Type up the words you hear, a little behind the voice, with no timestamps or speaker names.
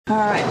All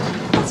right,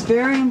 it's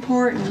very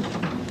important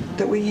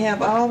that we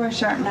have all of our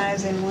sharp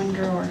knives in one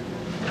drawer.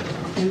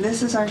 And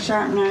this is our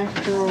sharp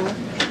knife drawer.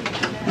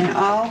 And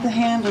all the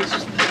handles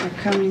are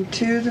coming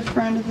to the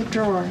front of the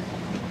drawer.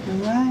 All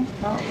right?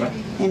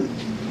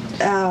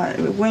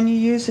 And when you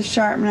use a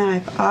sharp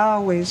knife,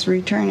 always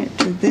return it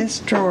to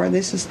this drawer.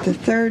 This is the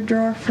third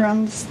drawer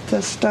from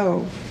the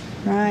stove,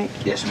 right?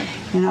 Yes, ma'am.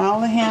 And all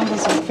the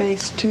handles are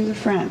faced to the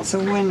front. So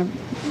when a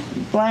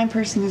blind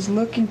person is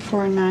looking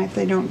for a knife,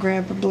 they don't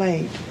grab a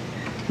blade.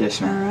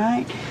 Yes, All ma'am.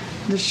 right?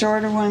 The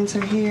shorter ones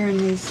are here and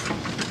these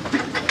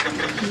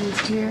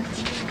here.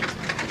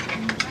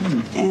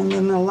 And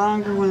then the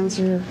longer ones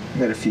are...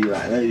 Got a few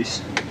like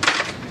those.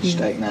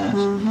 Steak knives.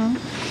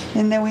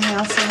 And then we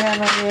also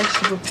have our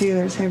vegetable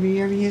peelers. Have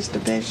you ever used a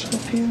vegetable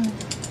peeler?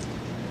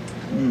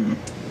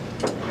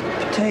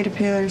 Potato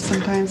peeler,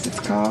 sometimes it's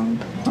called.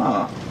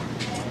 Oh.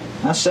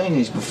 I've seen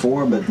these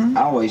before, but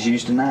I always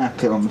used a knife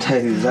peeling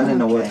potatoes. I didn't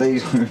know what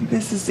these were.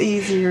 This is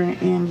easier,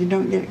 and you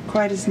don't get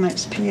quite as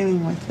much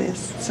peeling with this.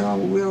 So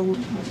we'll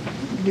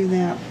do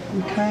that,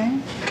 okay?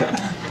 Okay.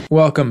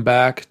 Welcome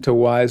back to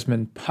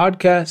Wiseman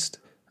Podcast.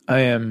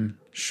 I am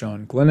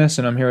Sean Glynis,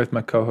 and I'm here with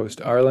my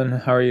co-host Arlen.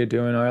 How are you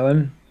doing,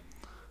 Arlen?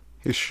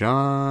 Hey,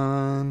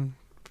 Sean.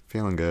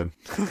 Feeling good.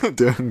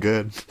 Doing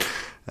good.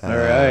 All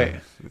right.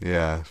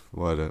 Yeah.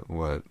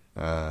 What?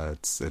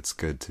 It's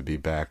good to be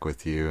back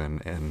with you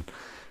and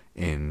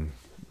in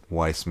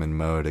Weissman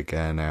mode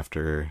again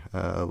after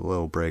a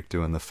little break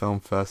doing the film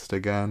fest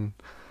again.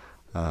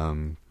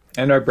 And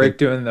our break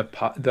doing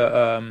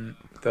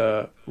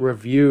the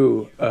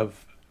review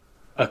of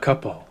a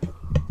couple,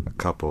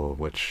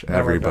 which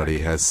everybody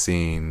has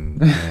seen.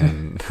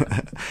 And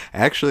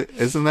actually,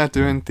 isn't that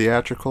doing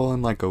theatrical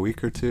in like a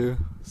week or two?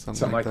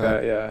 Something like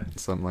that, yeah.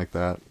 Something like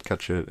that.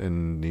 Catch it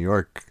in New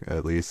York,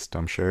 at least,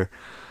 I'm sure.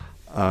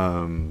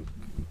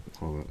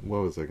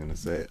 What was I going to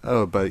say?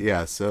 Oh, but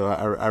yeah, so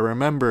I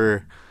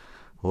remember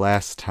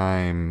last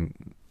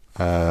time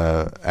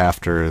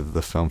after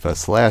the film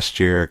fest last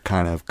year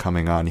kind of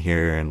coming on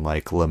here and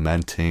like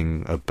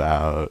lamenting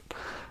about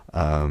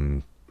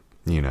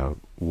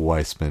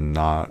Weissman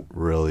not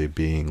really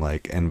being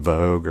like in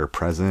vogue or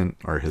present,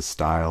 or his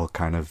style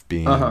kind of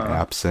being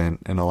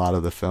absent in a lot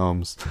of the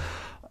films,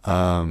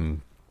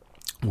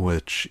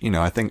 which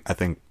I think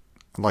I'd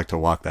like to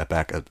walk that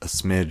back a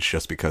smidge,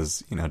 just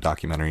because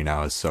documentary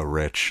now is so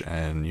rich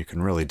and you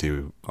can really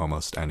do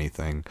almost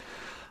anything.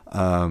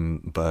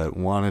 But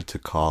wanted to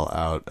call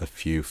out a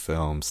few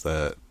films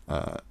that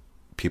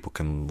people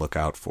can look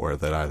out for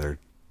that either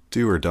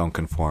do or don't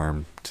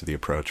conform to the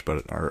approach,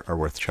 but are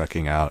worth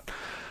checking out.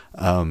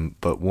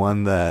 But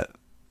one that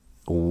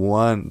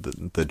won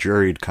the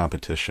juried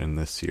competition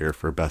this year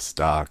for Best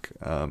Doc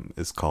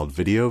is called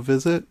Video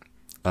Visit.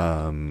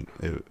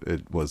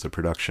 It was a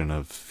production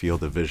of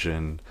Field of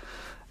Vision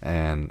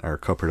or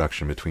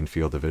co-production between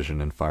Field of Vision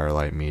and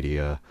Firelight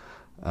Media,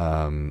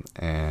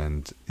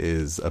 and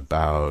is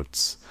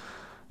about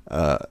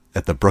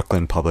at the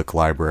Brooklyn Public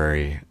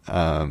Library.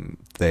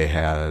 They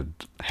had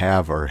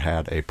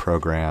a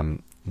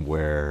program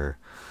where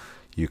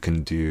you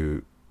can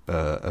do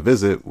a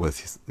visit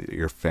with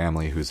your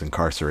family who's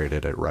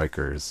incarcerated at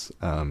Rikers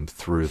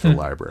through the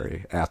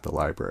library, at the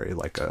library,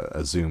 like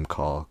a Zoom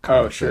call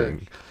kind of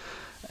thing.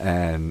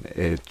 And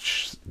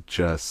it's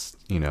just,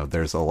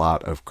 there's a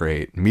lot of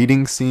great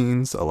meeting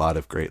scenes, a lot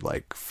of great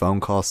like phone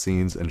call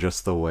scenes, and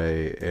just the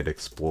way it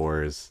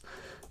explores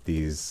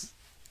these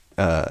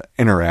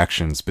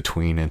interactions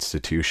between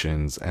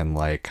institutions, and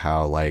like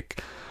how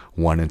like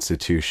one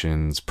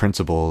institution's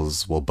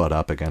principals will butt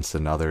up against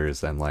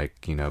another's and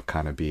like,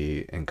 kind of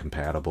be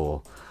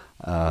incompatible,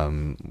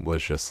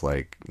 was just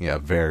like,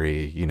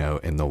 very,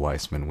 in the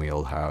Weissman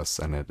wheelhouse.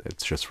 And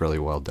it's just really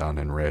well done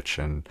and rich.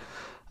 And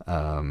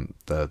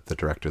the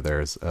director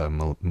there is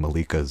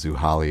Malika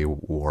Zuhali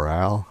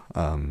Waral.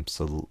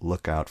 So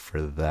look out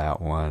for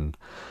that one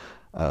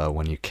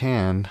when you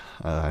can.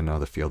 I know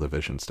the Field of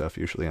Vision stuff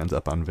usually ends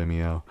up on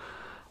Vimeo.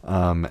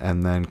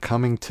 And then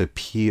coming to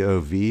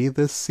POV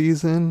this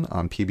season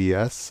on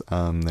PBS,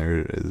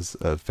 there is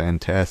a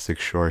fantastic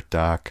short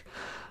doc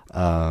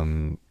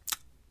by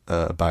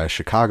a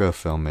Chicago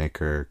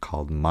filmmaker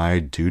called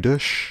My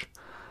Dudush.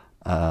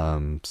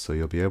 So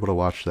you'll be able to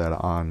watch that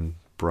on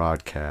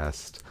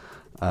broadcast.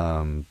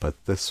 But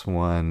this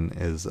one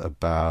is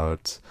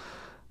about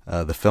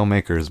the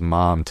filmmaker's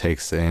mom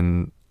takes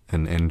in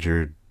an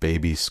injured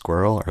baby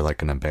squirrel, or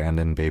like an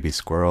abandoned baby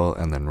squirrel,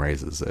 and then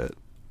raises it.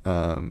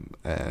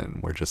 And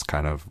we're just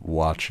kind of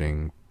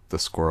watching the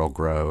squirrel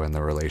grow and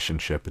the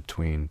relationship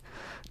between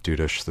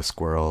Dudush the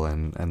squirrel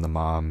and the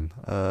mom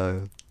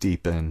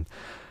deepen.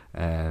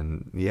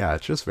 And yeah,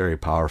 it's just very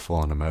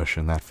powerful in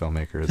emotion. That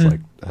filmmaker is like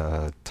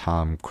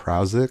Tom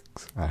Krauzik.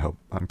 I hope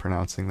I'm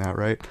pronouncing that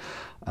right.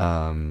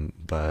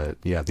 But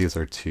yeah, these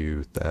are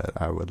two that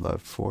I would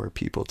love for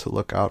people to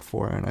look out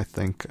for, and I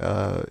think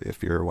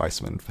if you're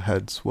Weissman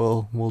heads,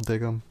 will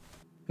dig them.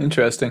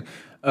 Interesting.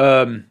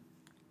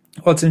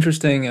 Well, it's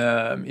interesting.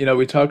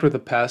 We talked with a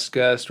past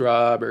guest,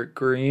 Robert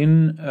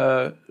Green,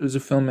 who's a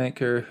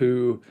filmmaker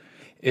who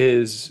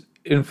is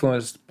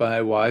influenced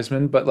by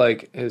Wiseman, but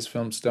like his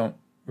films don't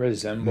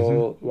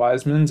resemble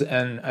Wiseman's.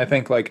 And I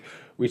think like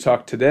we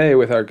talked today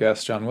with our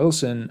guest John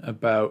Wilson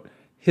about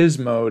his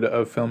mode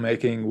of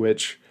filmmaking,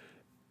 which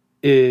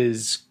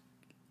is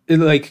it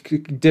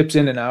like dips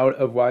in and out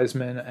of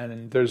Wiseman,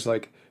 and there's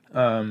like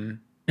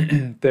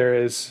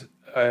there is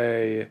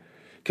a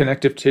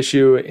connective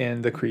tissue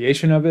in the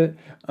creation of it,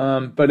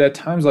 but at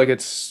times like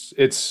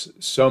it's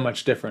so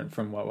much different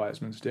from what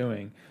Wiseman's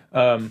doing.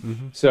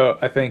 So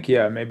I think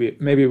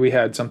maybe we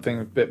had something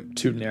a bit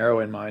too narrow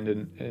in mind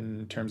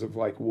in terms of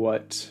like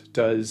what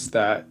does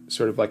that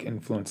sort of like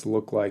influence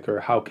look like,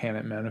 or how can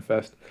it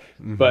manifest.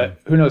 But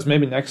who knows,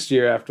 maybe next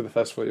year after the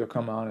festival you'll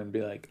come on and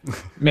be like,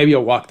 maybe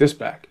you'll walk this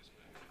back.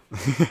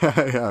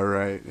 Yeah,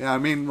 right. Yeah, I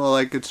mean, well,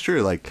 like, it's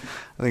true. Like,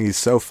 I think he's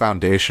so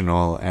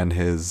foundational, and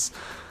his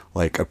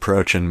like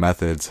approach and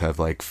methods have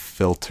like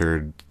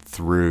filtered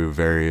through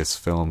various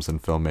films and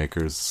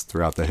filmmakers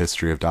throughout the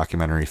history of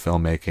documentary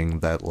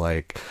filmmaking, that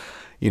like,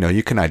 you know,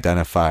 you can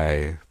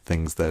identify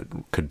things that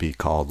could be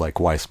called like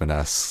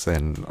Weissman-esque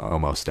in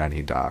almost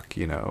any doc,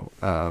 you know,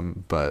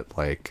 but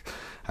like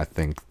I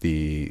think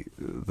the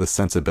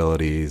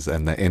sensibilities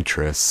and the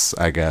interests,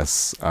 I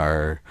guess,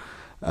 are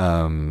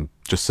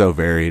just so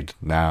varied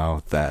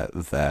now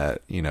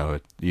that you know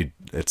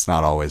it's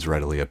not always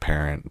readily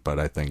apparent. But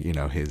I think, you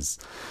know,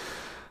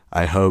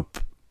 I hope,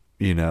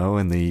 you know,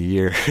 in the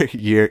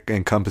year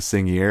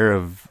encompassing year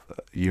of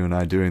you and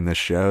I doing this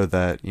show,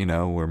 that, you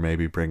know, we're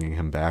maybe bringing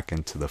him back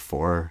into the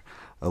fore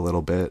a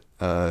little bit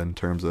in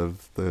terms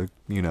of the,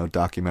 you know,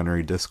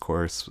 documentary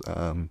discourse.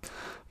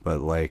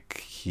 But like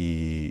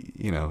he's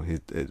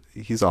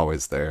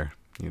always there,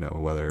 you know,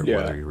 whether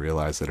you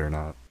realize it or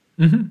not.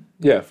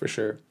 Yeah, for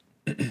sure.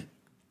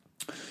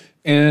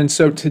 And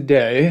so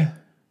today,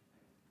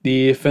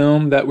 the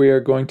film that we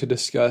are going to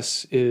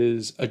discuss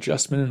is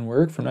Adjustment in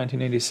Work from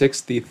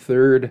 1986, the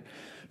third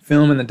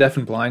film in the Deaf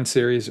and Blind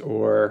series,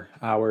 or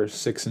hours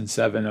 6 and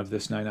 7 of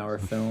this 9-hour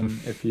film,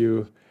 if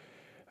you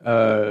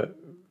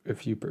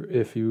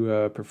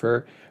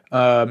prefer.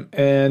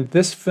 And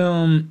this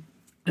film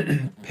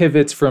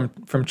pivots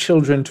from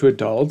children to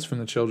adults, from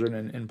the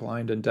children in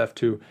blind and deaf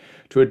to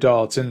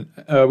adults. And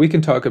we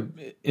can talk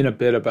in a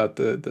bit about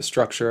the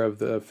structure of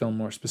the film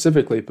more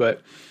specifically,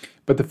 but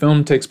the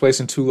film takes place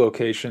in 2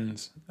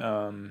 locations,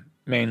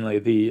 mainly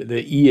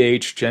the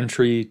E.H.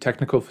 Gentry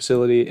Technical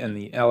Facility and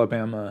the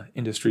Alabama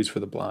Industries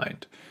for the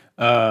Blind.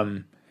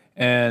 And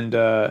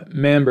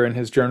Mamber, in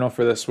his journal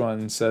for this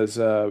one, says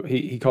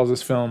he calls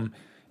this film,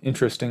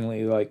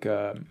 interestingly, like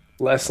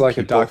less like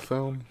a doc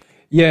film.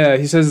 Yeah,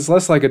 he says it's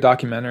less like a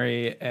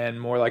documentary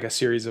and more like a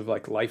series of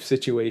like life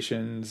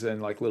situations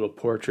and like little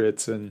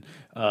portraits, and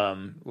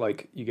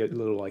like you get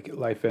little like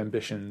life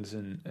ambitions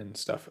and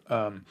stuff.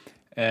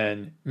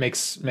 And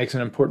makes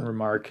an important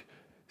remark,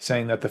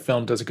 saying that the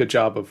film does a good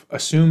job of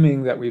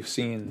assuming that we've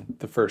seen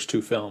the first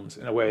 2 films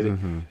in a way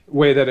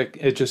that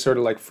it just sort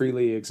of like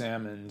freely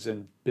examines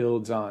and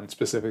builds on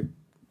specific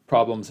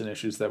problems and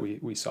issues that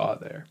we saw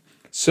there.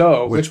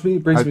 So, which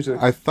brings me to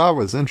I thought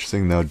was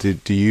interesting though.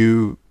 Do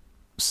you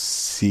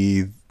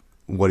see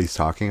what he's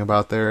talking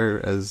about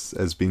there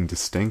as being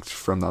distinct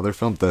from the other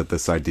film?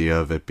 This idea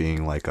of it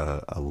being like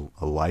a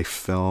life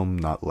film,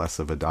 not less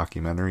of a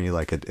documentary.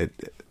 Like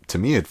it to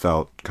me, it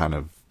felt kind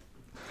of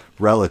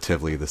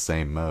relatively the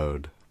same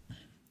mode.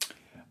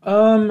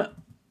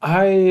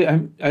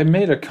 I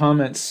made a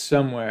comment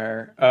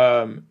somewhere.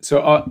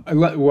 So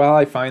while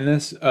I find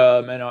this,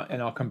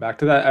 and I'll come back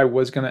to that, I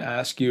was going to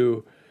ask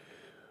you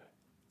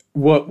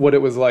what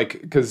it was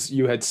like, because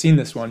you had seen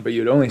this one, but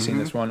you'd only seen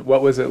this one.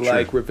 What was it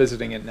like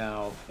revisiting it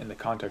now in the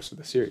context of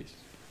the series?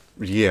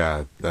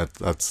 Yeah,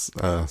 that's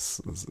an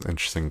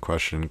interesting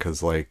question,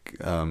 because like,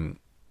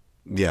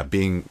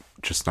 being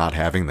just not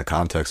having the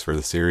context for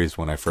the series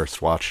when I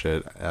first watched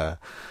it,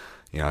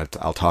 you know,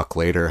 I'll talk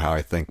later how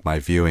I think my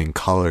viewing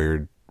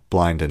colored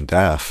Blind and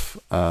Deaf,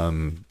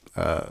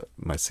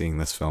 my seeing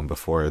this film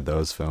before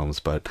those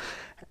films. But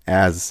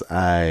as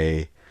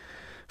I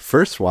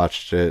first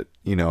watched it,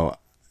 you know,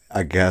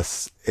 I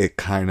guess it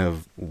kind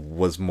of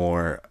was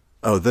more,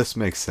 oh, this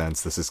makes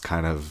sense. This is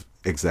kind of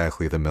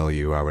exactly the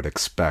milieu I would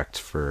expect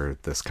for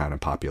this kind of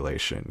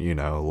population, you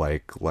know,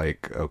 like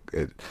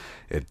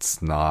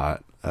it's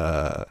not,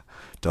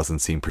 doesn't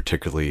seem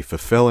particularly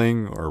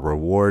fulfilling or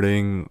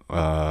rewarding,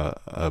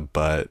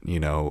 but, you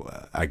know,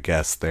 I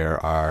guess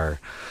there are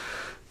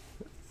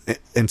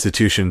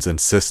institutions and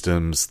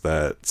systems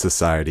that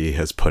society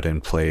has put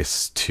in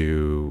place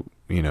to,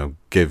 you know,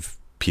 give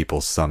people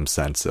some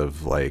sense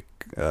of like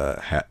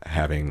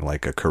having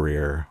like a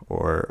career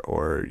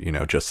or you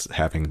know, just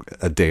having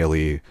a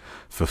daily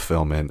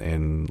fulfillment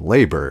in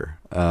labor.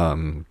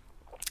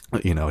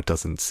 You know, it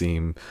doesn't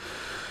seem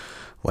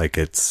like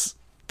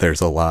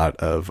there's a lot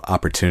of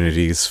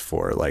opportunities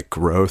for like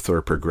growth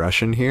or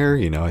progression here.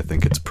 You know, I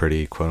think it's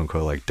pretty quote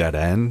unquote like dead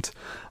end.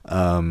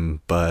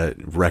 But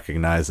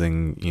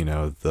recognizing, you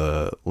know,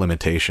 the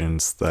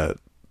limitations that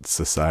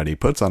society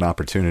puts on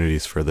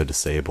opportunities for the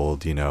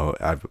disabled,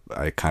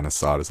 I kind of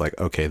saw it as like,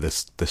 okay,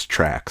 this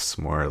tracks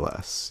more or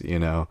less,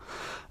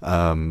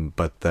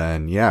 but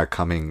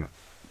then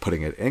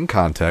putting it in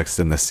context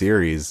in the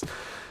series,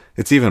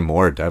 it's even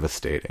more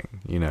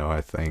devastating.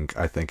 I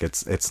think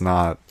it's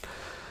not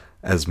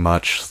as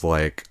much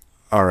like,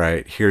 all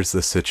right, here's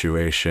the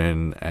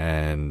situation,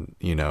 and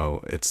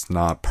it's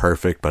not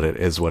perfect, but it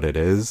is what it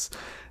is.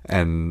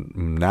 And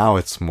now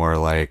it's more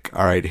like,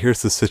 all right,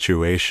 here's the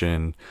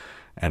situation,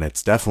 and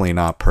it's definitely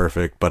not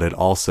perfect, but it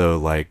also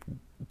like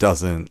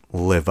doesn't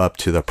live up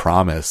to the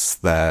promise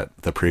that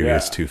the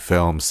previous two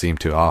films seem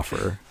to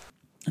offer.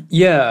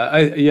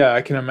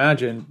 I can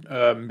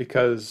imagine,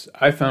 because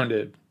I found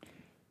it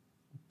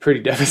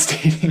pretty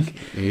devastating.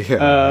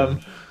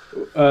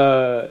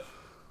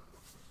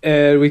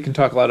 And we can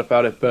talk a lot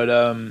about it, but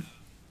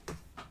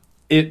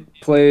it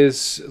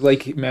plays,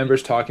 like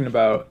Amber's talking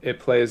about, it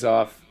plays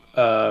off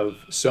of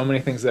so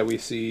many things that we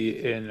see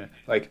in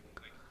like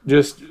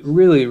just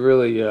really,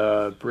 really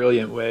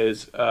brilliant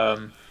ways.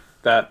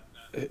 That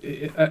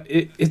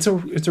it's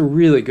a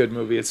really good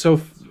movie. It's so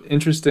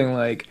interesting.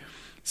 Like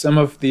some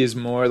of these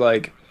more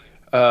like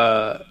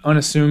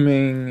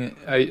unassuming.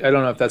 I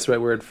don't know if that's the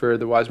right word for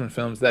the Wiseman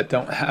films that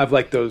don't have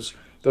like those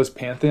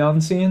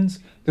pantheon scenes,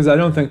 because I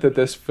don't think that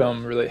this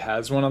film really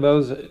has one of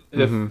those.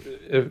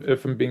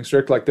 If I'm being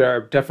strict, like there are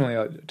definitely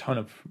a ton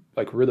of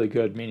like really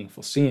good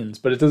meaningful scenes,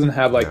 but it doesn't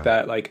have like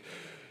that like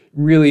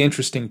really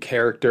interesting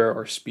character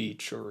or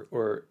speech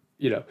or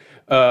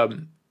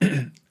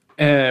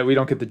and we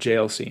don't get the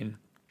jail scene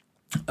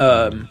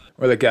or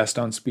the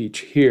Gaston speech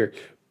here,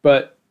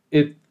 but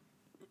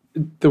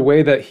the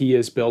way that he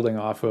is building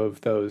off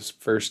of those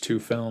first two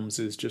films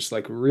is just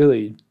like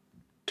really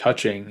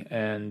touching,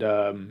 and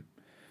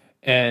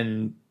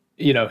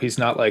he's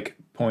not like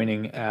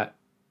pointing at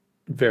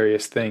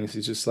various things.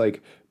 He's just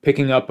like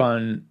picking up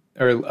on,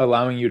 or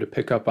allowing you to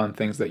pick up on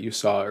things that you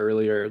saw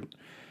earlier,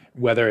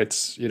 whether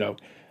it's,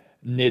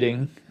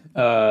 knitting,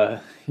 a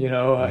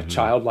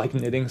child like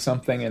knitting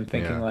something and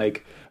thinking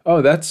like,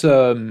 oh, that's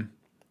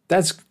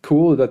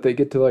cool that they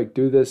get to like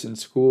do this in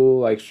school.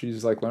 Like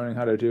she's like learning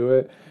how to do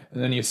it.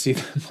 And then you see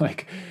them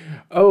like,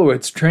 oh,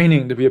 it's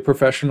training to be a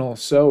professional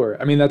sewer.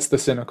 I mean, that's the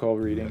cynical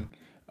reading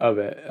of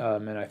it.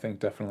 And I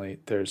think definitely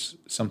there's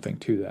something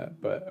to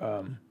that. But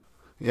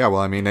well,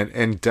 I mean,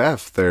 in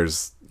Deaf,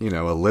 there's,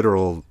 a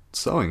literal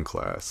sewing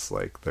class.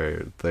 Like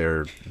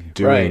they're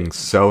doing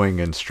sewing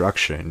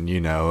instruction,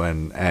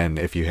 and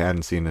if you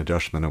hadn't seen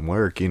Adjustment and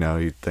Work,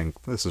 you'd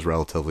think this is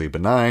relatively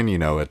benign.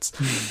 It's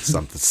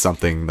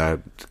something that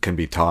can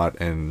be taught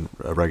in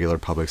a regular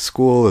public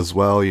school as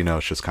well.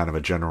 It's just kind of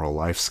a general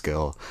life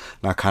skill,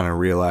 not kind of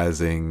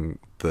realizing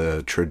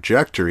the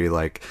trajectory,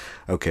 like,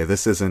 okay,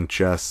 this isn't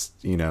just,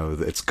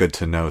 it's good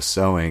to know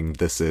sewing.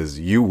 This is,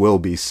 you will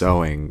be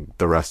sewing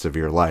the rest of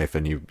your life,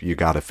 and you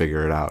got to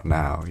figure it out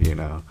now,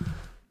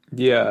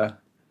 Yeah,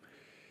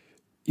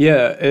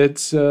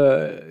 it's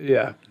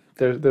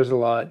there's a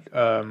lot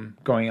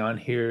going on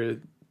here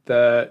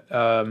that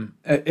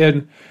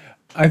and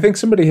I think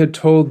somebody had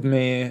told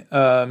me,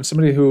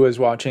 somebody who was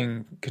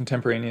watching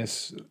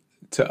contemporaneous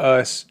to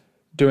us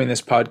doing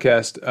this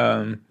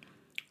podcast,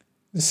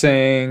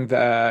 saying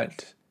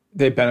that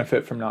they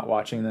benefit from not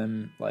watching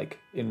them like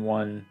in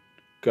one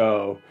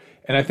go.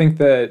 And I think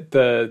that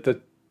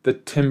the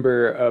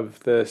timber of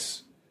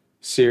this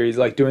series,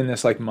 like doing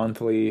this like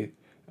monthly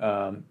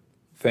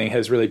thing,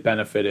 has really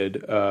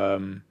benefited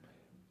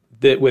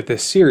with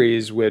this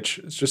series, which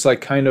is just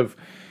like kind of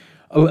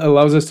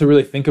allows us to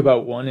really think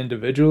about one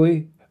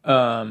individually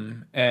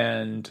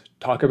and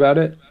talk about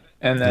it,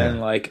 and then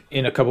like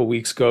in a couple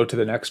weeks go to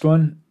the next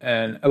one,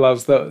 and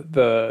allows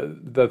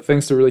the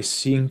things to really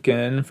sink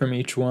in from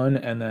each one,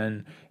 and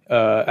then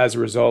as a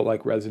result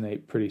like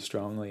resonate pretty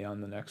strongly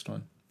on the next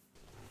one.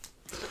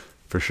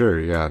 For sure.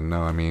 Yeah,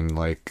 no, I mean,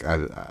 like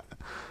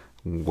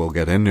we'll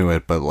get into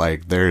it, but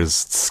like there's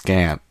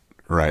scant,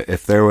 right?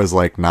 If there was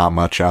like not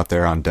much out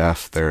there on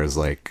Deaf, there is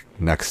like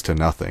next to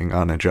nothing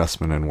on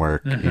Adjustment and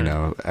Work,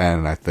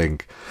 and I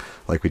think,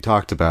 like we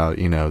talked about,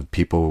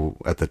 people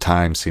at the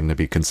time seem to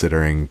be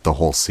considering the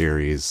whole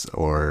series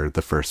or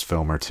the first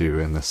film or two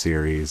in the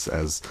series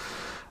as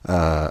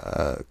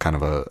kind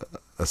of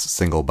a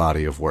single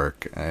body of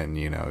work, and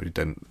you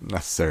didn't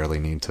necessarily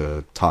need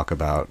to talk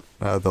about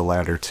the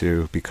latter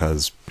two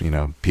because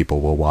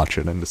people will watch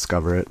it and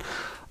discover it.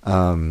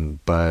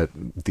 But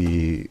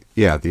the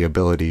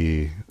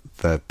ability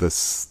that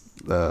this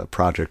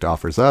project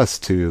offers us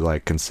to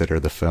like consider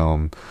the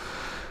film,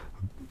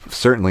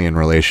 certainly in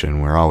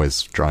relation, we're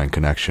always drawing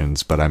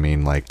connections, but I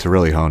mean, like, to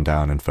really hone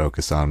down and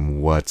focus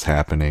on what's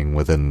happening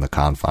within the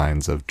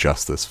confines of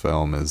just this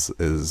film is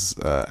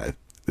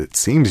it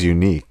seems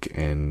unique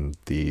in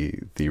the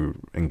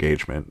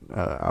engagement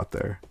out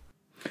there.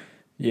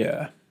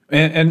 Yeah,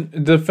 and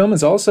the film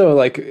is also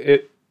like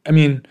it. I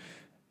mean,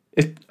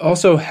 it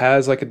also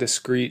has like a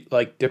discrete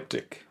like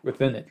diptych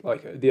within it,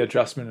 like the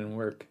Adjustment and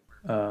Work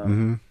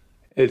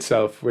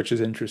itself, which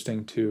is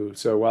interesting too.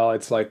 So while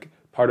it's like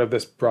part of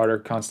this broader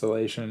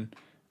constellation,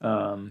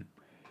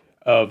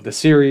 of the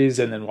series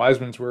and then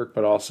Wiseman's work,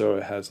 but also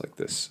it has like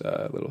this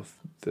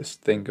this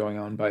thing going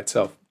on by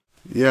itself.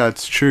 Yeah,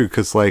 it's true,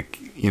 because like,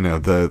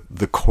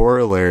 the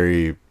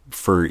corollary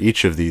for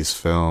each of these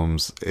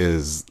films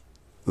is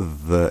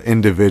the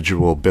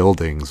individual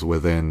buildings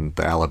within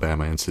the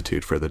Alabama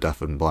Institute for the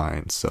Deaf and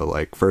Blind. So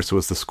like, first it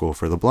was the School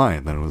for the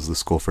Blind, then it was the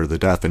School for the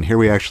Deaf, and here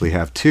we actually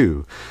have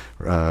two,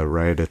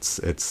 right?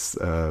 It's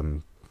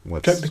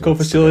technical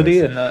facility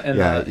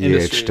and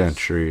E.H.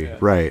 Gentry,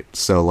 right?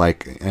 So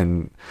like,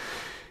 and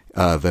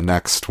the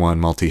next one,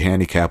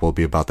 multi-handicap, will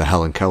be about the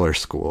Helen Keller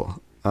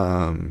School.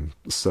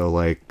 So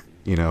like,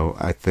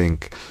 I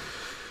think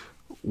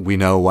we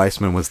know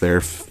Weissman was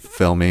there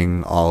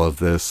filming all of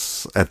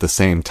this at the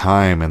same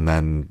time, and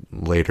then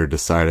later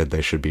decided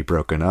they should be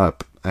broken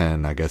up.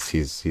 And I guess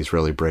he's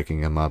really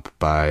breaking them up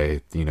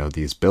by,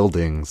 these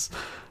buildings,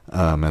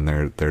 and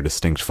their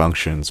distinct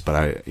functions.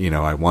 But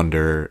I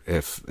wonder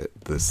if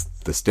this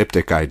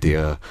diptych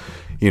idea,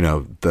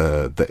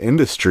 the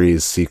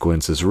industries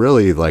sequence is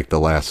really like the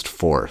last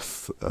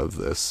fourth of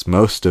this.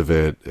 Most of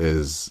it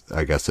is,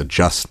 I guess,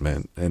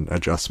 adjustment and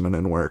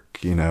work,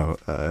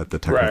 at the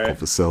technical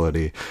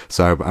facility.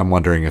 So I'm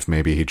wondering if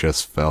maybe he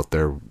just felt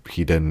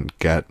he didn't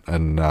get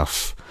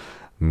enough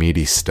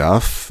meaty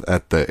stuff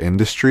at the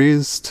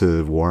industries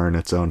to warrant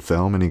its own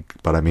film.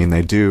 But I mean,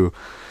 they do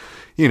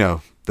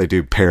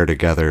pair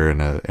together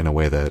in a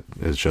way that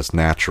is just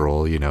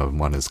natural.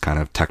 One is kind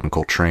of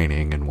technical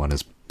training and one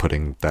is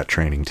putting that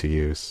training to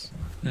use.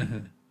 Mm-hmm.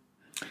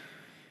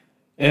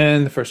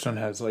 And the first one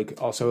has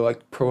also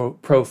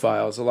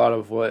profiles, a lot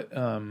of what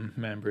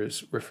Mamber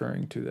is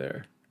referring to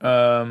there.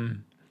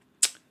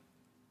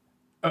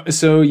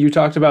 So you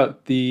talked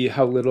about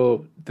how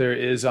little there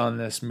is on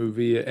this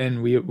movie,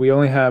 and we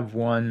only have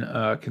one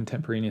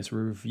contemporaneous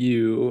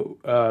review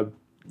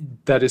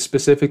that is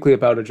specifically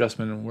about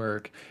adjustment and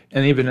work.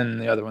 And even in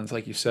the other ones,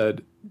 like you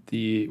said,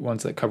 the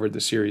ones that covered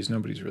the series,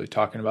 nobody's really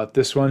talking about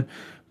this one.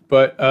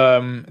 But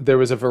there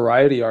was a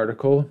Variety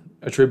article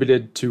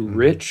attributed to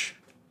Rich.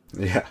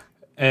 Yeah.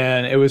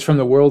 And it was from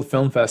the World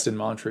Film Fest in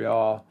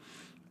Montreal.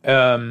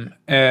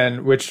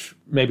 And which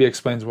maybe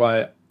explains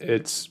why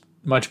it's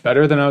much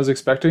better than I was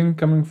expecting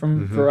coming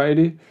from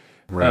Variety.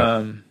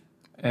 Right.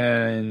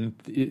 And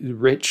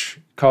Rich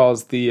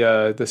calls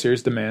the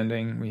series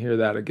demanding. We hear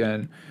that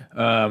again,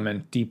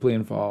 and deeply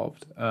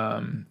involved.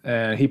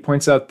 And he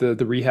points out the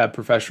rehab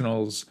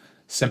professional's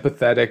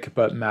sympathetic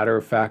but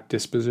matter-of-fact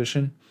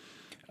disposition.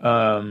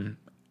 And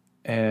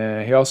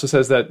he also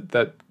says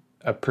that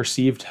a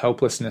perceived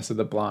helplessness of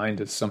the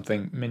blind is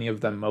something many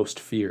of them most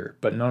fear,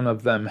 but none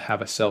of them have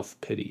a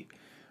self-pity,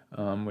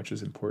 which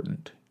is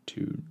important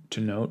to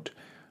note.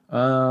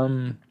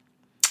 The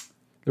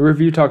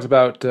review talks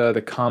about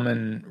the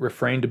common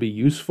refrain to be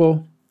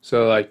useful,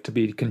 so like to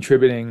be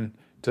contributing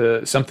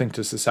to something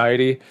to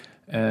society,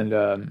 and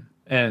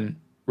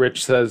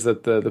Rich says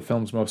that the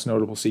film's most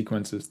notable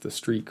sequence is the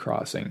street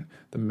crossing,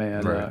 the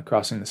man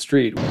crossing the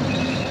street.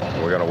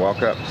 We're gonna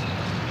walk up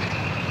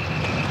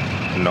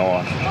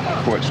North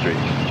Court Street.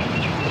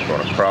 We're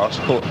gonna cross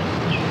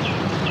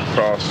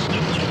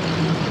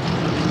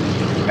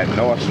at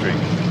North Street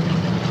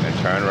and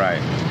turn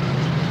right.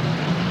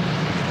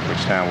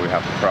 Which time we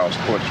have to cross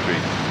Court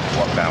Street,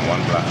 walk down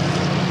one block.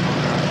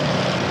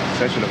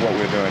 Essentially what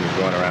we're doing is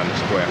going around the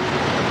square.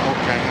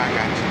 Okay, I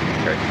got you.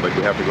 Okay, but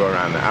we have to go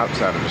around the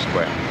outside of the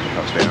square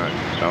because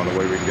the only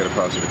way we can get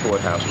across to the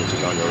courthouse, which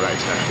is on your right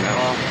side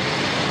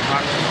now.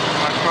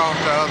 I cross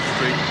the other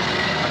street,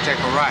 I take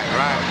a right?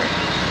 Okay,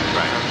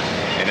 right.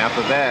 And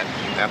after that,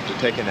 after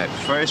taking that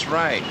first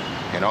right,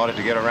 in order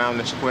to get around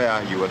the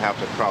square, you will have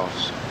to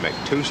make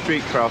 2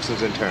 street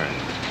crossings and turn.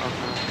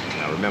 Okay.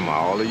 Now remember,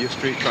 all of your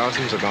street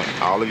crossings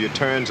all of your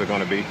turns are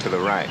going to be to the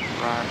right.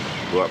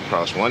 Right. Go up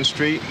across one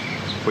street,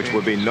 which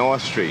will be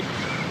North Street,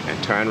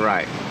 and turn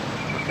right.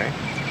 Okay.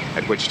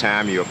 At which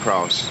time you'll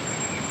cross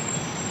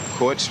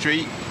Court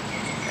Street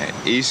and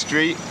East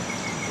Street.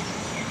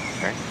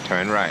 Okay.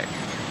 Turn right.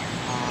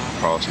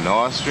 Cross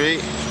North Street,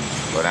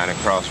 go down and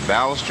cross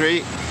Bell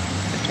Street,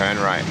 and turn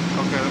right.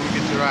 Okay, let me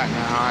get you right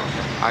now.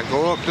 I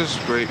go up this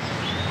street,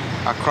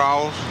 I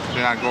cross,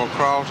 then I go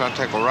across, I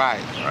take a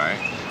right. Right.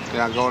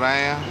 Then I go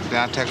down,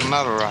 then I take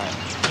another right.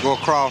 Go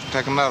across,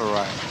 take another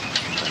right.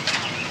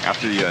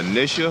 After your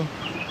initial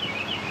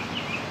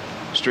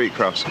street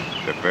crossing,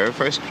 the very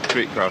first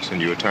street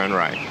crossing, you will turn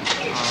right.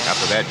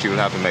 After that, you will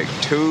have to make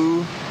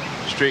 2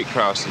 street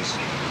crossings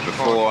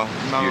before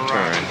you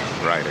turn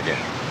right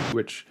again.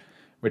 Which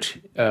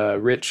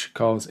Rich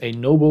calls a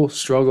noble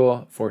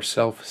struggle for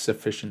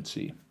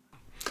self-sufficiency.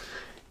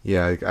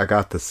 Yeah, I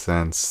got the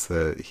sense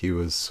that he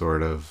was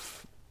sort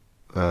of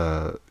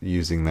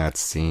using that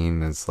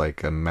scene as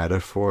like a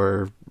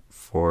metaphor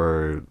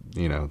for,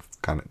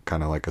 kind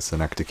of like a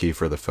synecdoche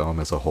for the film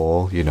as a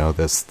whole.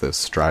 This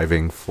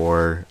striving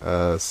for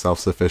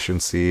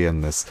self-sufficiency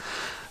and this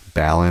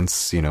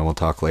balance. We'll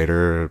talk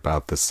later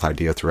about this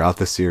idea throughout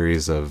the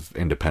series of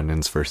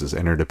independence versus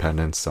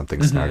interdependence,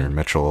 something Snyder and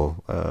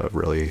Mitchell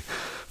really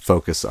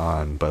focus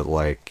on. But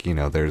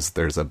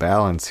there's a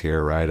balance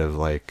here, right, of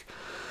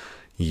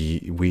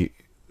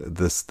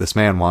this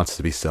man wants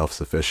to be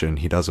self-sufficient.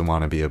 He doesn't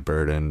want to be a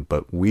burden,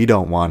 but we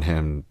don't want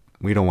to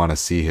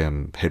see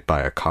him hit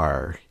by a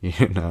car,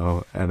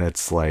 and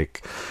it's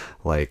like,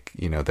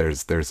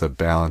 there's a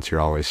balance you're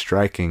always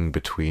striking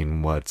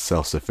between what's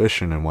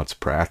self-sufficient and what's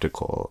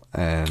practical.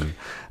 And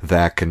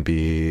that can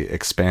be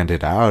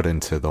expanded out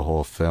into the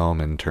whole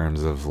film in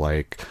terms of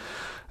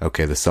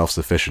okay, the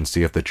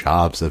self-sufficiency of the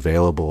jobs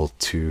available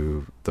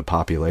to the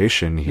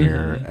population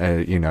here.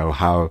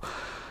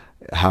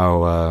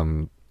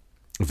 How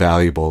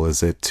valuable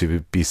is it to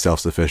be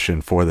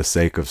self-sufficient for the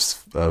sake of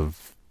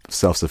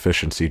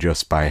self-sufficiency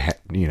just by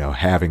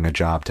having a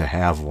job to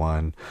have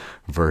one,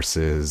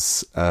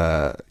 versus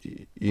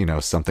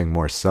something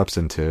more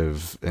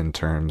substantive in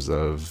terms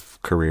of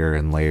career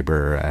and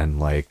labor and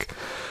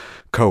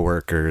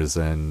co-workers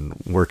and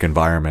work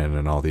environment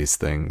and all these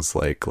things.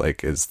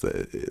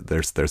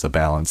 There's a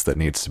balance that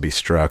needs to be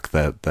struck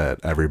that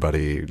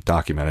everybody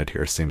documented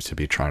here seems to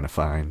be trying to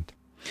find.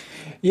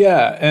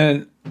 Yeah,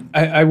 and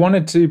I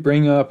wanted to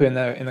bring up in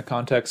the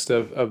context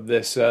of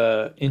this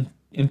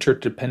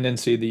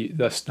interdependency,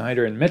 the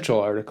Snyder and Mitchell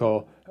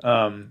article,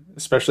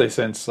 especially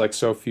since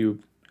so few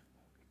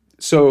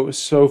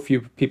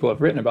people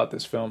have written about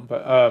this film,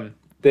 but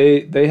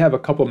they have a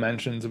couple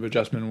mentions of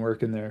adjustment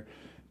work in their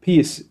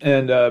piece,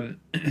 and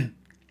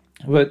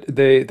but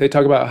they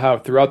talk about how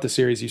throughout the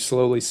series you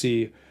slowly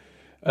see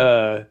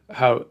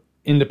how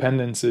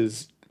independence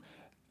is,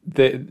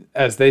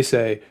 as they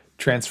say,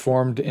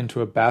 transformed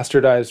into a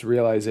bastardized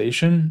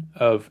realization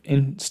of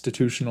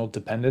institutional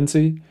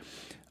dependency,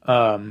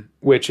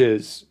 which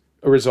is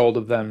a result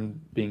of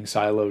them being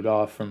siloed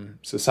off from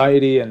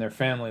society and their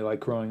family,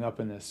 growing up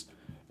in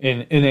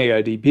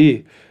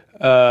AIDB.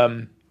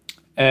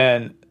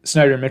 And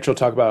Snyder and Mitchell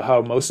talk about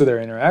how most of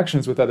their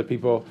interactions with other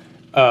people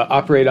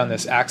operate on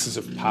this axis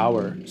of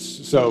power.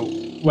 So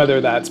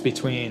whether that's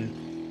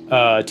between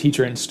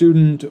teacher and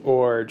student,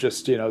 or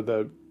just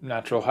the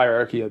natural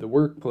hierarchy of the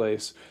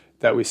workplace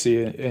that we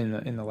see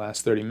in the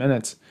last 30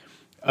 minutes,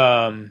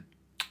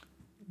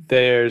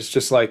 there's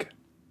just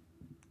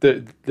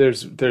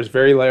there's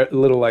very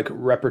little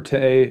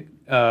repartee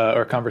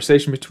or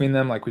conversation between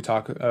them, like we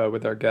talk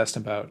with our guest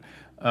about,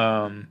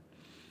 and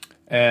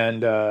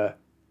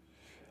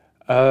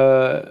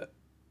I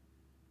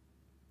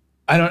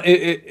don't.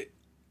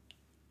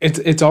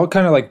 It's all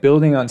kind of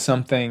building on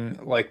something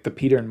like the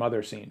Peter and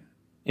Mother scene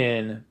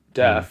in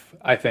Deaf,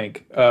 I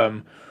think,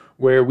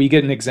 where we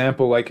get an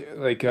example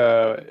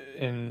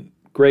in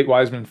great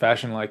Wiseman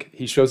fashion.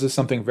 He shows us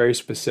something very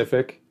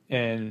specific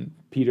in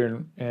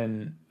Peter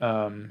and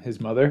his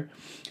mother,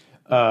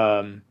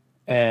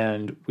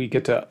 and we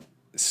get to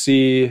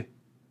see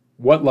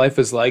what life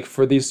is like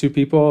for these two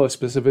people,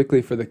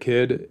 specifically for the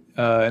kid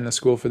in the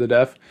school for the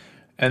deaf,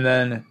 and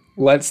then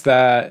lets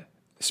that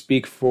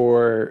speak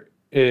for,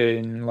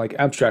 in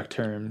abstract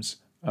terms,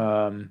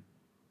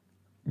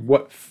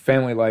 what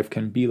family life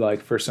can be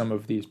like for some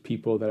of these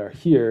people that are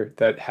here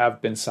that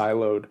have been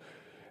siloed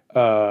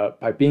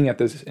by being at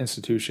this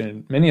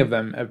institution. Many of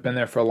them have been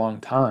there for a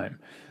long time,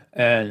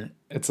 and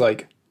it's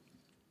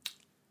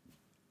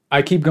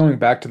I keep going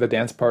back to the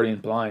dance party in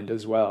Blind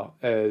as well,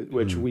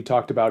 which we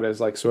talked about as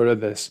sort of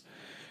this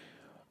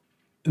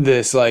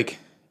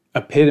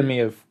epitome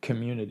of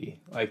community.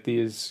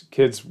 These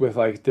kids with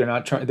they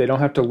don't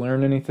have to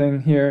learn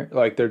anything here.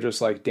 They're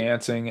just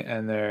dancing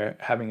and they're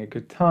having a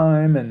good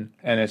time, and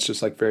it's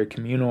just very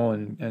communal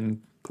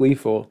and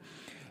gleeful.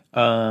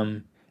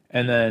 And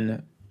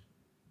then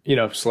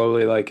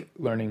slowly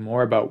learning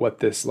more about what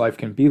this life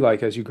can be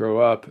like as you grow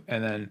up,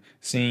 and then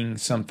seeing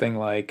something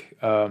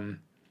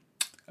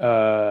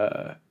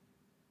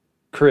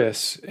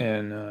Chris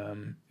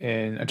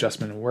in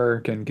Adjustment and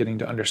Work, and getting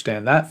to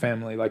understand that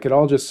family, it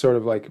all just sort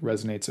of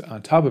resonates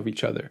on top of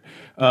each other.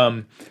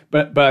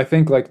 But I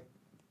think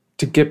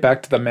to get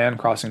back to the man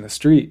crossing the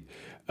street,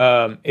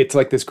 it's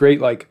this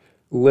great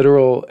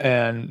literal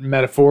and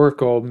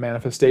metaphorical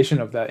manifestation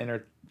of that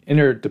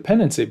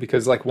interdependency,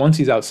 because once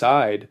he's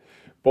outside,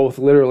 both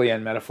literally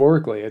and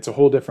metaphorically, it's a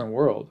whole different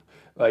world.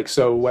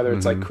 So whether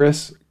it's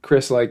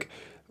Chris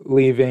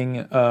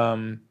leaving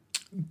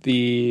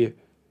the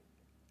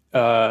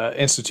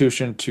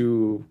institution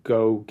to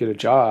go get a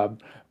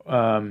job,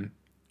 and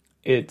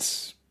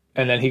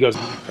then he goes,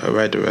 I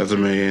write the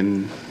resume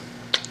and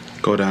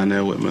go down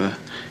there with my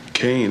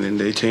cane, and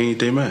they change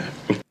their mind.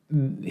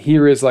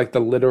 Here is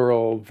the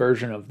literal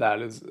version of that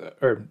is,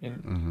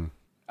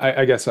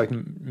 I guess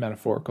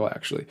metaphorical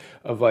actually,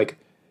 of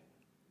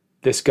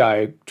this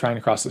guy trying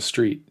to cross the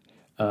street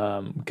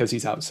because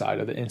he's outside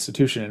of the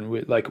institution, and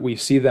we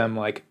see them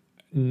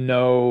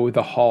know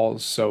the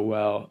halls so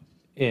well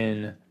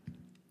in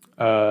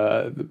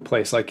the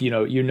place,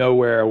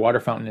 where a water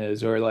fountain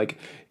is, or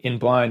in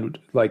Blind,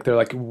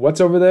 they're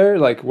what's over there,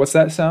 what's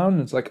that sound?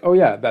 And it's oh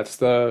yeah, that's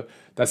the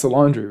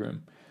laundry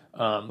room.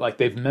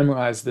 They've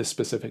memorized this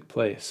specific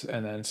place,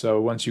 and then so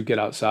once you get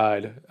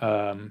outside,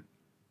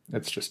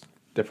 it's just a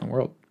different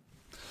world.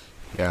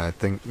 Yeah, I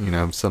think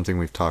something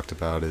we've talked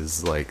about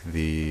is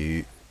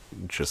the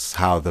just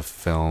how the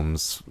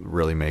films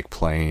really make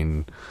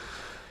plain,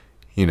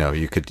 you know,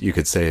 you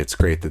could say it's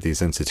great that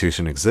these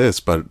institutions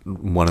exist, but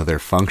one of their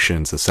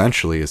functions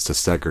essentially is to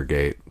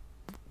segregate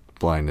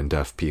blind and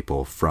deaf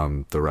people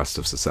from the rest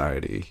of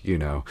society, you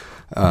know.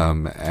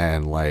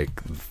 And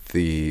like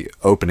the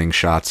opening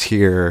shots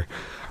here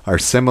are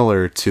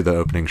similar to the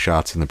opening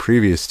shots in the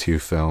previous two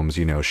films,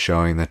 you know,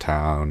 showing the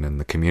town and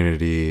the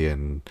community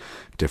and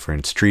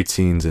different street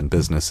scenes and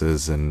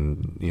businesses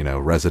and, you know,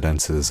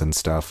 residences and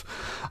stuff.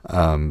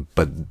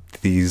 But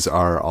these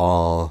are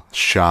all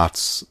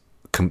shots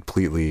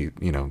completely,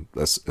 you know,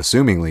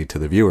 assumingly to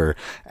the viewer,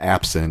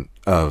 absent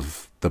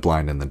of the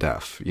blind and the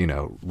deaf, you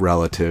know,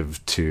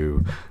 relative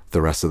to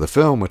the rest of the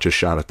film, which is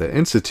shot at the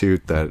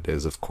Institute that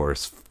is, of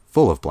course,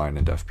 full of blind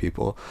and deaf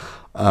people.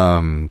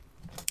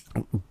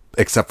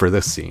 Except for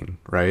this scene,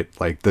 right?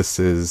 Like, this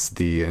is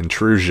the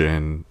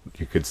intrusion,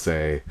 you could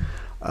say,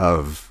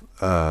 of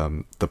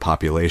the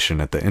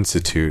population at the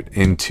Institute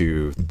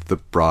into the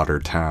broader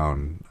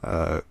town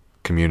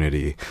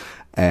community.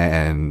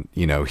 And,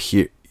 you know,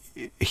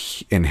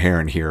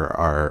 inherent here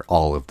are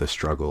all of the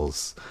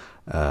struggles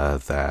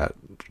that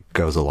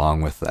goes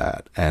along with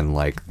that. And,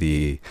 like,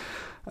 the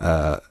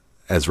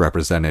as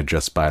represented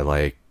just by,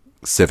 like,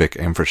 civic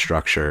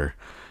infrastructure,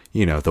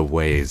 you know, the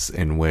ways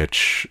in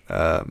which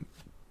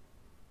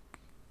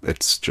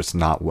it's just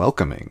not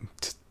welcoming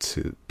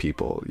to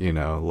people, you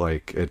know,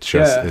 like it's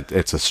just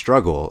it's a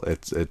struggle.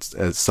 It's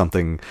as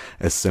something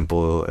as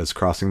simple as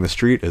crossing the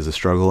street is a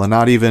struggle, and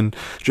not even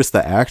just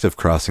the act of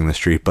crossing the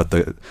street, but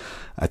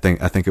I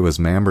think it was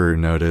Mamber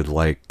noted,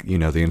 like, you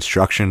know, the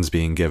instructions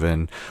being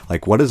given,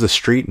 like, what does a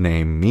street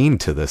name mean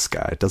to this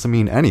guy? It doesn't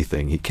mean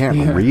anything. He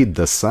can't read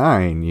the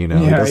sign, you know,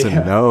 he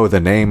doesn't know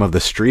the name of the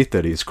street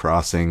that he's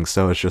crossing.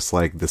 So it's just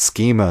like the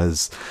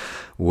schemas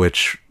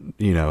which,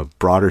 you know,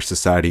 broader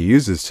society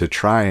uses to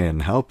try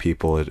and help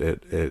people,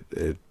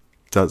 it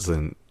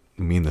doesn't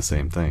mean the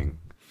same thing.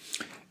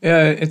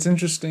 Yeah, it's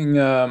interesting.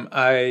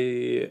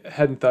 I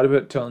hadn't thought of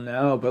it till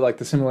now, but like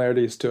the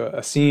similarities to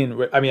a scene.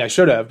 I mean, I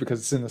should have, because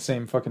it's in the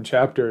same fucking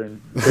chapter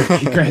in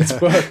Keith Grant's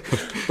book.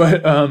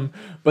 But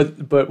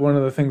one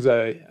of the things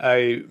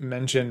I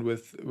mentioned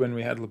when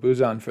we had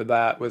Labuz on for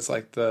that was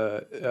like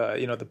the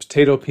you know, the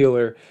potato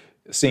peeler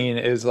scene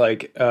is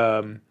like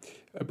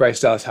Bryce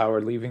Dallas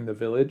Howard leaving the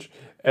village,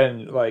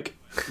 and like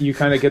you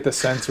kind of get the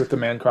sense with the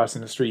man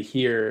crossing the street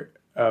here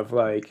of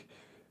like,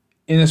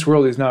 in this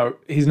world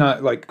he's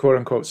not like quote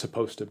unquote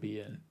supposed to be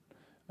in.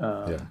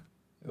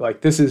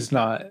 Like, this is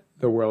not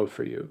the world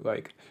for you.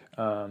 Like,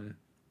 I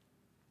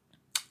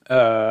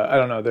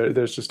don't know.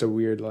 There's just a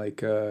weird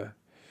like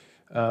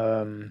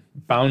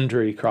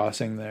boundary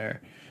crossing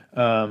there.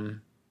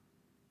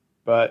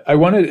 But I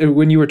wanted,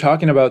 when you were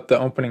talking about the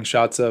opening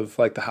shots of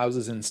like the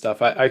houses and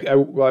stuff, I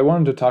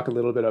wanted to talk a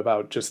little bit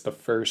about just the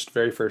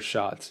very first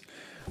shots,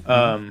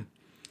 and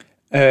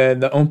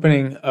the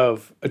opening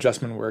of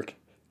Adjustment Work.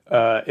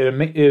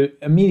 It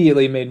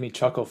immediately made me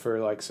chuckle for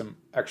like some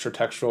extra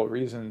textual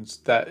reasons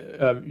that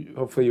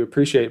hopefully you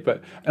appreciate.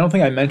 But I don't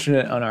think I mentioned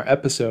it on our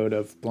episode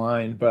of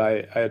Blind,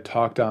 but I had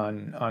talked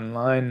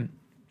online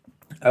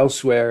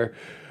elsewhere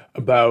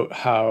about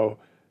how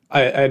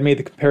I had made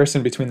the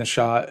comparison between the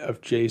shot of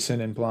Jason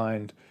in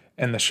Blind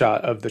and the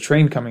shot of the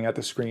train coming at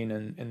the screen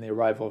in The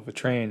Arrival of a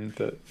Train,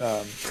 the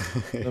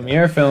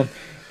Lumiere film.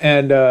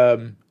 And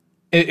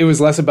it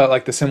was less about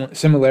like the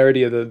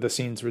similarity of the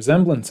scenes'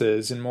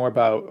 resemblances, and more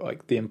about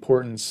like the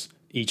importance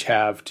each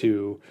have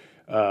to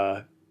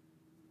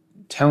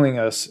telling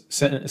us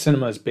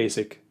cinema's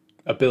basic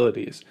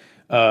abilities.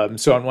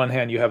 So on one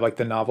hand, you have like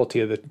the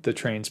novelty of the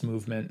train's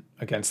movement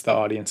against the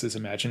audience's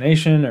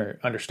imagination or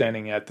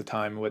understanding at the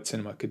time what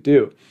cinema could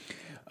do.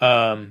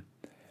 And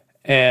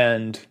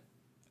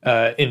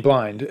in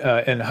Blind,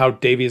 and how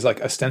Davy's like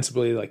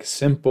ostensibly like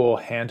simple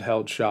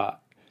handheld shot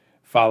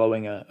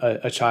following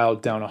a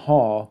child down a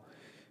hall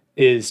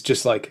is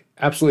just like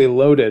absolutely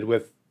loaded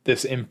with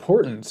this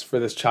importance for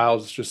this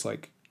child's just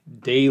like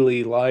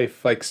daily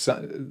life.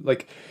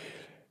 Like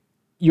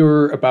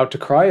you're about to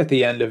cry at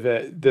the end of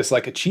it, this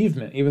like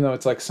achievement, even though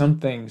it's like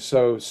something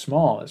so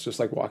small. It's just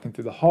like walking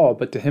through the hall,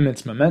 but to him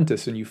it's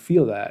momentous, and you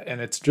feel that,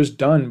 and it's just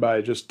done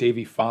by just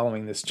Davy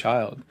following this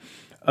child.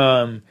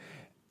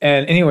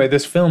 And anyway,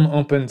 this film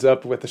opens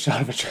up with a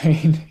shot of a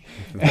train,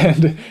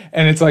 and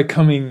it's like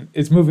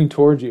it's moving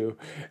toward you,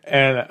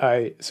 and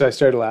I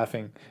started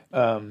laughing.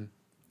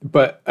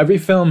 But every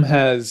film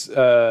has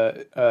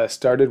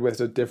started with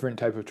a different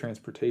type of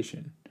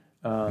transportation.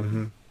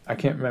 I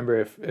can't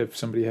remember if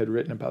somebody had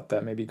written about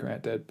that. Maybe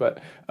Grant did.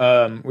 But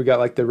we got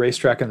like the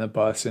racetrack and the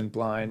bus and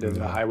Blind, and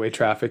the highway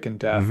traffic and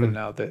Deaf, and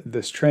now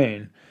this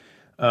train.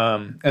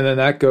 And then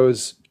that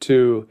goes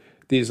to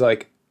these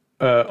like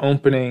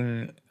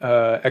opening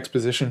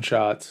exposition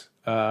shots,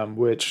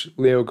 which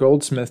Leo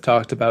Goldsmith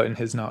talked about in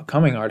his Not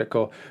Coming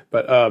article.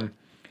 But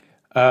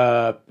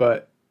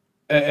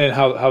and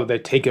how they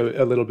take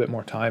a little bit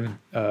more time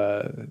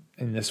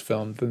in this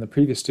film than the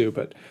previous two.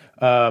 But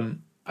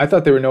I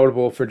thought they were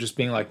notable for just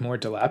being like more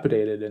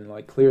dilapidated and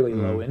like clearly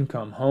low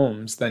income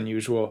homes than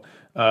usual.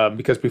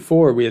 Because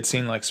before we had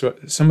seen like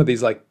some of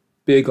these like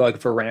big like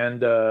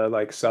veranda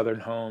like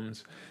southern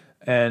homes,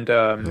 and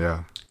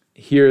Yeah.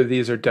 here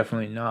these are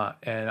definitely not.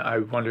 And I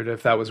wondered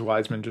if that was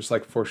Wiseman just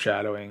like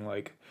foreshadowing,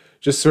 like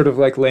just sort of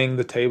like laying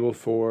the table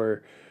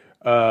for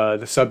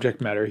the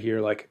subject matter here,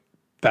 like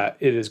that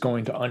it is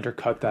going to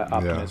undercut that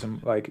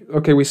optimism. Like,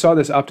 okay, we saw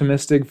this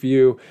optimistic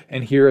view,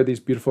 and here are these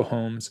beautiful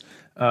homes.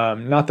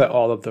 Not that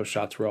all of those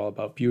shots were all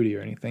about beauty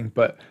or anything,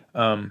 but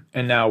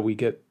and now we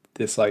get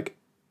this like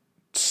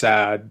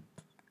sad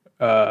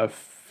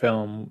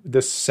film,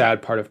 this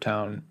sad part of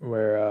town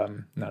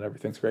where not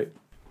everything's great.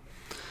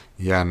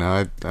 Yeah,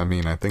 no, I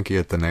mean, I think you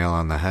hit the nail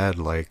on the head.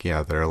 Like,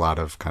 yeah, there are a lot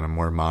of kind of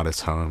more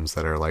modest homes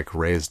that are like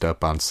raised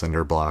up on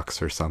cinder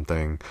blocks or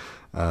something.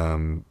 I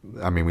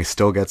mean, we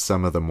still get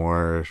some of the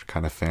more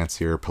kind of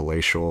fancier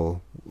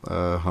palatial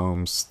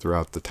homes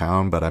throughout the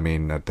town, but I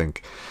mean, I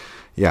think,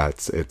 yeah,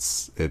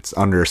 it's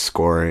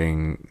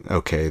underscoring,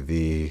 okay,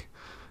 the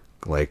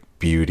like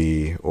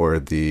beauty or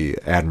the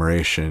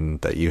admiration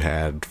that you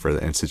had for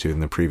the Institute in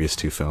the previous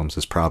two films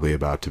is probably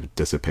about to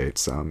dissipate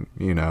some,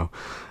 you know.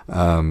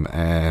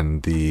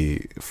 And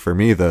for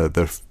me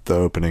the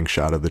opening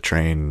shot of the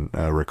train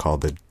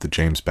recalled the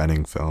James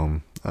Benning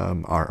film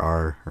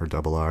RR or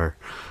Double R,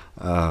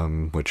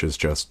 which is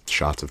just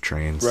shots of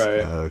trains,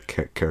 right.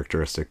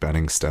 Characteristic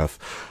Benning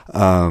stuff.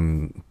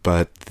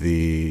 But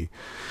I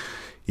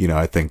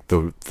think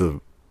the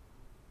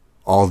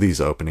all these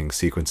opening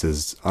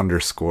sequences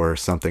underscore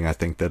something I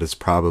think that is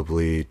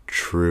probably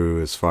true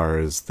as far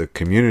as the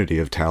community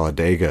of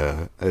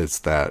Talladega, is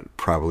that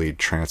probably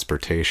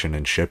transportation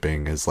and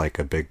shipping is like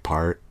a big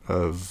part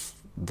of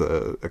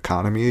the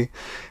economy.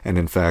 And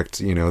in fact,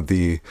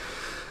 the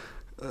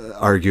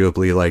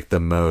arguably like the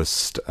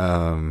most,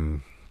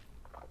 I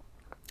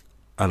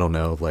don't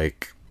know,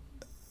 like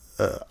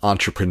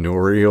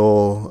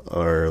entrepreneurial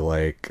or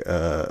like,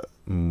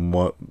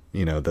 what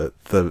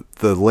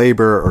the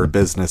labor or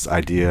business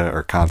idea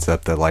or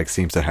concept that like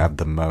seems to have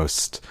the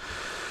most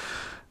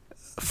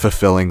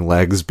fulfilling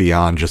legs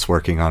beyond just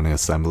working on an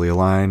assembly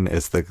line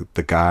is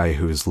the guy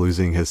who's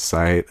losing his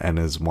sight and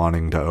is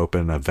wanting to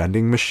open a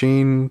vending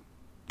machine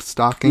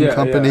stocking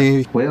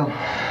company. Well,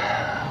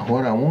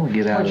 what I want to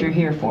get out what of you're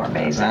here for,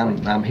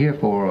 basically. I'm here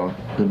for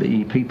the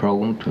BEP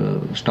program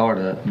to start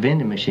a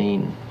vending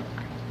machine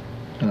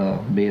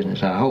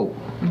business, I hope.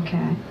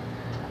 Okay.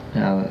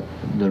 Now,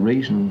 the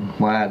reason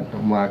why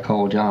I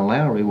called John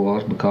Lowry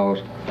was because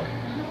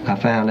I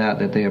found out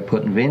that they're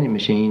putting vending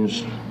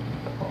machines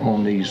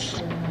on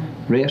these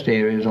rest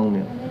areas on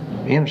the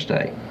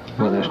interstate.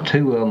 Well, there's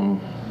two of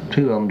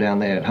them down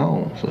there at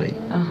home, see?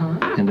 Uh-huh.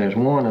 And there's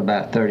one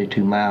about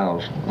 32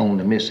 miles on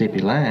the Mississippi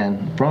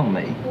line from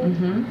me.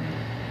 Mm-hmm.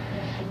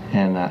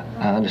 And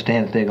I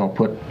understand that they're going to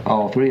put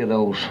all three of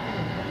those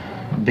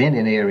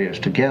vending areas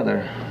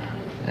together,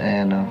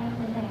 and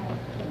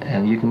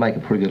you can make a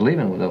pretty good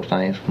living with those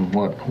things from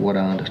what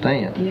I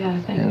understand. Yeah,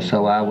 I think. And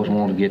so I was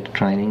wanting to get the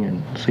training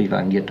and see if I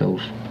can get those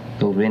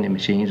vending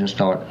machines and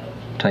start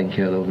taking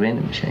care of those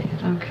vending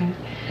machines. Okay.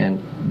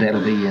 And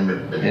that'll be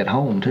at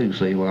home too,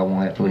 see, where I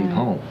won't have to leave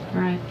home.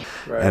 Right.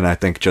 And I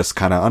think just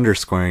kind of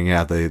underscoring,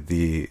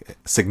 the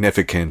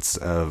significance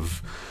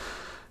of,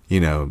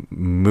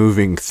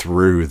 moving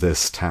through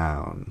this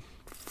town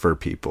for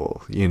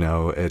people.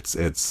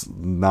 It's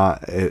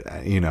not,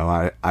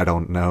 I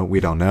don't know, we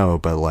don't know,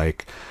 but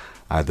like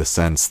I had the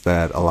sense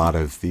that a lot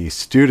of the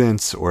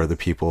students or the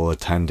people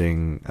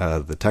attending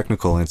the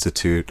Technical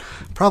Institute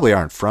probably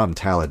aren't from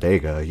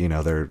Talladega.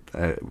 They're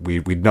we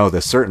know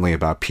this certainly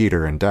about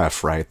Peter and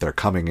Def, right? They're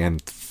coming in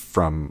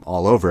from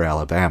all over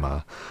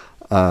Alabama.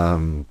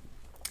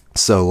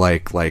 So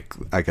like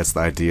I guess the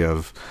idea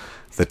of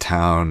the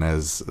town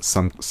as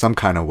some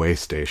kind of way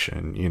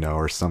station,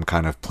 or some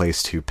kind of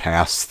place to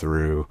pass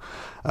through,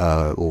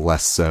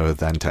 less so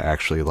than to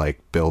actually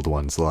like build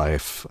one's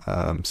life,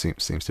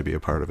 seems to be a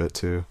part of it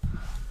too.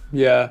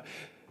 Yeah,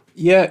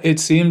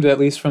 it seemed, at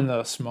least from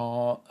the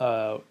small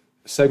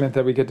segment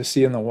that we get to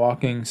see in the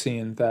walking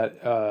scene, that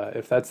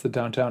if that's the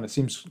downtown, it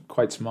seems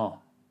quite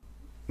small.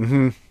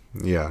 Mm-hmm.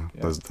 Yeah.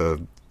 There's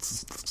the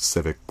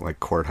civic like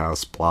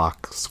courthouse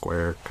block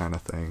square kind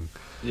of thing.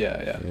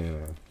 Yeah.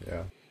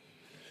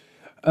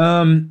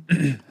 I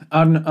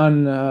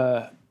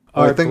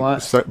think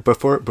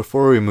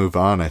before we move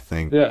on, I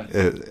think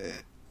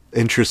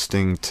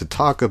interesting to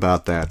talk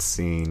about that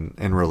scene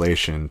in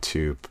relation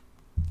to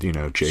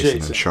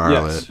Jason and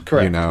Charlotte. Yes,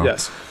 correct.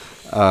 Yes.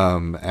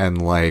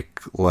 And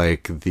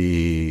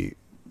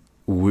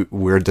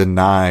we're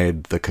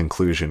denied the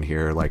conclusion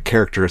here, like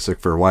characteristic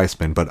for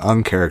Weissman, but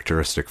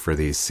uncharacteristic for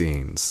these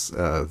scenes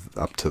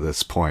up to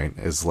this point,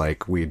 is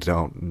like we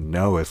don't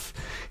know if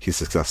he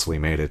successfully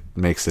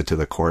makes it to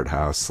the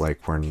courthouse.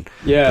 Like when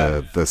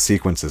the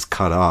sequence is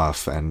cut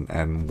off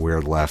and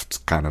we're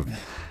left kind of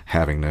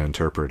having to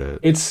interpret it.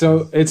 It's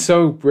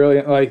so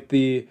brilliant. Like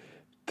I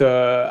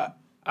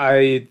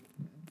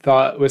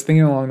was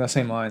thinking along the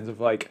same lines of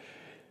like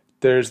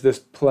there's this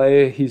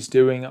play he's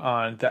doing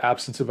on the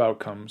absence of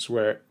outcomes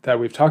that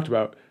we've talked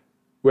about,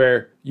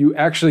 where you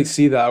actually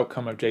see the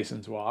outcome of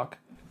Jason's walk,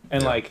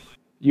 and like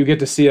you get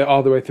to see it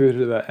all the way through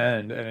to the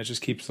end, and it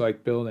just keeps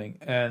like building,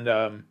 and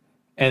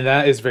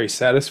that is very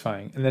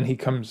satisfying. And then he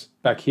comes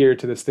back here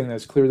to this thing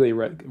that's clearly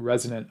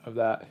resonant of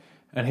that,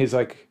 and he's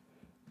like,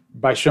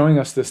 by showing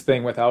us this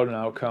thing without an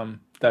outcome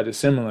that is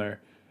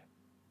similar,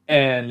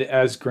 and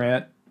as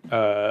Grant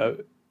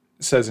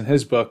says in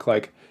his book,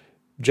 like,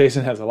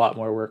 Jason has a lot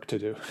more work to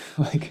do.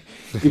 Like,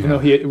 even though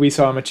we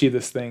saw him achieve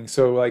this thing,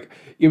 so like,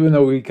 even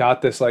though we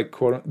got this like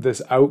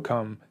this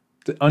outcome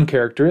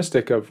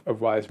uncharacteristic of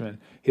Wiseman,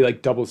 he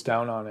like doubles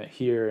down on it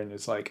here, and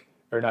it's like,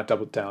 or not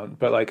doubled down,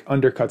 but like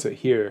undercuts it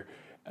here,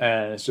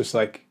 and it's just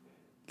like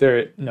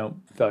we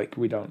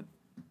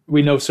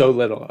know so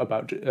little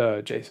about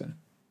Jason.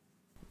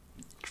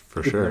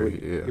 For sure,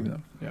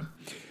 yeah.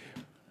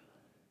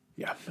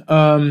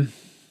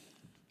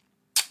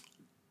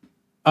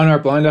 On our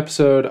blind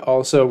episode,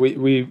 also,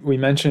 we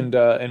mentioned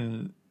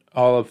in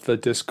all of the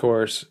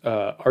discourse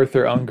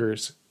Arthur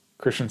Unger's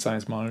Christian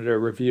Science Monitor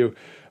review,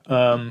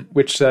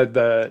 which said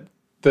that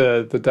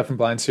the Deaf and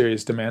Blind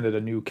series demanded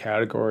a new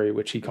category,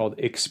 which he called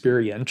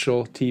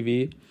experiential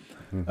TV.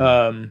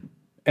 Mm-hmm.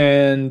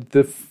 And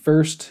the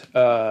first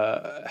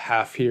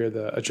half here,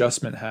 the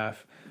adjustment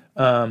half,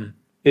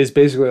 is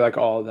basically like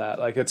all of that.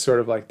 Like, it's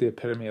sort of like the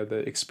epitome of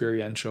the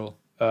experiential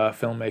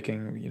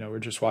filmmaking. You know, we're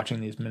just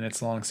watching these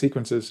minutes-long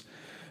sequences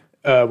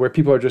where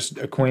people are just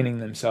acquainting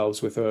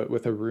themselves with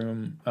a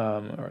room,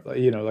 or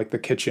like the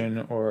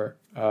kitchen, or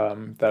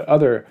that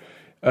other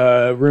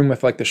room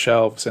with like the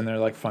shelves, and they're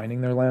like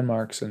finding their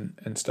landmarks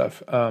and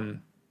stuff.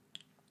 And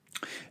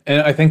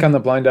I think on the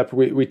Blind Up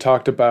we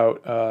talked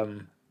about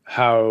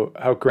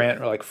how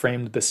Grant like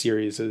framed the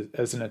series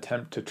as an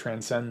attempt to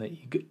transcend the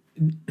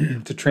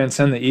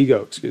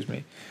ego, excuse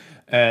me,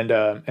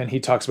 and he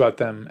talks about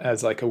them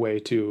as like a way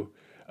to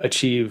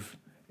achieve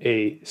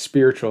a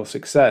spiritual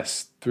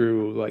success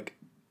through like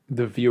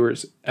the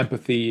viewer's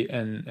empathy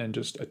and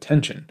just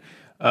attention.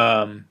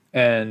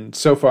 And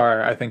so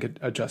far, I think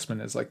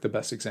Adjustment is like the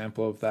best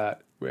example of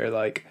that, where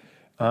like,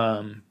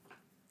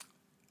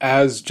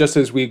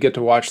 as we get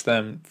to watch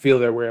them feel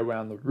their way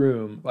around the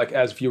room, like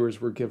as viewers,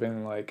 we're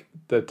giving like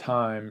the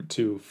time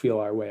to feel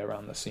our way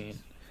around the scene,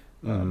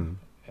 in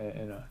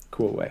a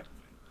cool way.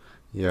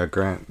 Yeah,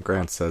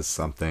 Grant says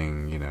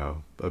something,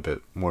 a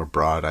bit more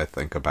broad, I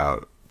think,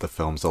 about the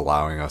films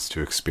allowing us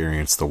to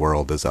experience the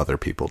world as other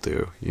people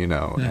do,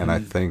 mm-hmm. And I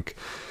think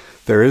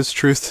there is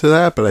truth to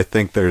that, but I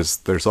think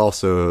there's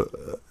also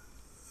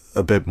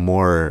a bit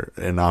more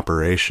in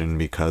operation,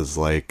 because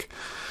like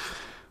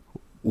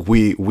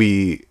we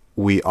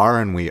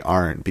are and we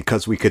aren't,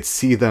 because we could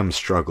see them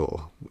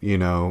struggle,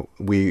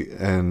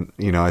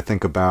 I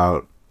think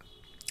about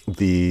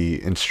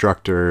the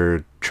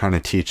instructor trying to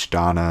teach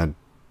Donna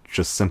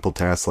just simple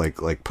tasks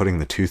like putting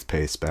the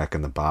toothpaste back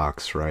in the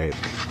box, right?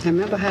 I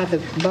remember how the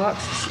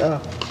box,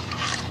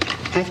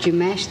 after you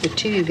mash the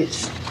tube,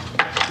 it's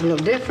a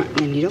little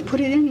different, and you don't put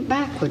it in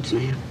backwards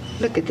now.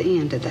 Look at the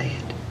end of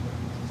that.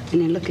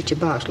 And then look at your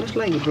box. Let's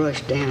lay your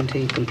brush down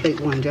till you complete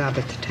one job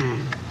at a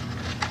time.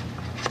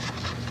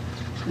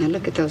 Now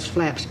look at those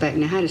flaps back.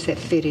 Now how does that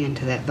fit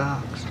into that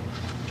box?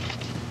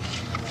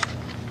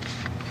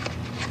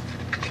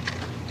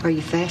 Are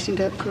you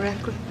fastened up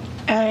correctly?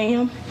 I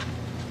am.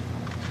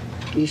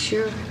 You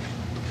sure? The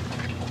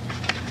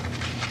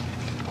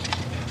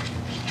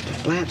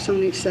flaps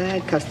on each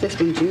side, because this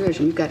one's yours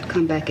and you've got to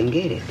come back and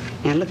get it.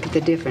 Now look at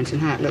the difference in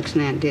how it looks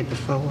now and it did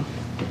before.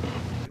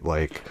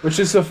 Which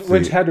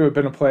had to have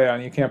been a play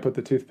on you can't put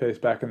the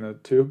toothpaste back in the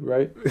tube,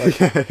 right? Like,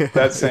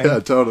 that same. Yeah,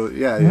 totally.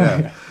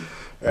 Yeah.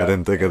 I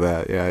didn't think of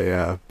that.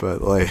 Yeah.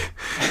 But like,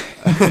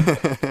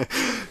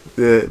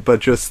 but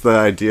just the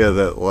idea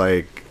that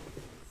like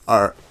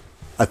I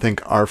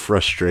think our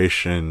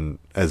frustration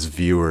as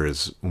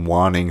viewers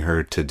wanting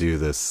her to do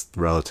this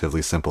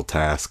relatively simple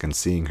task and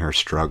seeing her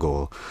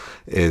struggle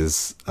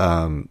is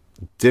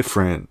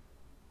different,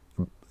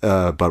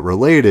 but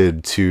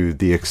related to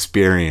the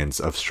experience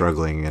of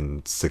struggling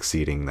and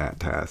succeeding that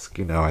task.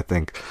 I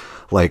think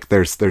like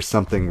there's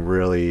something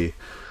really,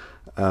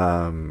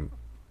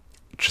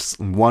 just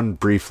one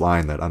brief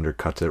line that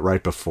undercuts it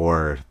right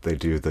before they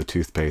do the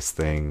toothpaste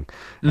thing,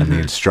 and mm-hmm. the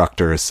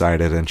instructor is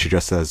cited, and she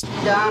just says,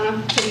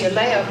 "Donna, to your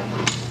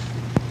left."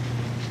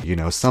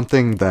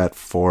 Something that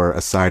for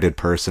a sighted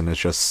person is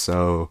just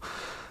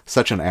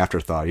such an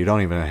afterthought. You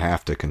don't even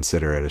have to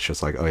consider it. It's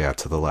just like, oh yeah,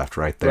 to the left,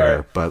 right there.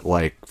 Right. But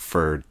like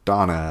for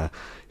Donna,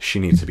 she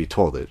needs to be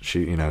told it.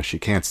 She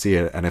can't see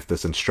it, and if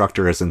this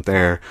instructor isn't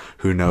there,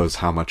 who knows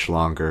how much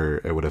longer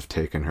it would have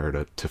taken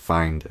her to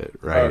find it,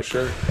 right? Oh,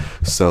 sure.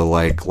 So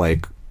like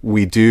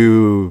we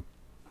do,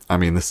 I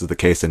mean, this is the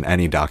case in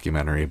any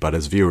documentary, but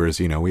as viewers,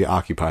 we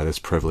occupy this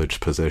privileged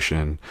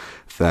position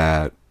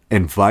that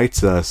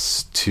invites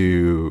us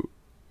to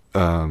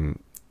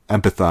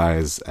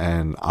empathize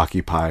and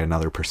occupy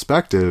another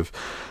perspective,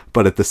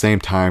 but at the same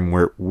time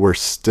we're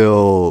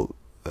still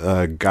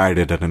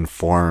guided and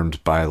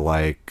informed by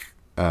like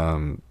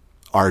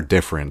our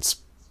difference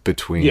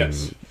between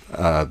Yes.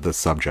 the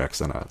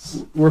subjects and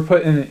us. We're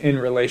put in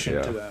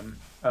relation to them.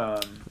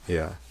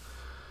 Yeah.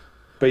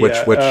 But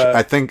Which yeah,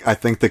 I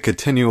think the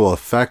continual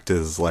effect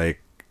is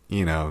like,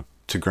 you know,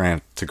 to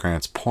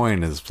Grant's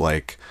point is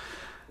like,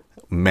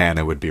 man,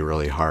 it would be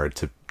really hard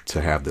to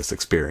have this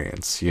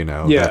experience, you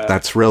know. Yeah.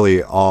 That's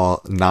really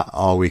not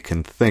all we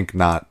can think,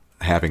 not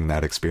having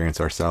that experience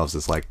ourselves,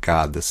 is like,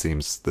 God, this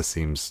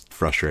seems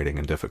frustrating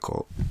and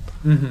difficult.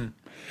 Mm-hmm.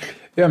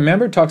 Yeah,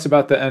 Mambert talks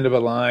about the end of a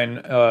line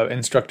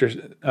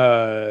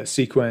instructor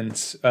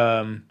sequence,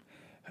 the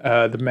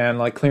man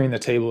like clearing the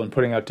table and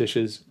putting out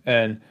dishes,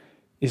 and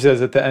he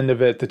says at the end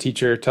of it, the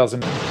teacher tells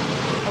him,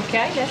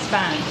 Okay, that's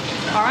fine.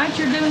 All right,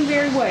 you're doing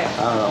very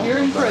well. You're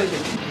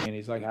improving. and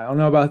he's like, I don't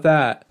know about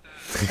that.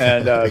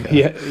 And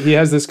he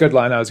has this good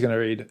line I was going to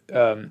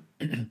read.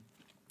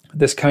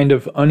 This kind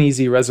of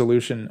uneasy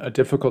resolution, a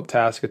difficult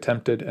task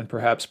attempted and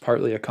perhaps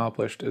partly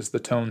accomplished, is the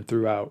tone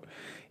throughout.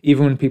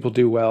 Even when people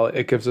do well,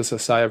 it gives us a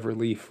sigh of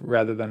relief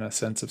rather than a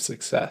sense of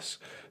success.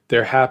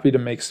 They're happy to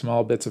make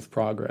small bits of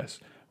progress.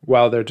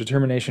 While their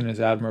determination is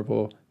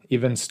admirable,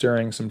 even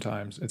stirring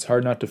sometimes, it's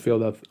hard not to feel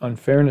the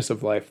unfairness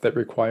of life that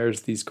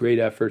requires these great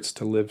efforts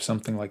to live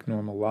something like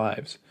normal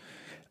lives.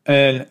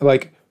 And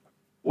like,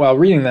 while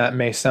reading that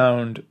may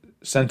sound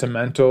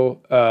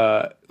sentimental,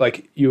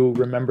 like you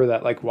remember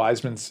that like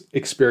Wiseman's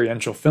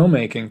experiential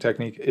filmmaking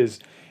technique is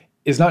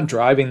not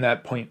driving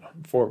that point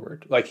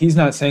forward. Like he's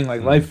not saying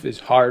like life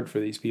is hard for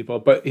these people,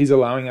 but he's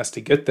allowing us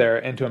to get there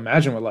and to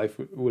imagine what life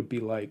would be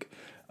like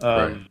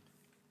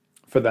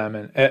for them,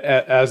 and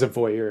as a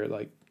voyeur,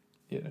 like,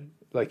 you know,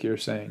 like you're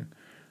saying.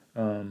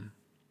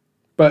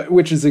 But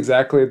which is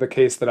exactly the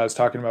case that I was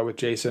talking about with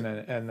Jason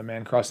and the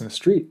man crossing the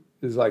street,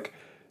 is like,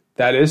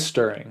 that is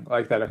stirring,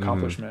 like that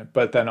accomplishment,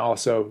 but then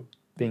also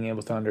being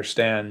able to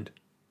understand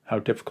how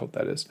difficult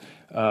that is.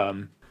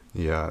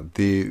 Yeah,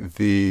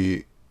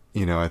 the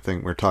you know, I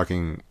think we're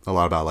talking a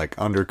lot about like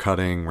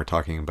undercutting. We're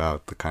talking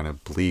about the kind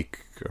of bleak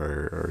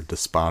or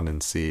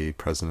despondency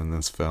present in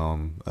this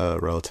film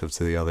relative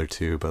to the other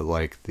two, but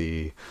like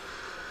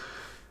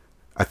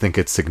I think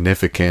it's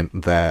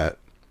significant that,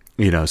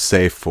 you know,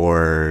 say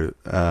for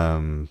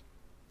the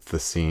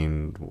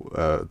scene,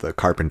 the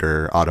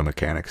Carpenter auto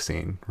mechanic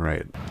scene,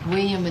 right?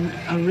 William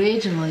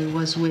originally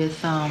was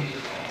with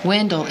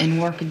Wendell in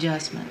work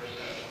adjustment.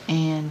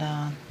 And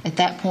at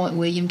that point,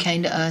 William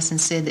came to us and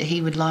said that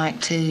he would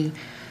like to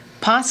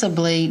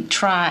possibly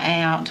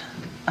try out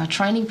a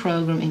training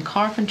program in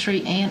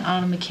carpentry and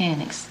auto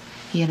mechanics.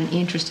 He had an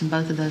interest in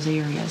both of those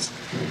areas.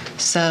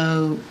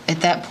 So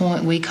at that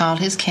point, we called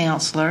his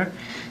counselor.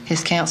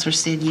 His counselor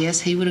said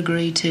yes, he would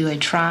agree to a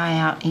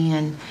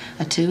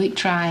 2-week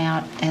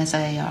tryout as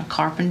a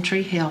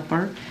carpentry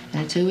helper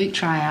and a 2-week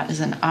tryout as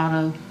an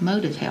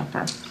automotive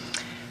helper.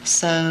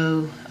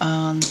 So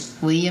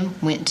William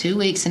went 2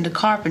 weeks into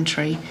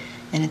carpentry,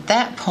 and at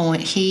that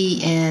point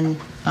he and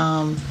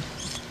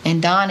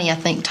Donnie, I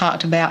think,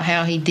 talked about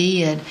how he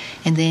did,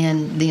 and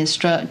then the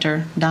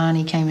instructor,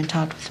 Donnie, came and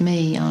talked with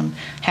me on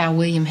how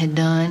William had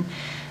done,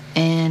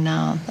 and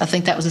I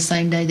think that was the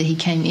same day that he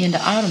came into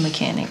auto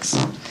mechanics.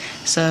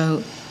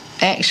 So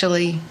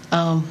actually,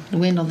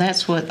 Wendell,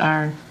 that's what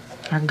our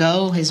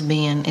goal has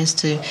been, is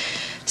to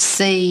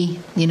see,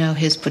 you know,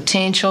 his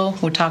potential.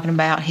 We're talking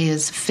about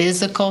his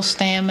physical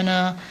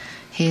stamina,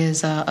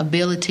 his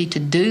ability to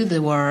do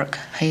the work,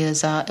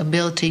 his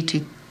ability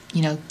to,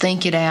 you know,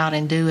 think it out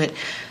and do it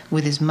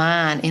with his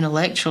mind,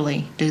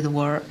 intellectually do the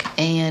work,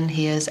 and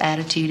his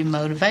attitude and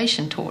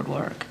motivation toward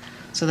work.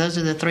 So those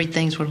are the three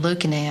things we're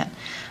looking at.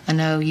 I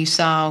know you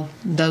saw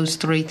those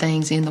three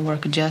things in the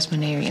work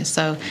adjustment area.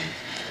 So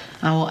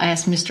I will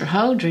ask Mr.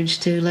 Holdridge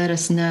to let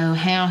us know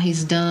how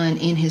he's done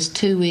in his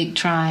 2-week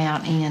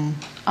tryout in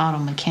auto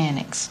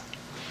mechanics.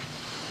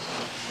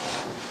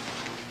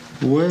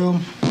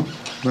 Well,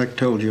 like I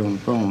told you on the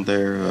phone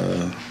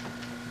there,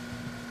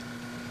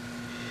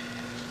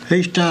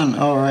 he's done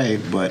all right,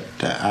 but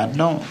I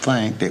don't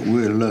think that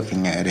we're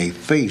looking at a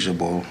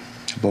feasible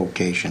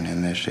vocation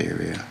in this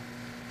area.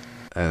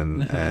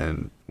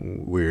 And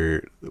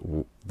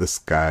this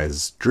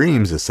guy's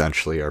dreams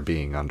essentially are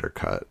being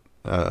undercut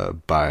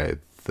by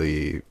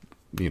the,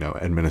 you know,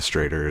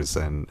 administrators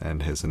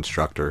and his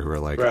instructor, who are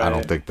like, right, I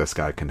don't think this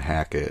guy can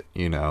hack it,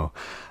 you know.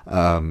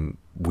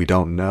 We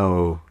don't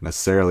know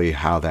necessarily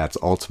how that's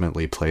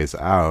ultimately plays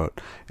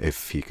out,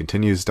 if he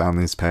continues down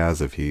these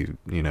paths, if he,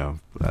 you know,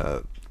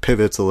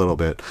 pivots a little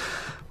bit.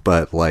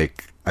 But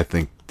like, I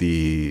think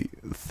the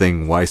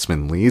thing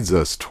Weissman leads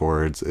us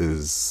towards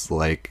is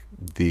like,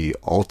 the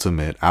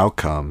ultimate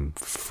outcome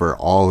for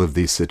all of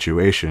these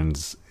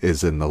situations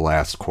is in the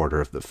last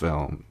quarter of the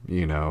film,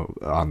 you know,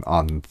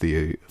 on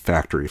the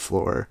factory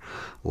floor,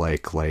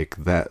 like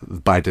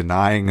that, by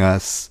denying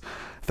us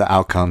the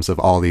outcomes of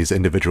all these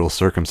individual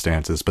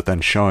circumstances, but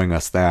then showing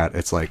us that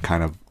it's like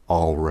kind of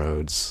all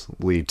roads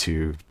lead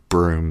to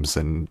brooms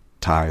and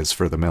ties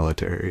for the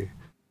military.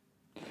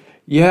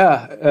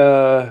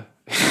 Yeah.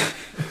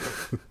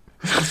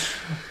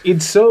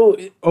 It's so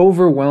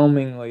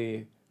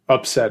overwhelmingly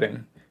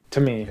upsetting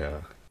to me.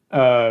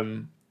 Yeah.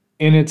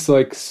 in its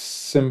like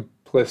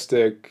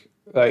simplistic,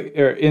 like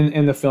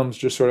in the film's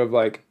just sort of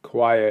like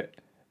quiet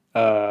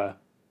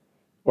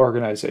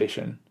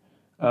organization.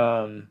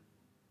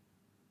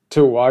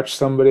 To watch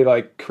somebody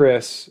like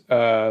Chris,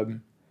 who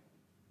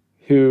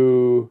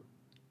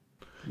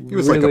he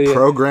was really, like a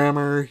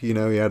programmer, you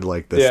know, he had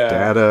like this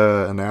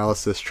data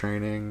analysis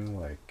training,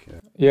 like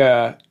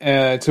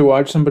and to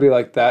watch somebody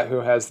like that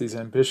who has these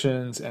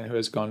ambitions and who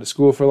has gone to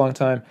school for a long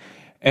time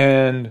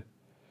and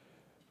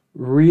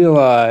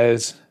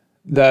realize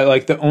that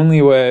like the only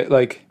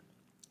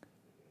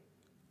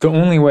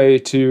way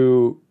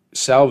to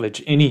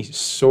salvage any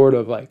sort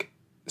of like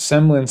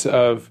semblance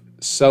of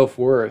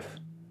self-worth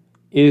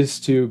is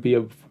to be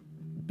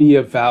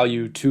of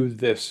value to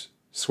this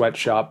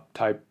sweatshop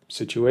type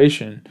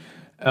situation,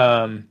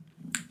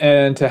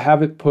 and to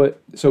have it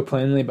put so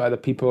plainly by the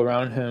people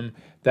around him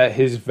that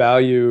his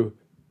value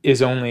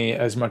is only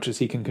as much as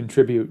he can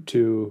contribute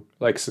to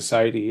like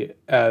society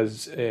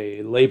as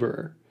a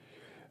laborer.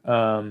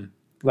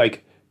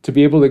 Like to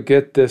be able to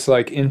get this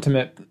like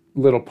intimate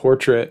little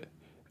portrait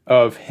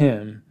of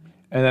him,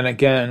 and then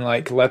again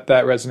like let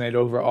that resonate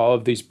over all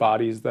of these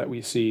bodies that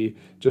we see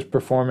just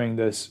performing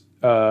this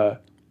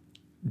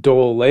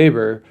dull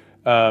labor,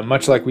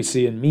 much like we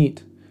see in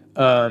Meat,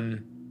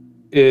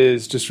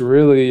 is just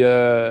really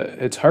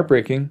it's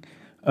heartbreaking.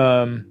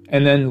 And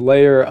then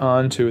layer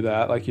onto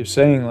that, like you're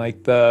saying,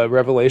 like the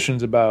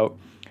revelations about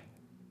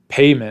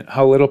payment,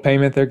 how little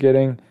payment they're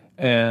getting,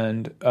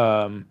 and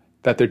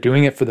that they're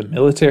doing it for the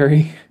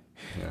military.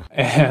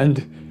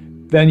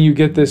 And then you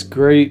get this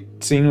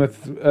great scene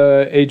with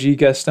A.G.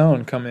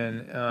 Gaston come in,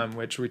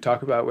 which we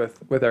talk about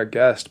with our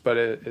guest, but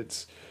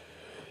it's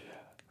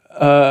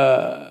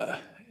and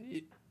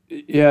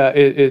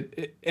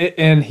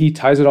he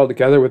ties it all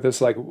together with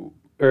this like,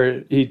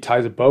 or he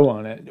ties a bow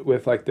on it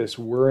with like this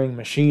whirring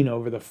machine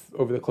over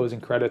the closing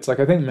credits. Like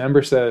I think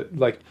Member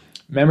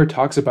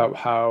talks about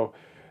how,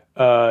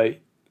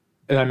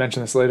 and I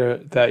mentioned this later,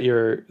 that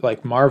you're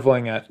like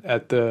marveling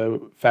at the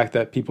fact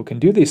that people can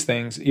do these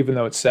things, even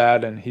though it's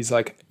sad. And he's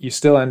like, you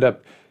still end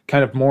up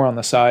kind of more on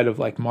the side of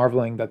like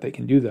marveling that they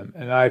can do them.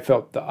 And I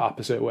felt the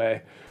opposite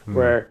way,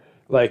 where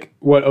like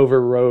what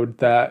overrode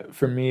that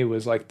for me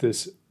was like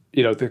this,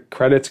 you know, the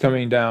credits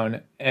coming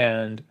down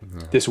and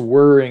this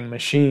whirring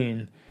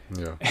machine.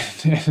 And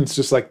it's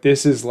just like,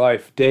 this is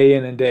life day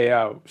in and day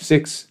out.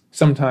 6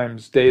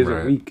 sometimes days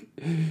a week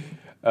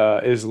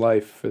is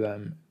life for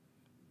them.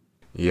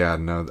 Yeah,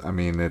 no, I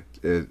mean,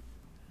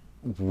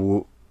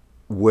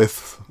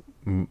 with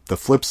the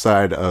flip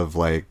side of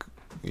like,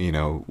 you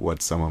know,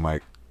 what someone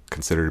might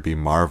consider to be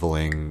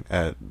marveling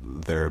at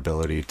their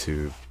ability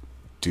to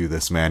do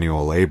this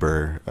manual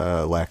labor,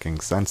 lacking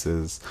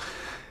senses,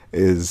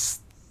 is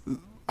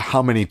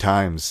how many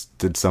times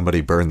did somebody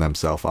burn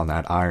themselves on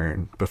that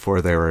iron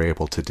before they were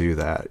able to do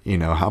that? You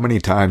know, how many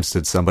times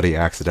did somebody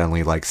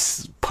accidentally like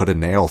put a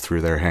nail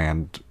through their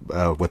hand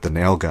with the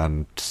nail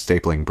gun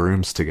stapling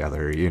brooms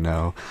together? You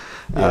know,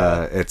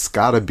 it's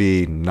got to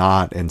be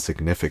not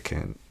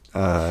insignificant.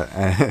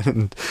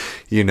 And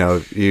you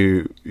know,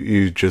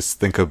 you just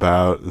think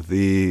about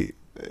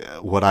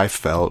what I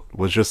felt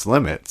was just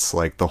limits.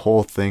 Like the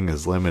whole thing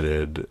is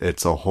limited.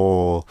 It's a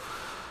whole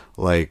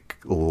like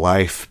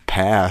life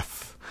path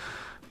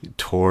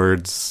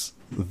towards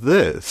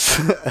this.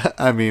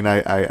 I mean,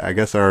 I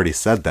guess I already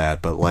said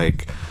that, but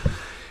like,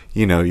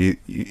 you know,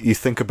 you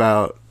think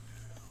about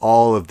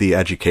all of the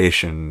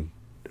education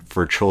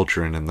for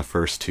children in the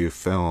first 2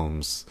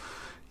 films,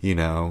 you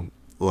know,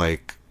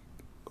 like,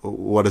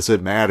 what does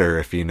it matter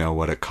if you know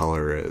what a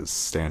color is?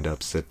 Stand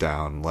up, sit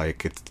down.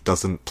 Like, it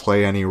doesn't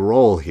play any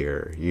role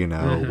here, you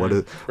know. What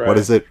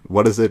is it,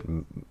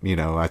 you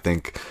know? I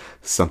think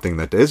something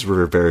that is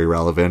very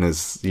relevant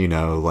is, you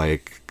know,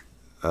 like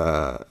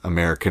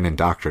American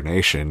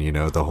indoctrination, you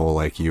know, the whole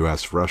like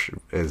US Russia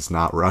is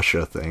not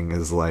Russia thing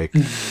is like,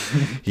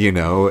 you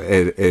know,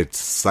 it's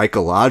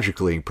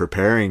psychologically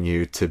preparing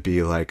you to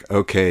be like,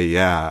 okay,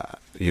 yeah,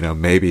 you know,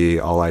 maybe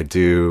all I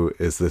do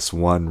is this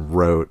one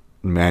rote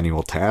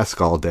manual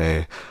task all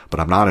day, but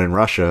I'm not in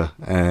Russia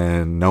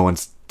and no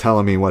one's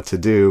telling me what to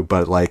do.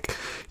 But like,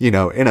 you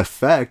know, in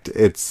effect,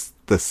 it's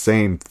the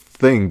same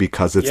thing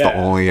because it's the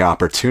only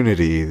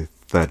opportunity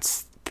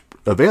that's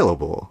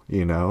available,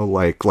 you know,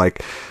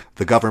 like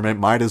the government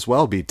might as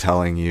well be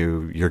telling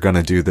you you're going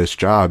to do this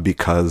job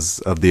because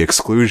of the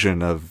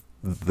exclusion of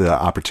the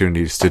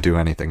opportunities to do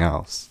anything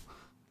else.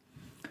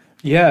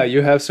 Yeah,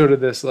 you have sort of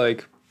this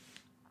like,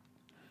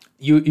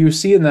 you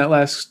see in that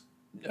last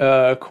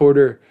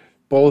quarter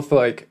both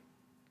like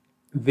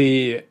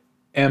the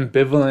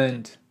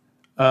ambivalent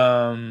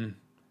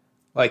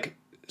like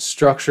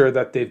structure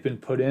that they've been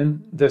put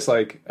in, this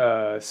like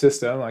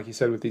system, like you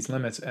said, with these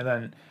limits, and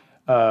then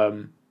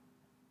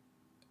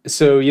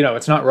so, you know,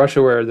 it's not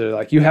Russia where they're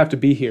like, you have to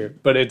be here,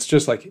 but it's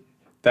just like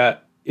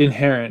that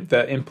inherent,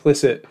 that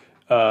implicit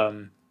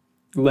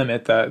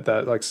limit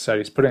that like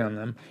society's putting on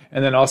them.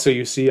 And then also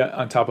you see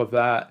on top of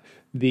that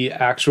the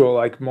actual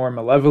like more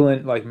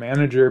malevolent, like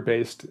manager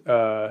based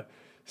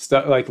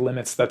stuff, like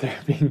limits that they're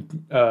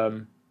being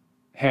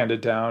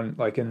handed down,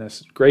 like in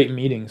this great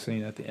meeting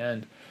scene at the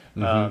end.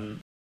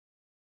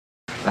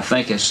 I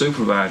think as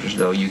supervisors,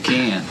 though, you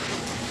can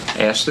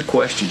ask the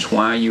questions.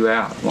 Why are you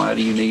out? Why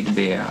do you need to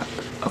be out?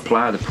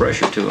 Apply the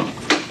pressure to them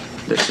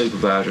that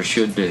supervisors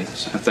should do.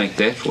 I think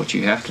that's what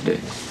you have to do.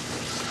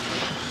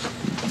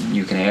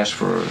 You can ask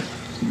for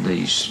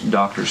these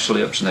doctor's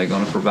slips, and they're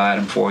going to provide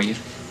them for you.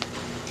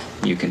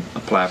 You can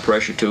apply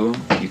pressure to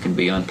them. You can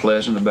be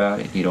unpleasant about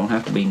it. You don't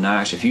have to be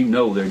nice if you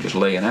know they're just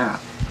laying out.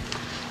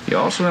 You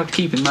also have to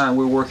keep in mind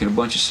we're working a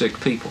bunch of sick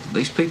people.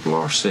 These people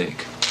are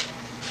sick.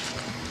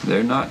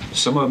 They're not,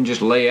 some of them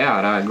just lay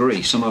out, I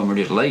agree. Some of them are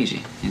just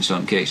lazy in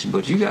some cases.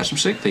 But you got some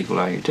sick people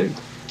out here too.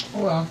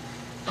 Well,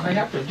 I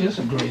have to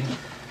disagree.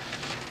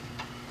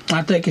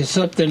 I think it's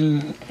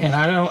something, and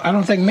I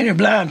don't think many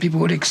blind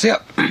people would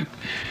accept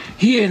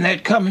hearing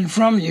that coming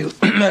from you,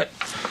 that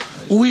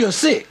we are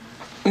sick.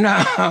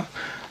 Now,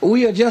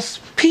 we are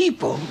just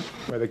people.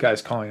 Where the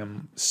guy's calling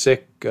them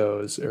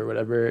sickos or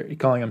whatever,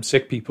 calling them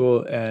sick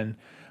people, and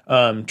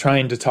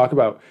trying to talk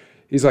about,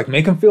 he's like,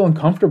 make them feel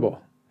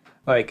uncomfortable.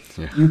 Like,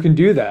 you can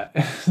do that.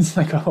 It's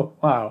like, oh,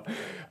 wow.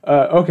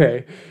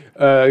 Okay.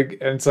 And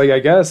it's like, I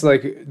guess,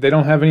 like, they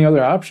don't have any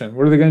other option.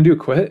 What are they going to do?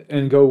 Quit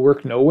and go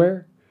work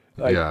nowhere?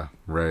 Like, yeah,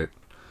 right.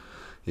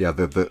 Yeah,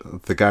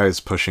 the guy is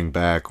pushing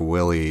back,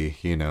 Willie,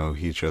 you know,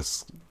 he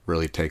just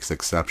really takes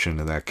exception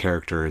to that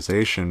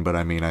characterization. But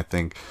I mean, I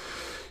think,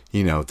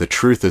 you know, the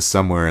truth is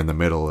somewhere in the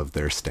middle of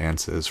their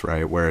stances,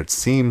 right? Where it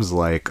seems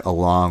like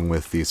along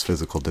with these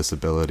physical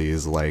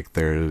disabilities, like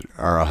there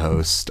are a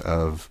host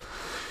of,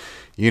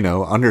 you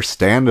know,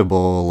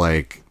 understandable,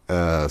 like,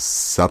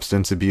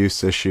 substance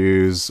abuse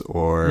issues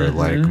or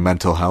like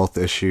mental health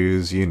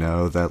issues, you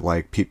know, that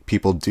like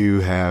people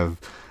do have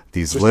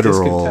these just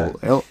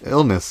literal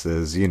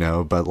illnesses, you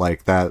know, but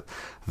like that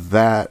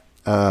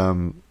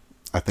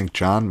I think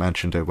John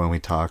mentioned it when we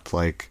talked,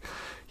 like,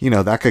 you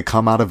know, that could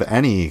come out of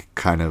any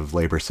kind of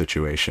labor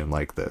situation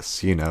like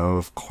this, you know.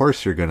 Of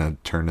course you're gonna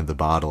turn to the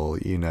bottle,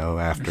 you know,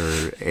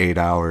 after 8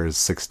 hours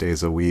 6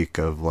 days a week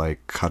of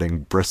like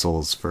cutting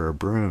bristles for a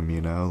broom,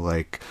 you know,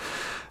 like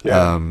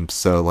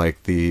so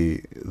like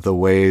the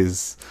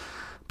ways,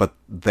 but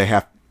they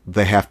have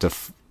to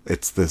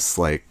it's this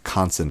like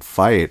constant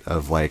fight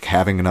of like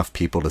having enough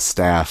people to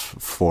staff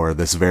for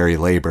this very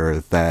labor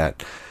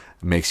that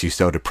makes you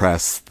so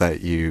depressed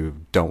that you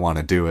don't want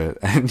to do it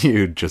and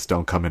you just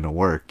don't come into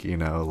work, you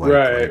know, like,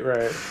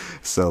 right.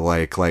 So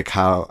like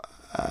how,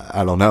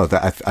 I don't know,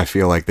 that I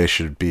feel like that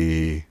should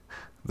be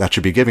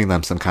giving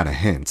them some kind of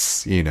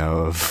hints, you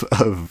know,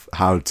 of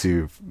how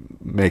to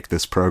make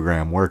this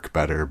program work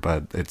better.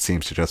 But it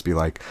seems to just be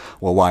like,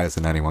 well, why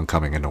isn't anyone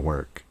coming into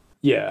work?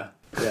 Yeah.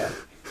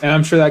 And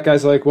I'm sure that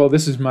guy's like, well,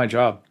 this is my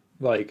job.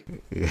 Like,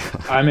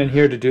 I'm in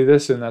here to do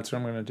this, and that's what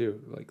I'm going to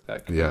do. Like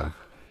that kind of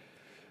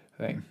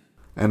thing.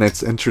 And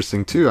it's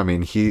interesting too. I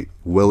mean,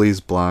 Willie's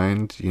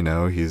blind, you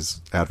know,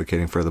 he's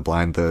advocating for the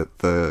blind.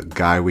 The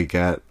guy we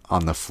get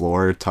on the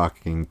floor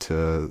talking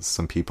to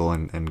some people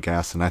in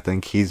Gaston, I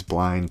think he's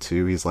blind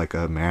too. He's like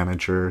a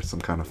manager,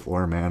 some kind of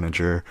floor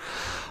manager.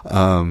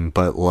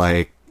 But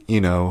like,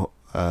 you know,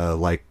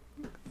 like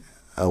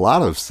a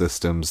lot of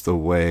systems, the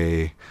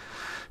way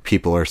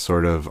people are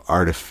sort of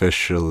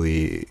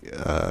artificially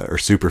or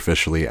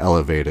superficially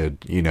elevated,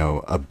 you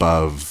know,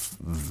 above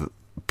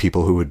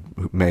people who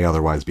may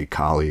otherwise be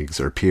colleagues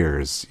or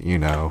peers, you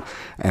know,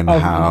 and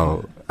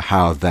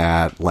how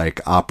that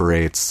like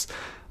operates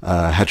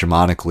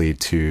hegemonically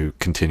to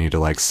continue to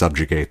like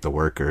subjugate the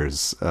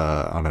workers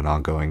on an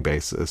ongoing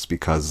basis,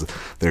 because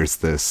there's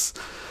this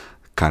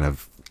kind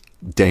of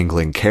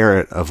dangling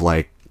carrot of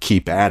like,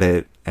 keep at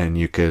it and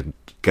you could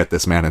get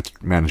this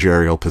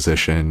managerial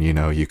position, you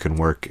know, you can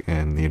work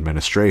in the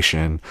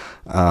administration,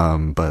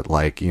 but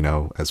like, you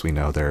know, as we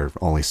know, there are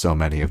only so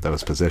many of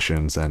those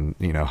positions, and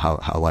you know,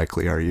 how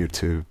likely are you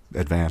to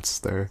advance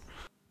there?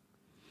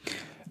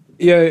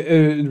 Yeah,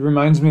 it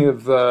reminds me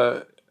of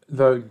the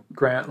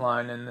Grant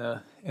line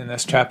in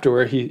this chapter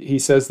where he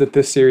says that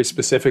this series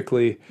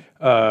specifically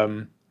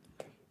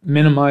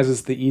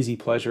minimizes the easy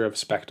pleasure of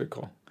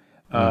spectacle.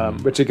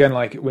 Which again,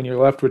 like when you're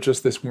left with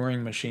just this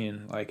whirring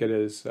machine, like it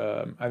is,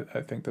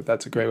 I think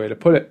that's a great way to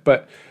put it.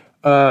 But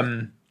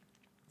I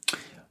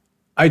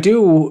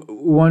do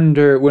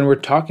wonder when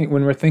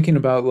we're thinking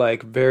about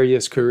like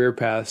various career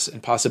paths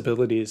and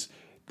possibilities,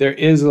 there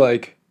is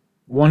like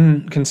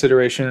one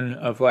consideration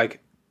of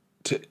like,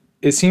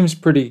 it seems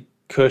pretty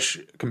cush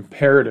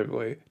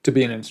comparatively to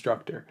be an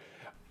instructor.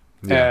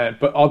 Yeah.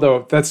 But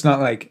although that's not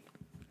like,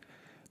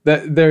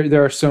 that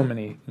there are so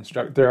many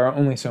there are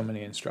only so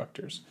many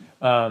instructors.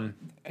 I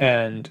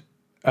mean,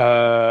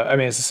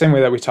 it's the same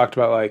way that we talked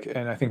about, like,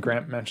 and I think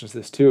Grant mentions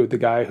this too, the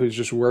guy who's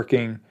just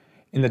working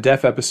in the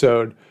deaf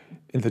episode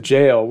in the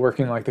jail,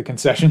 working like the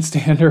concession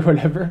stand or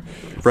whatever.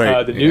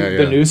 Right. The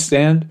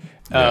newsstand.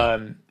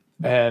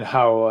 And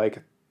how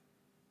like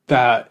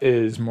that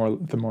is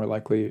the more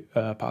likely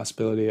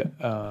possibility.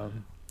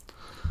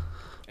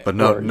 But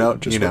no,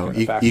 you know,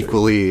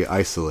 equally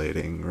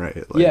isolating,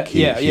 right? Like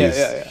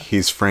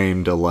he's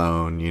framed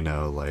alone, you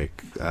know,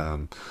 like,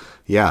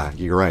 Yeah,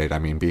 you're right. I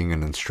mean, being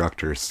an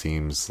instructor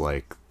seems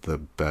like the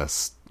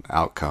best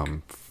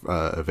outcome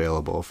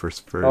available for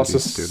It also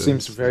these students.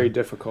 seems very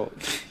difficult.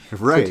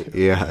 Right.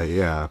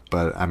 Yeah.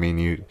 But I mean,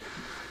 you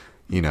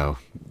know,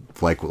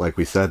 like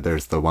we said,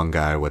 there's the one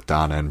guy with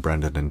Donna and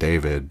Brendan and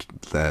David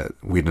that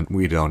we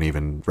don't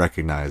even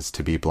recognize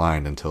to be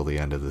blind until the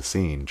end of the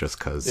scene, just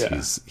because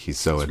he's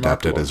so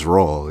adept at his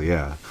role.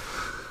 Yeah.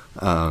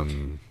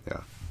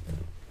 Yeah.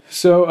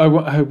 So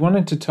I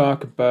wanted to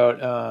talk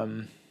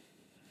about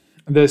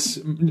this,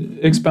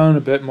 expound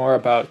a bit more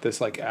about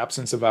this like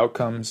absence of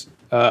outcomes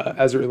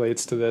as it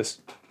relates to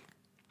this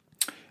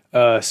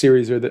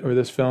series or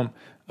this film.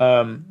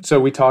 So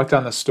we talked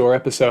on the Store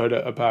episode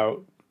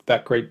about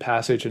that great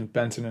passage in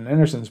Benson and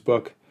Anderson's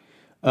book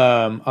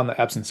on the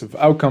absence of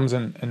outcomes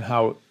and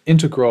how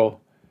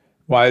integral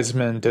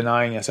Wiseman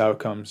denying us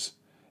outcomes,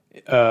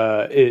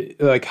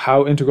 like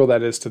how integral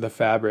that is to the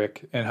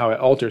fabric and how it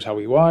alters how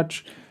we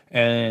watch,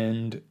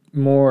 and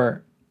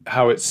more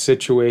how it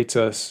situates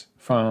us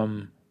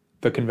from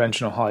the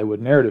conventional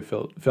Hollywood narrative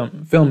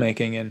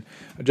filmmaking. And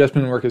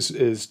adjustment work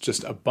is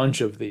just a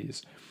bunch of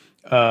these,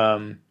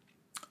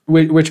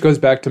 which goes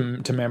back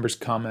to Mamber's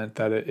comment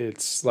that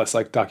it's less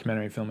like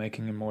documentary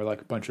filmmaking and more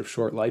like a bunch of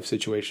short life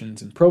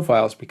situations and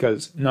profiles,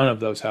 because none of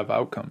those have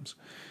outcomes.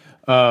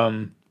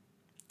 And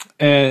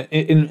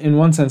in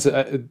one sense,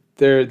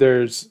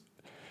 there's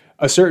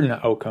a certain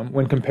outcome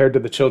when compared to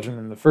the children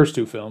in the first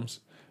two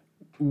films,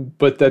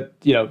 but that,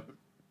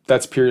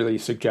 that's purely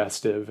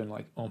suggestive and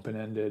like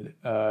open-ended.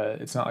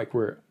 It's not like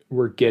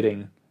we're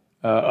getting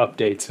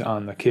updates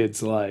on the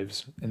kids'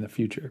 lives in the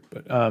future,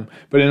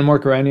 but in a more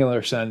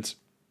granular sense,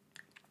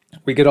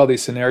 we get all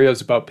these scenarios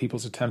about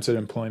people's attempts at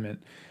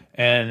employment,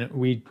 and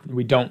we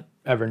don't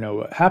ever know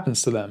what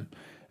happens to them.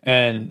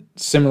 And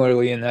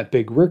similarly, in that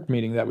big work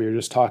meeting that we were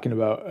just talking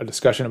about, a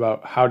discussion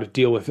about how to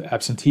deal with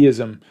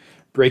absenteeism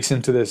breaks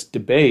into this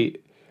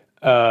debate,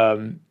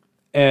 and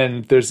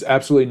there's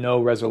absolutely no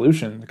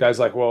resolution. The guy's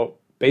like, well,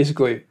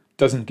 basically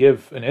doesn't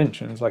give an inch,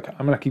 and it's like,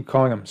 I'm going to keep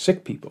calling them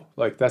sick people.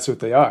 Like, that's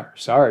what they are.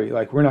 Sorry,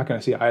 like, we're not going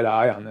to see eye to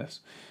eye on this.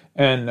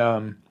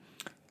 And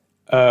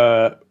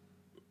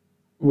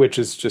which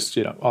is just,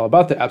 all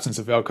about the absence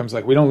of outcomes.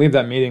 Like, we don't leave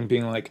that meeting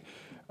being like,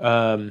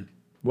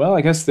 well,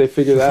 I guess they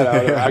figured that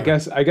out. Or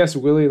I guess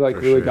Willie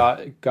really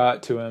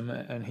got to him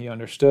and he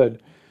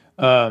understood.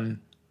 But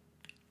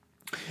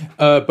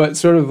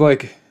sort of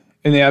like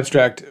in the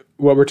abstract,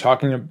 what we're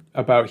talking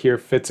about here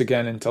fits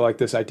again into like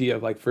this idea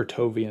of like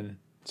Vertovian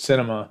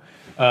cinema,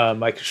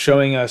 like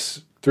showing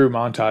us through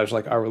montage,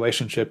 like our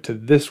relationship to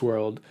this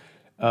world.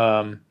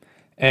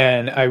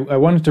 And I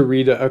wanted to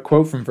read a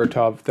quote from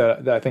Vertov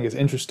that I think is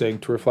interesting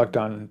to reflect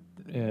on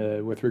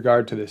with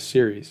regard to this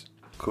series.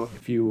 Cool.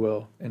 If you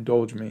will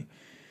indulge me.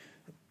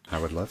 I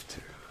would love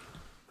to.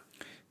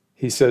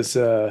 He says,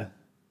 the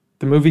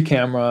movie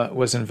camera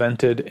was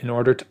invented in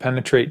order to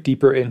penetrate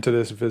deeper into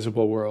this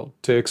visible world,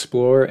 to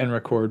explore and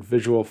record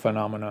visual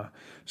phenomena,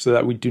 so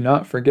that we do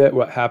not forget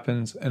what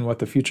happens and what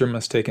the future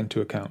must take into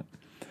account.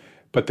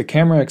 But the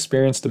camera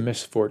experienced a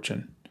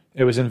misfortune.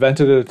 It was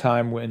invented at a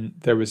time when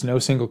there was no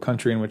single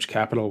country in which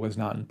capital was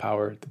not in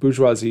power. The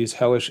bourgeoisie's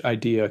hellish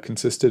idea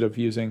consisted of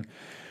using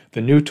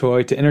the new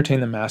toy to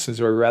entertain the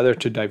masses, or rather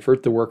to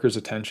divert the workers'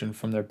 attention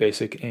from their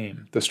basic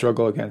aim, the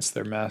struggle against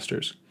their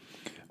masters.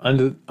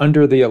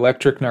 Under the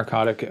electric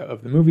narcotic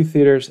of the movie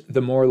theaters,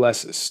 the more or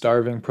less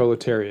starving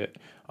proletariat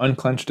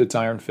unclenched its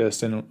iron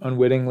fist and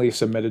unwittingly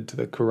submitted to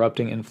the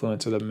corrupting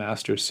influence of the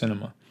master's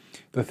cinema.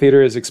 The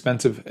theater is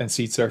expensive and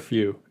seats are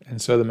few,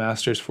 and so the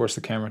masters force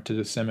the camera to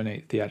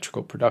disseminate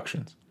theatrical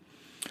productions.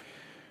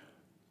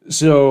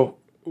 So,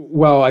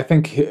 well, I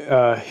think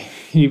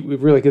he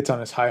really gets on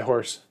his high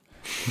horse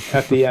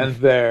at the end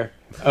there.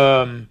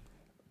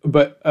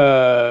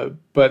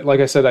 But like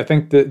I said, I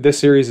think that this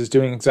series is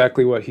doing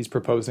exactly what he's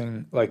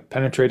proposing, like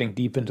penetrating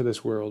deep into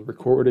this world,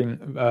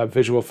 recording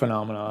visual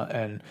phenomena,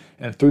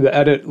 and through the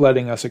edit,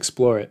 letting us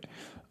explore it.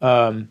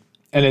 And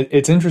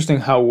it's interesting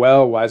how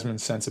well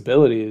Wiseman's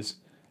sensibilities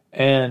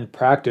and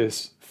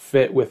practice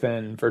fit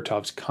within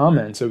Vertov's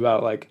comments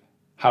about like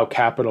how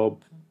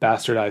capital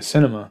bastardized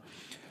cinema.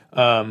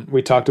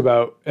 We talked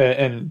about,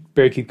 and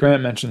Barry Keith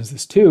Grant mentions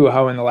this too,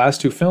 how in the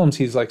last two films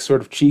he's like sort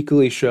of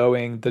cheekily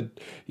showing the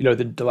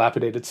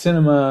dilapidated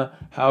cinema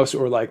house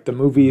or like the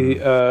movie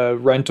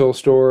rental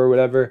store or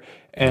whatever,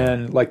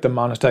 and like the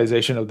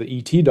monetization of the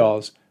E.T.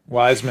 dolls.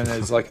 Wiseman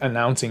is like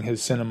announcing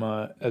his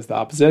cinema as the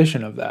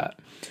opposition of that,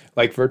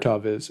 like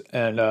Vertov is.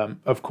 And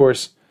of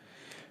course,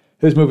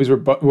 his movies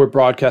were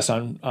broadcast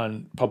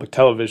on public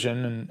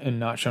television and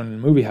not shown in a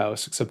movie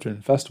house except in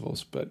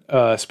festivals.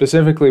 But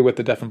specifically with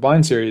the Deaf and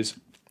Blind series,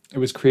 it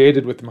was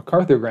created with the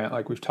MacArthur grant,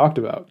 like we've talked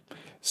about.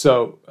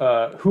 So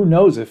who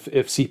knows if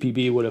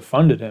CPB would have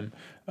funded him?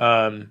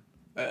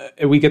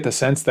 We get the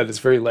sense that it's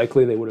very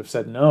likely they would have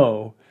said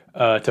no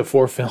to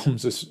 4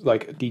 films,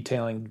 like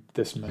detailing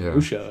this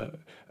minutia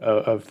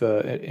of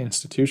the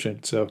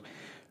institution. So.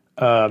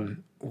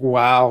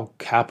 While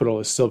capital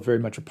is still very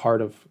much a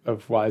part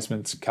of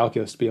Wiseman's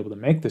calculus to be able to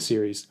make the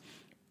series,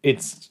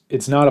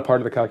 it's not a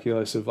part of the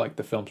calculus of like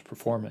the film's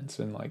performance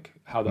and like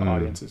how the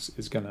audience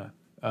is gonna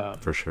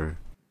for sure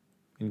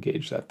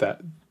engage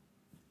that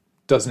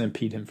doesn't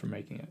impede him from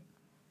making it.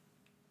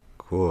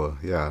 Cool.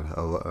 Yeah.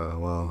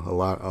 Well, a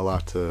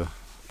lot to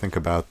think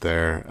about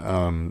there.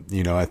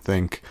 I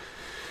think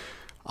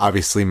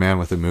obviously Man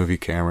with a Movie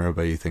Camera,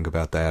 but you think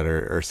about that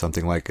or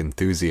something like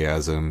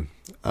Enthusiasm,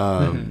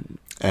 and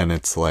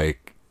it's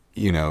like,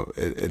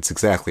 it's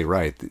exactly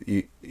right.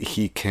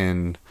 He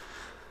can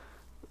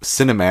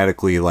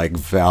cinematically like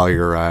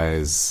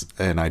valorize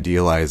and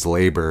idealize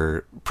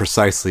labor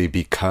precisely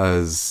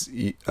because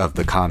of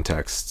the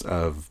context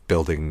of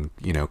building,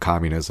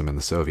 communism in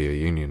the Soviet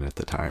Union at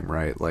the time,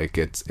 right? Like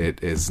it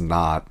is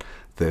not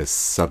this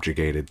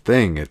subjugated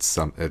thing. It's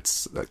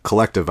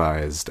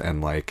collectivized,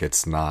 and like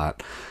it's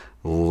not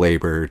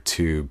labor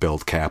to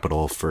build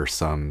capital for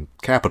some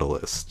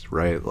capitalist,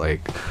 right?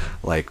 Like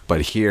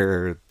but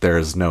here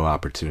there's no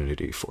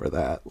opportunity for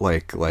that,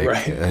 right.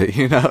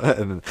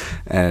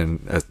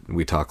 And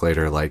we talk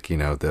later, like,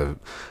 the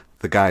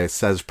guy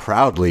says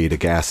proudly to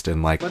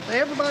Gaston, like, but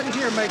everybody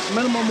here makes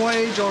minimum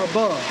wage or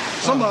above.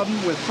 Some of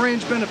them with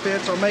fringe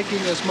benefits are making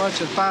as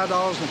much as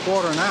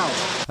 $5.25 an hour.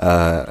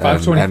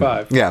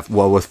 $5.25. Yeah,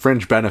 well, with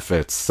fringe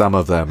benefits, some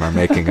of them are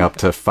making up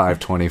to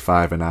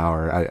 $5.25 an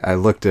hour. I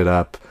looked it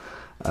up.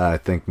 I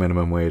think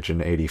minimum wage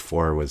in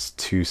 '84 was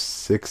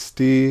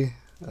 $2.60.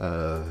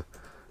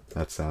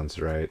 That sounds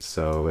right.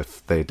 So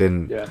if they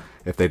didn't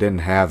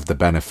have the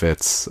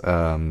benefits,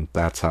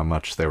 that's how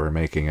much they were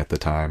making at the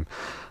time.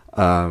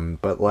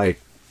 But like,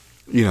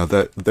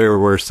 there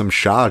were some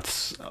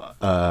shots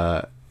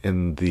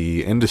in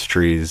the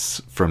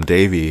industries from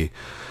Davy,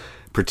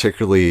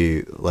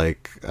 particularly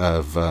like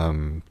of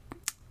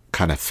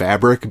kind of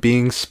fabric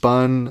being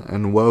spun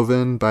and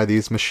woven by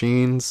these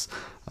machines.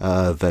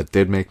 That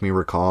did make me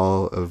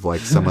recall of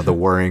like some of the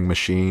whirring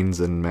machines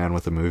in Man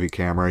with a Movie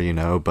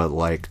Camera, but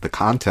like the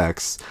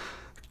context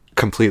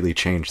completely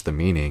changed the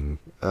meaning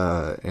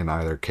in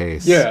either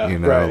case.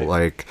 Right.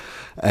 Like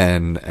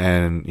and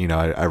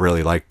I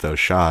really liked those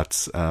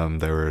shots.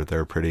 They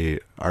were pretty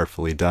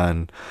artfully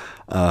done.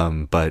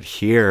 But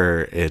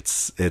here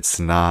it's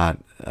not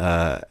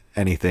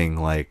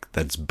anything like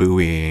that's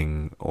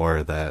buoying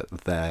or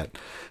that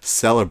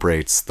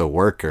celebrates the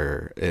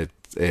worker. It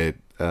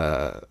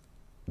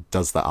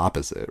does the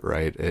opposite,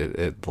 right?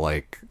 It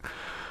like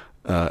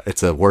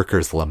it's a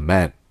worker's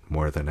lament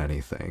more than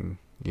anything,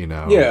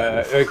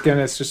 Yeah, again,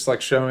 it's just like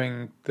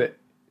showing the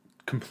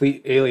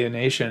complete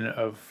alienation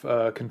of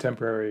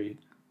contemporary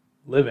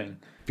living.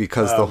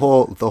 Because the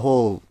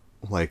whole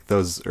like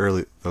those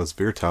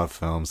Virchow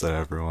films that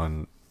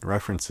everyone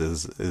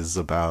references is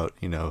about,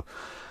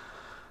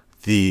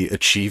 the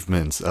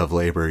achievements of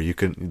labor,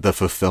 the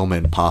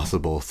fulfillment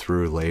possible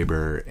through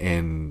labor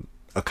in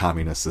a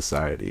communist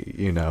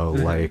society,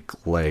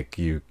 like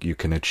you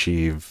can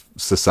achieve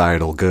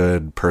societal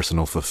good,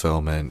 personal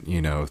fulfillment,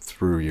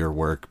 through your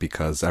work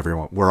because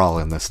we're all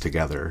in this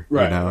together,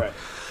 right.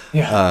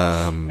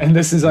 Yeah. And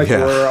this is like,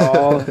 we're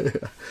all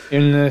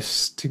in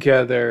this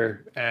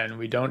together and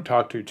we don't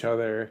talk to each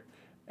other,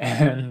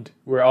 and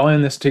we're all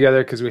in this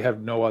together because we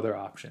have no other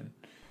option.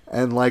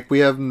 And like, we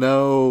have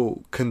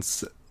no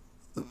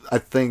I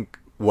think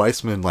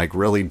Weissman, like,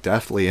 really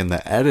deftly in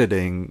the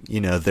editing,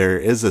 there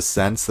is a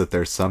sense that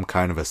there's some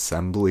kind of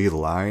assembly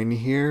line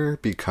here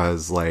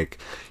because, like,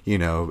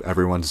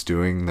 everyone's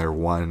doing their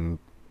one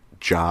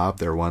job,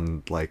 their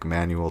one, like,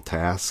 manual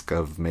task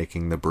of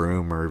making the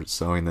broom or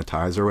sewing the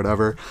ties or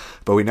whatever,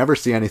 but we never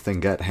see anything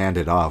get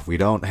handed off. We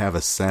don't have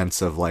a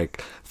sense of,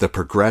 like, the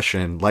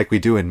progression like we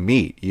do in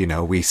meat,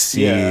 we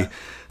see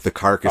the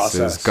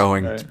carcasses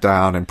going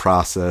down and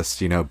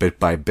processed, bit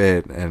by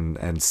bit,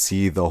 and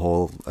see the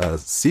whole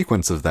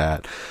sequence of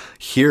that.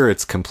 Here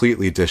it's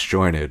completely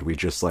disjointed. We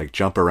just like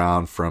jump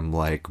around from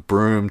like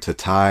broom to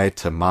tie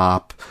to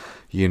mop,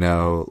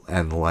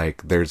 and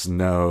like there's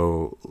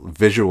no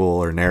visual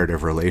or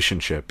narrative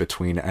relationship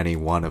between any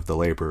one of the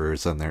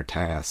laborers and their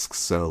tasks.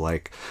 So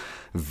like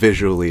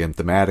visually and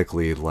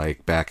thematically,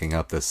 like backing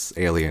up this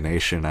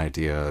alienation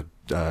idea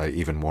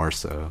even more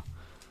so.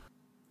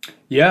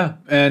 Yeah,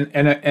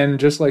 and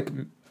just like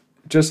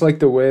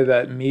the way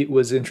that Meat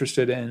was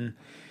interested in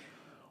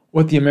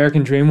what the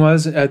American dream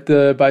was at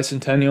the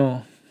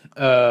bicentennial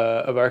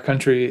of our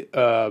country,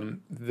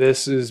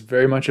 this is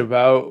very much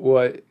about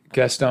what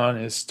Gaston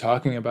is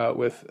talking about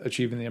with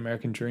achieving the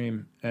American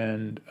dream,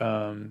 and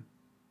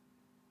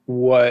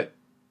what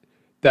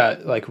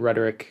that like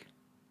rhetoric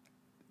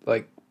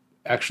like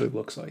actually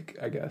looks like,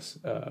 I guess.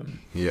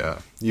 Yeah,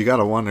 you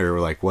gotta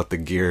wonder like what the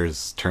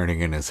gears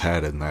turning in his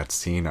head in that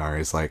scene are.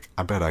 He's like,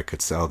 I bet I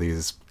could sell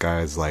these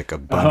guys like a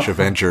bunch of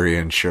injury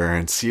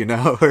insurance,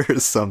 or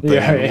something.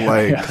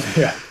 Right.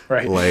 Yeah,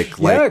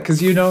 because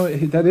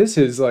that is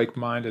his like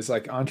mind is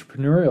like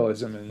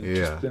entrepreneurialism, and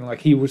just been like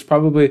he was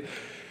probably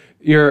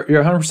you're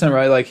 100%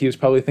 right. Like he was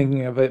probably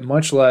thinking of it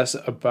much less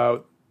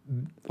about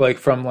like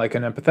from like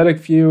an empathetic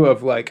view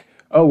of like,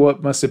 oh,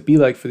 what must it be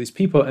like for these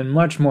people? And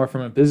much more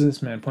from a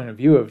businessman point of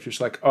view of just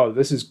like, oh,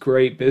 this is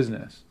great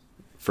business.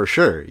 For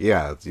sure,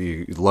 yeah.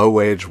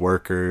 Low-wage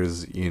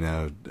workers,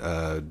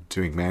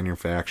 doing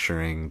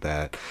manufacturing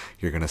that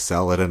you're going to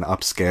sell at an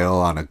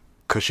upscale on a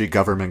cushy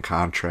government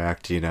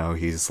contract.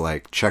 He's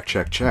like, check,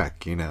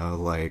 check,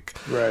 like...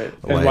 Right.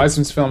 And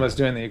Wiseman's film is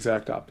doing the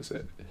exact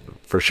opposite.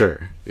 For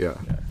sure, yeah.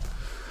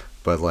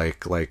 But,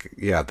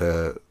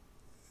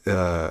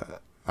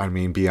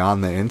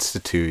 beyond the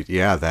Institute,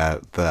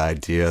 that the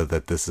idea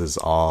that this is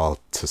all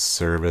to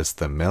service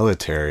the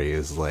military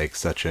is like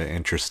such an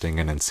interesting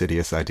and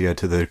insidious idea,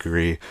 to the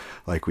degree,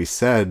 like we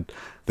said,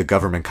 the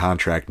government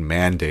contract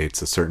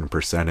mandates a certain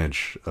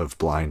percentage of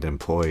blind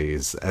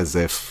employees, as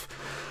if,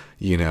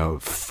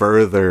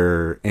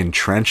 further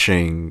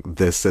entrenching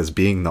this as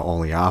being the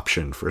only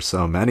option for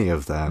so many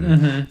of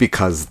them,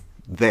 because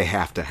they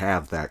have to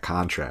have that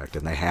contract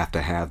and they have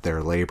to have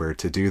their labor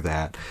to do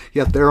that,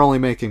 yet they're only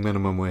making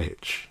minimum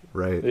wage,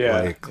 right?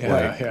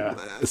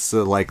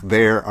 So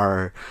they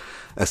are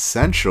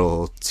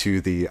essential to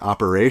the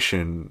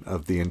operation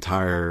of the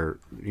entire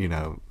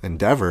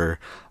endeavor,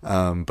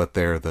 but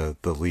they're the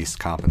least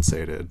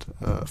compensated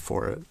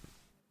for it.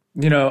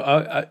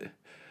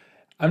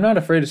 I'm not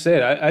afraid to say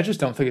it. I just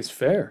don't think it's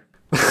fair.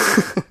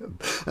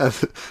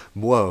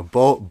 Whoa,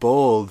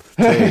 bold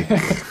take.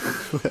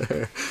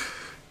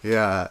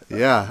 Yeah.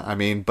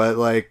 But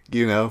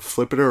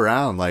flip it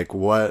around. Like,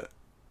 what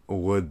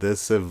would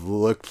this have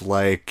looked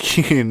like,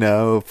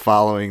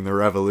 following the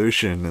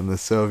revolution in the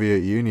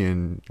Soviet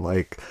Union?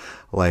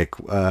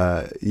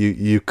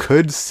 You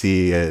could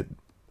see it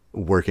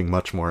working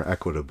much more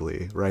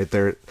equitably, right?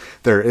 There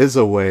is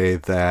a way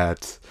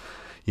that,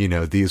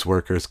 these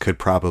workers could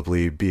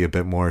probably be a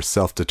bit more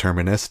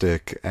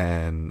self-deterministic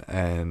and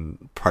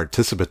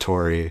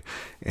participatory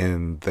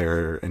in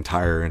their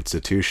entire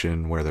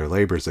institution where their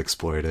labor is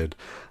exploited.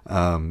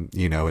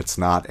 It's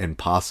not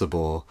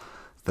impossible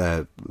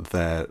that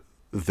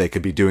they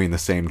could be doing the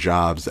same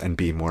jobs and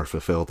be more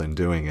fulfilled in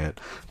doing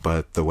it,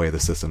 but the way the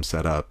system's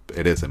set up,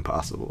 it is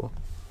impossible.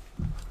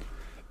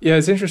 Yeah,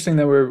 it's interesting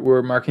that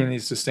we're marking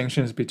these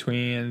distinctions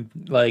between,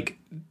 like,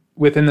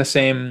 within the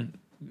same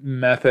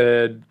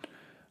method,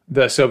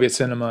 the Soviet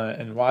cinema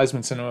and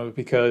Wiseman cinema,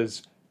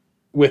 because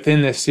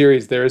within this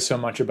series there is so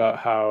much about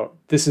how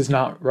this is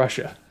not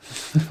Russia.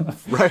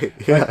 Right.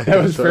 Yeah. That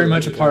was very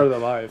much a part of the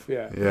life.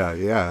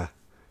 Yeah.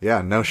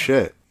 Yeah. No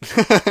shit.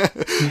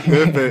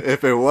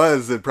 if it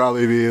was, it'd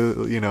probably be a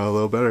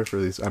little better for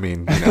these. I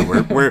mean,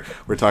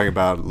 we're talking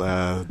about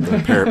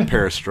the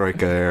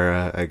perestroika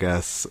era, I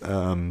guess.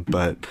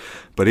 But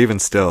even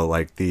still,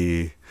 like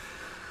the.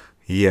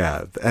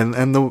 Yeah, and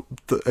the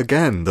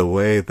again, the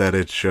way that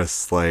it's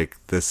just like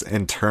this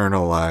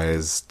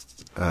internalized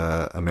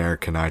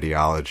American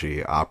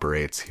ideology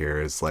operates here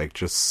is like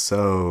just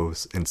so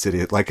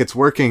insidious. Like, it's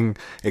working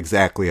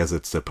exactly as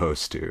it's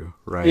supposed to,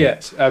 right?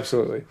 Yes,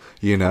 absolutely.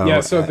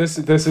 Yeah, so this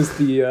is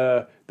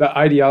the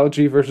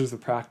ideology versus the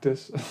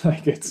practice.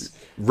 Like, it's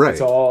right. It's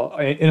all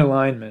in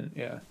alignment.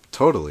 Yeah.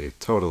 Totally.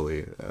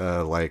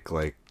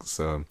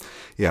 So,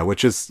 yeah,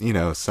 which is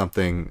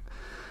something.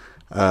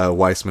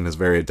 Weissman is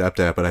very adept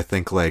at, but I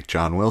think like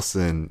John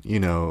Wilson,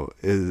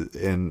 is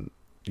in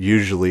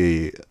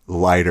usually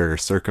lighter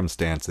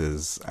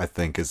circumstances, I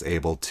think is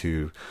able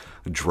to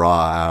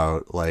draw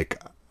out like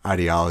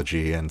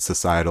ideology and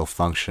societal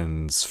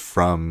functions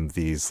from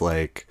these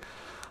like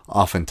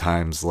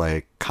oftentimes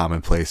like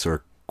commonplace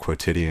or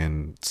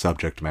quotidian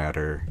subject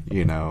matter,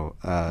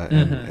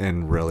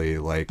 in really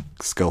like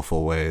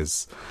skillful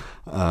ways.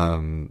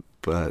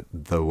 But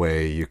the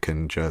way you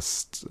can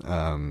just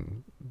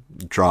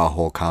draw a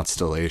whole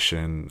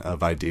constellation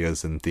of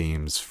ideas and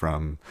themes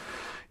from,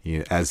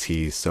 as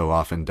he so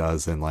often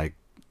does in like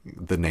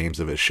the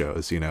names of his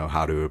shows,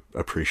 how to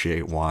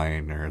appreciate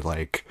wine, or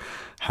like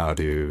how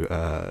to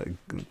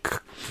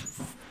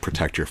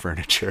protect your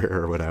furniture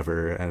or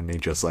whatever, and he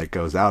just like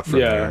goes out from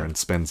there and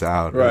spins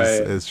out. Right.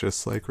 It's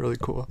just like really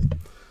cool.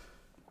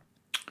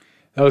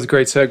 That was a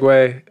great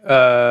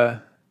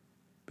segue,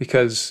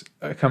 because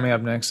coming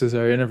up next is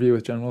our interview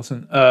with John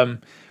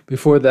Wilson.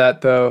 Before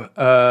that, though,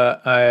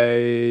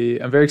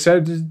 I'm very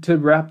excited to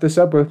wrap this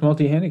up with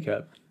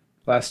Multi-Handicap.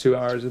 Last 2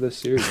 hours of this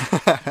series.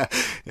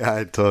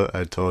 Yeah,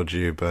 I told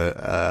you,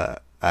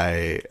 but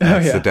I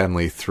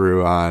accidentally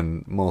threw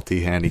on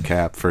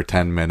Multi-Handicap for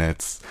 10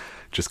 minutes,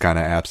 just kind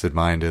of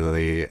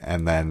absentmindedly,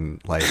 and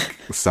then like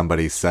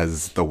somebody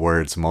says the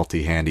words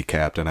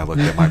multi-handicapped, and I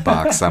looked at my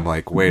box. I'm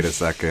like, wait a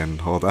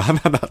second, hold on,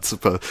 I'm not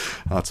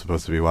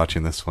supposed to be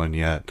watching this one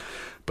yet.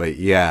 But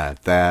yeah,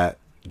 that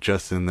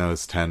just in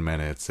those 10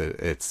 minutes,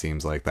 it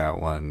seems like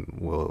that one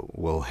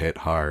will hit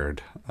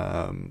hard.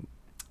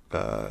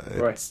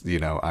 It's,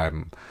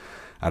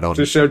 I don't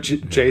just show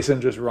Jason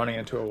just running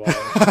into a wall.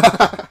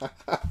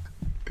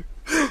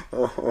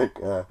 Oh my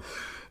God.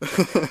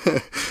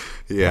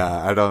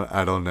 Yeah, I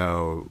don't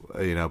know,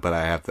 but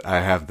I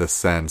have the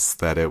sense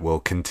that it will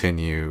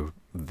continue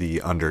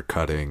the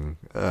undercutting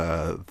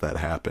that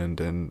happened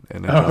in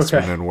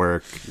Adjustment and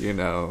Work,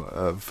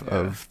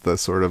 of the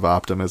sort of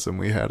optimism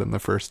we had in the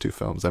first two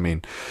films. I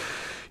mean,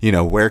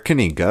 where can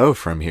he go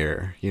from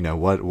here?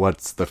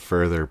 What's the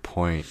further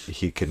point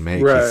he can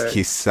make? Right.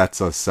 He sets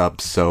us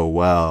up so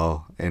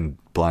well in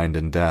Blind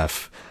and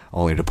Deaf,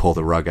 only to pull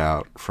the rug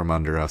out from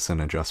under us in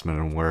Adjustment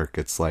and Work.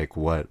 It's like,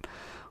 what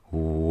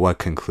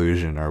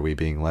conclusion are we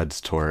being led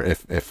toward,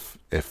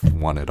 if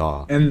one at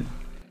all? And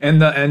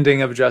the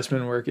ending of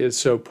Adjustment and Work is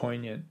so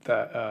poignant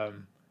that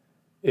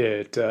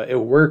it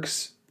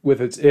works with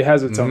it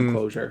has its own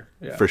closure.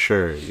 Yeah. For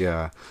sure,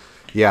 yeah.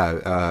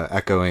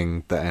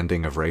 Echoing the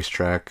ending of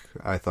Racetrack,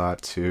 I thought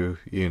too.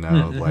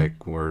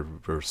 Like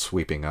we're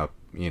sweeping up.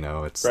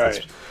 It's right.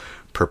 this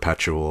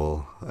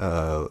perpetual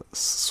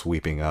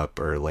sweeping up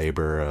or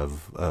labor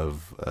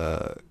of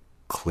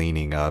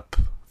cleaning up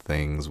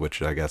things,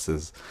 which I guess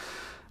is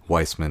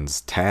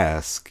Weissman's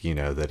task.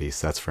 That he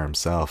sets for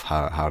himself.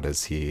 How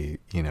does he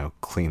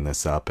clean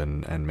this up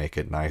and make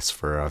it nice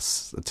for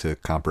us to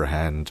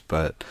comprehend?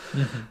 But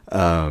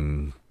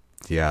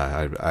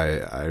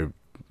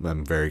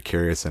I'm very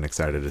curious and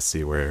excited to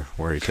see where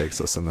he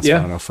takes us in this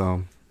final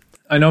film.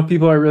 I know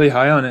people are really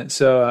high on it,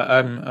 so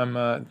I'm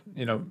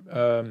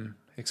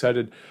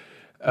excited.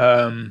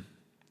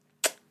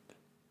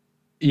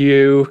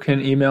 You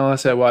can email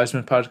us at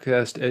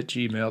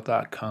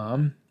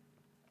wisemanpodcast@gmail.com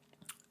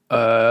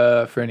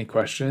for any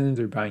questions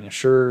or buying a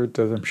shirt,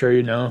 as I'm sure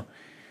you know.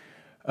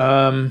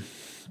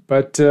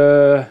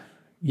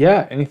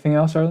 Anything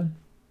else, Arlen?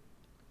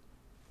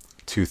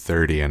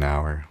 $2.30 an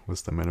hour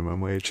was the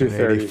minimum wage in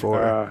 $2.30.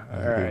 '84. All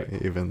right.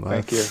 Even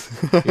less.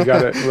 Thank you. You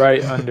got it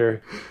right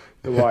under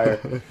the wire.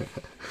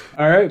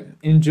 All right.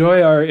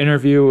 Enjoy our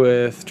interview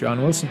with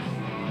John Wilson.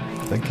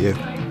 Thank you.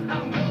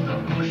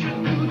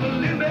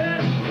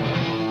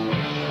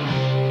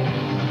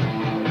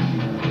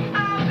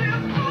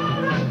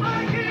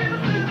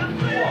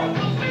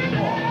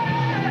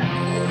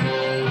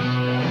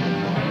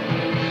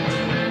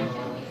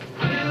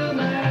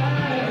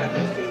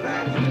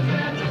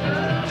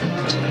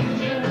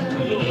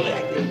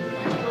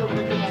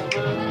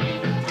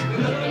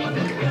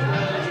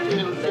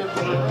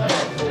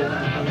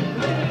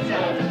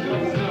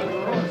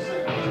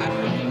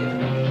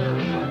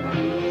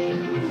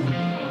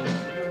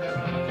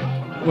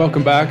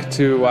 Welcome back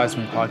to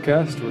Wiseman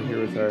Podcast. We're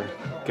here with our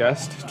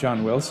guest,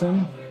 John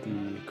Wilson,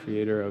 the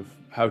creator of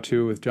How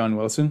To with John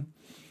Wilson.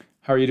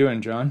 How are you doing,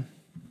 John?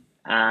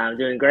 I'm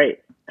doing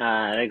great.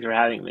 Thanks for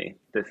having me.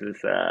 This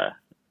is a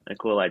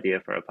cool idea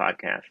for a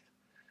podcast.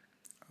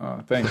 Oh,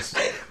 thanks.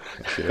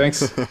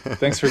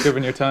 Thanks for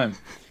giving your time.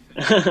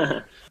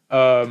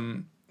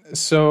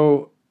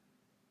 So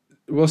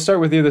we'll start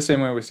with you the same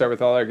way we start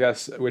with all our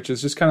guests, which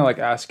is just kind of like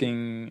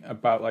asking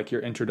about like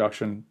your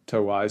introduction to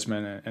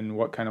Wiseman and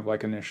what kind of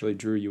like initially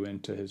drew you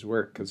into his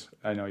work, because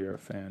I know you're a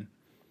fan.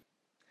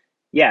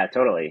 Yeah,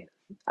 totally.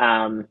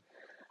 I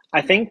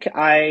think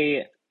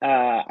I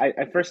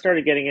first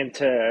started getting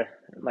into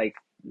like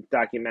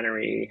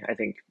documentary, I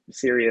think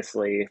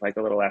seriously, like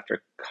a little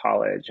after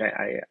college.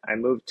 I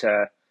went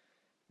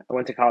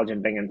to college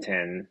in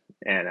Binghamton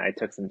and I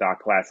took some doc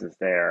classes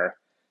there.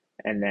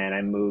 And then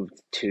I moved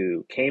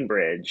to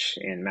Cambridge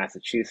in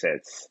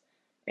Massachusetts,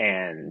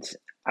 and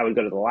I would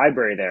go to the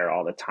library there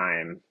all the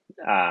time.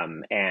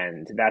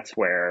 And that's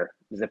where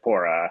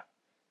Zipporah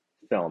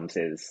Films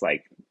is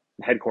like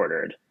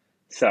headquartered.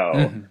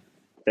 So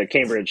the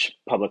Cambridge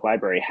Public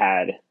Library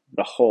had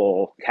the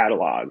whole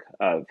catalog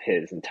of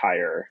his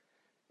entire,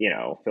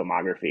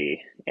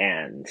 filmography.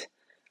 And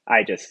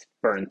I just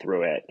burned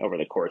through it over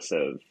the course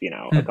of,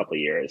 a couple of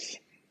years,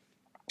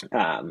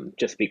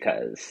 just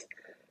because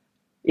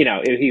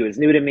he was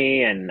new to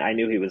me and I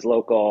knew he was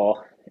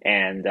local.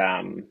 And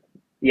I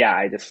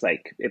just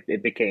like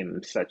it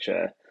became such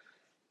a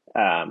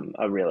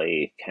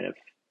really kind of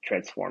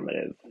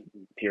transformative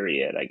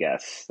period, I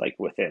guess, like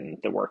within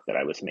the work that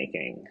I was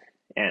making.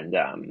 And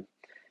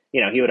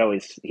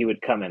he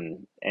would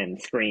come and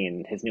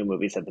screen his new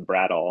movies at the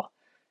Brattle,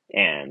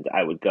 and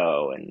I would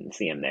go and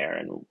see him there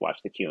and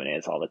watch the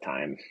Q&As all the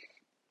time.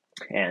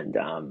 And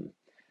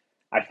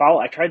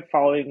I tried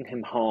following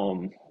him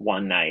home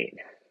one night.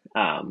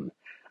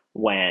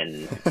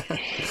 When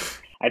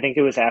I think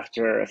it was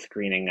after a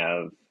screening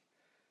of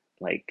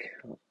like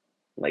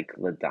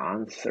La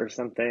Danse or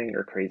something,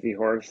 or Crazy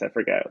Horse, I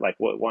forget, like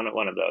one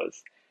of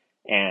those.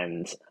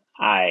 And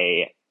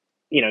I,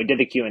 did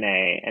the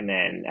Q&A, and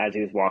then as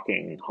he was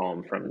walking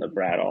home from the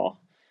Brattle,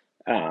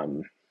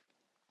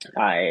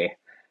 I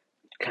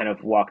kind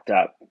of walked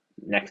up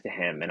next to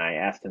him and I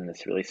asked him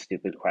this really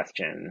stupid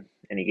question,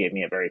 and he gave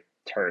me a very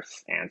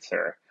terse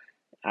answer.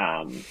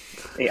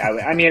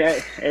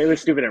 It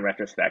was stupid in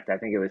retrospect. I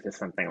think it was just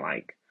something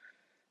like,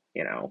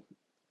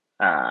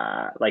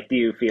 do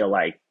you feel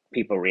like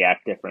people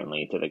react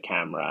differently to the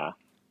camera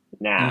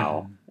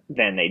now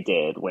than they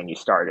did when you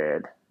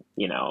started,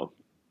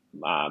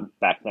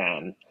 back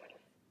then?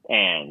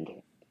 And,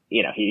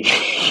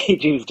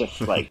 he was just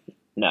like,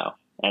 no.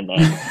 And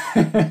then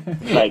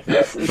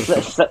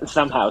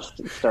somehow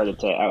started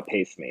to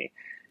outpace me.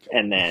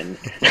 And then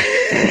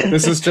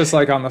this is just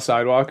like on the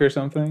sidewalk or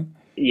something?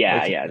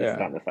 Yeah, just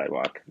on the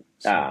sidewalk.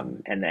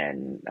 And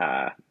then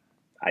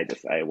I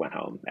went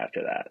home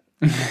after that.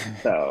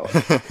 So,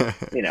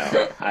 and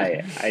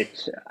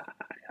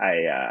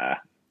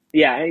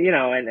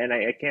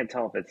I can't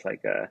tell if it's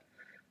like a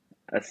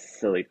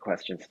silly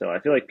question still. I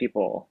feel like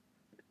people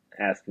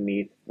ask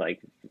me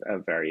like a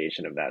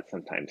variation of that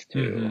sometimes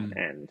too.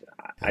 And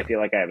I feel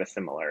like I have a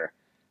similar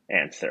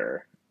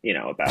answer,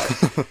 about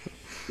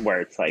where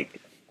it's like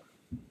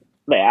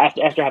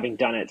after having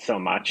done it so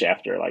much,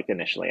 after like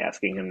initially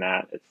asking him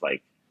that, it's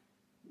like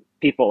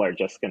people are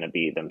just going to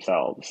be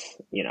themselves,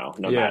 no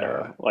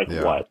matter like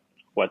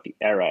what the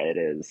era it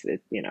is.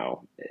 It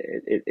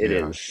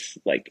is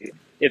like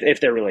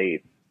if they're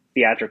really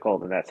theatrical,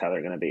 then that's how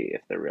they're going to be.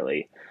 If they're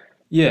really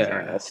in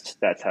earnest,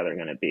 that's how they're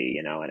going to be,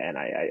 and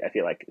I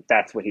feel like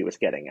that's what he was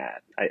getting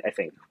at. I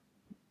think,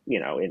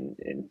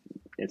 in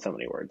so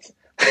many words.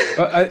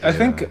 I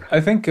think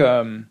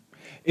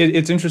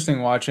it's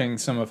interesting watching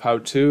some of How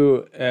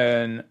To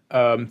and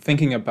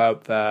thinking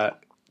about that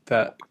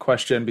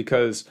question,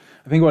 because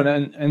I think what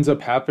ends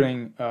up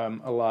happening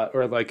a lot,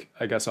 or like,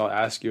 I guess I'll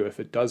ask you if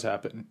it does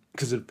happen,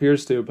 because it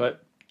appears to,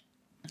 but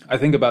I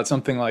think about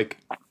something like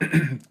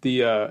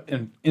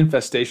the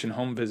Infestation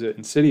home visit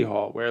in City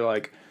Hall, where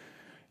like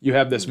you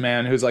have this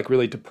man who's like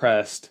really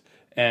depressed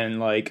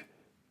and like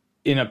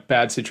in a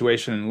bad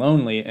situation and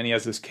lonely, and he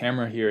has this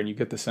camera here, and you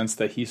get the sense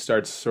that he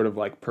starts sort of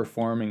like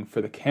performing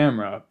for the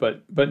camera,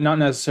 but not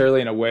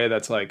necessarily in a way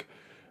that's like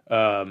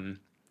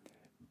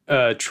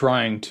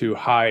trying to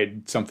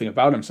hide something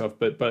about himself,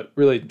 but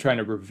really trying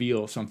to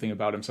reveal something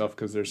about himself,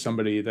 because there's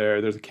somebody there,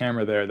 there's a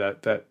camera there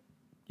that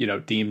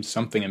deems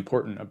something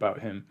important about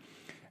him.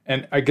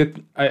 And I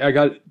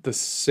got the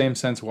same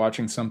sense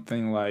watching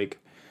something like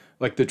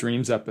the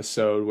Dreams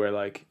episode, where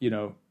like,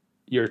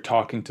 you're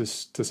talking to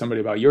somebody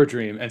about your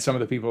dream, and some of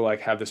the people like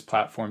have this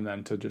platform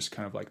then to just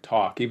kind of like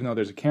talk, even though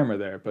there's a camera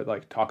there, but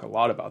like talk a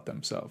lot about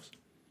themselves.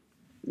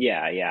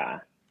 Yeah.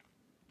 I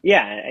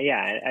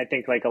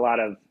think like a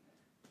lot of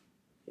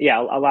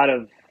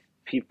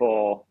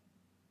people,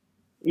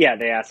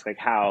 they ask like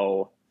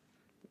how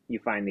you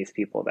find these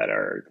people that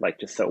are like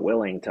just so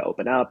willing to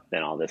open up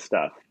and all this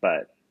stuff.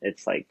 But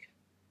it's like,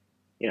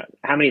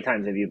 how many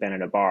times have you been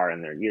in a bar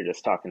and you're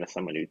just talking to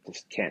someone who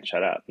just can't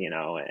shut up,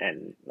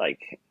 and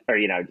like, or,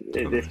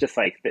 it's just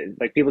like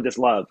people just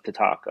love to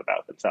talk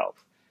about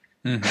themselves.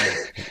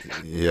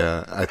 Mm-hmm.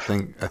 Yeah. I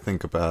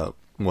think about,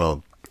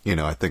 well,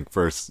 I think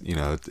first,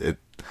 it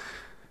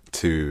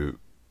to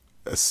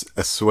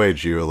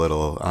assuage you a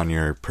little on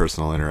your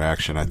personal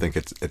interaction. I think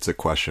it's a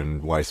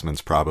question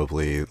Weissman's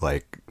probably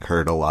like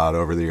heard a lot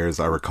over the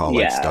years. I recall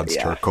like Studs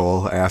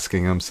Terkel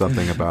asking him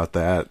something about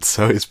that.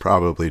 So he's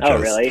probably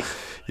just, really?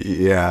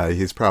 Yeah,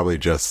 he's probably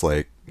just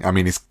like, I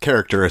mean, he's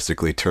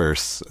characteristically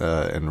terse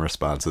in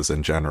responses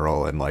in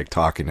general, and like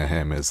talking to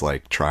him is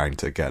like trying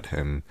to get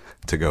him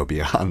to go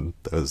beyond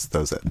those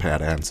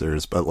pat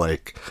answers. But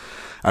like,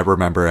 I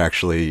remember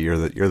actually you're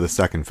the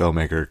second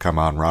filmmaker to come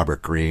on.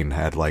 Robert Greene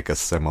had like a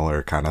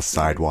similar kind of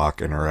sidewalk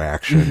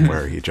interaction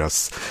where he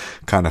just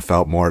kind of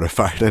felt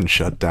mortified and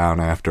shut down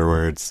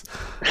afterwards.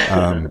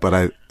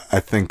 But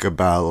I think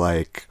about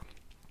like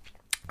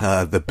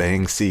the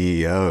Bang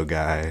CEO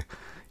guy,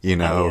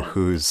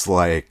 who's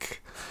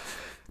like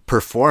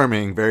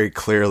performing very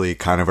clearly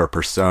kind of a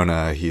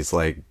persona. He's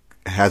like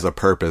has a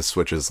purpose,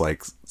 which is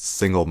like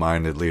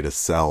single-mindedly to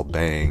sell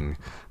Bang,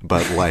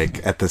 but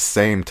like at the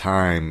same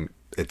time,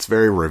 it's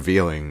very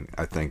revealing,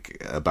 I think,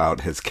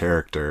 about his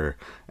character,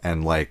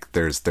 and like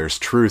there's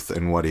truth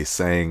in what he's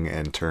saying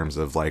in terms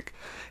of like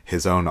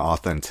his own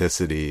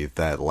authenticity,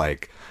 that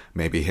like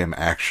maybe him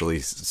actually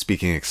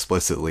speaking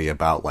explicitly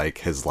about like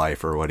his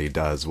life or what he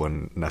does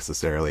wouldn't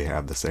necessarily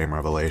have the same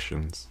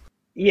revelations.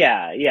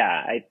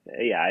 I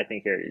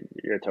think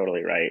you're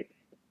totally right.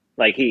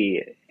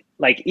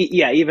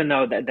 Even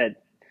though that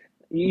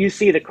you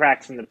see the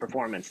cracks in the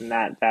performance, and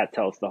that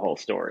tells the whole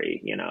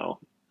story,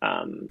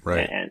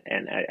 right.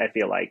 And I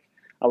feel like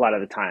a lot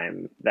of the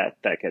time that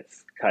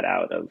gets cut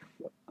out of,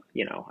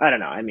 I don't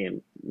know. I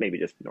mean, maybe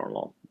just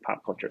normal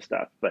pop culture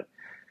stuff, but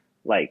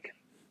like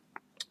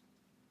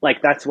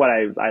that's what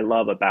I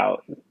love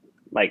about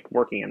like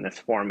working in this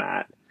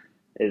format,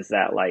 is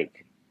that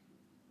like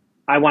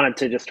I wanted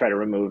to just try to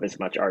remove as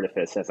much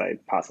artifice as I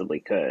possibly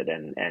could,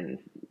 and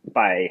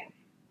by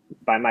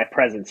my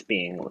presence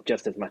being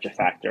just as much a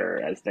factor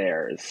as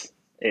theirs,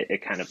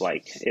 it kind of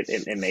like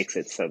it makes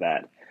it so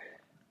that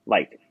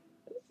like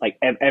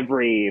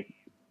every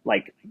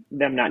like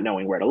them not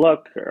knowing where to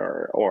look,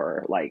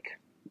 or like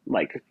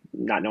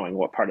not knowing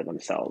what part of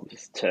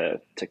themselves to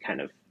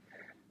kind of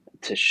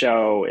to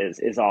show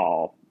is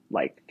all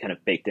like kind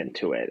of baked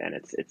into it, and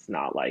it's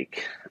not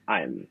like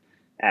I'm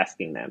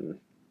asking them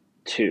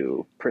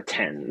to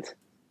pretend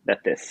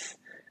that this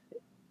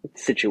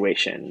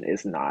situation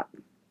is not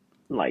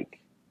like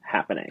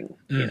happening,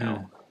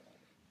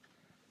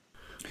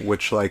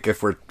 Which, like,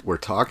 if we're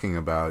talking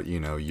about,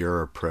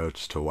 your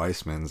approach to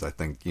Weissman's, I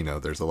think,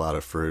 there's a lot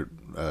of fruit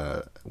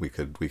we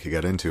could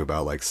get into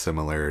about like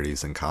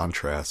similarities and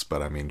contrasts.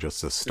 But I mean,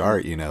 just to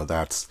start,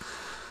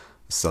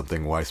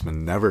 something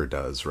Weissman never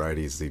does, right?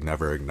 He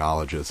never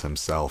acknowledges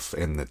himself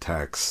in the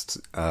text.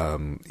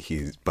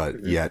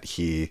 Yet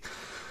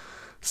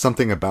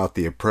something about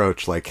the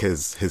approach, like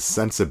his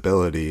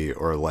sensibility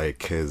or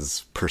like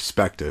his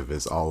perspective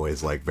is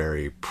always like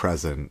very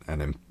present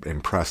and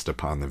impressed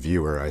upon the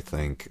viewer, I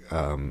think,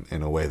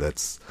 in a way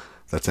that's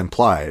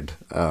implied,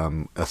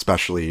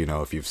 especially, you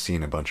know, if you've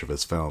seen a bunch of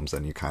his films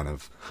and you kind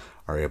of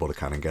are able to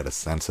kind of get a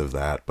sense of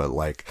that. But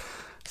like,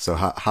 so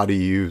how do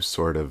you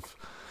sort of,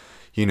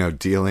 you know,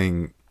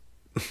 dealing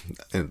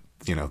in,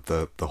 you know,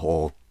 the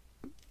whole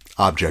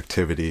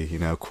objectivity, you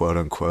know, quote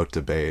unquote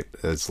debate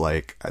is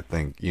like, I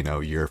think, you know,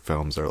 your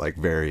films are like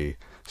very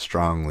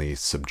strongly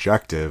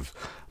subjective,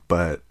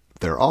 but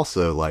they're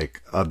also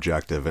like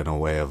objective in a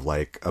way of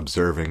like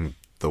observing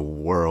the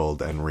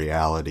world and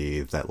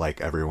reality that like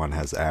everyone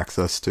has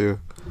access to.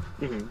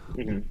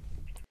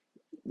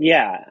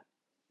 Yeah.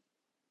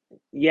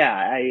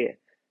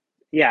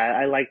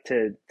 I like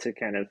to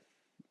kind of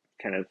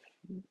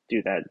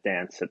do that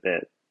dance a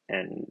bit.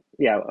 And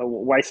yeah,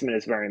 Weissman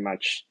is very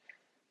much,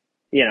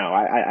 you know,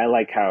 I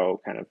like how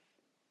kind of,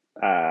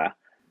 I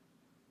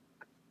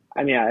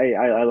mean,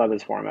 I love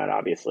his format,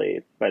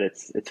 obviously, but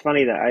it's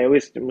funny that I'm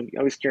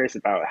always curious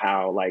about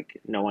how like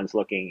no one's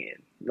looking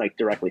like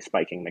directly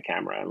spiking the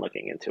camera and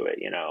looking into it,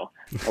 you know,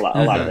 a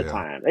lot of the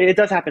time. It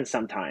does happen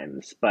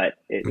sometimes, but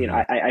you know,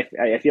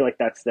 I feel like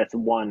that's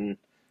one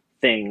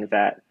thing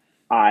that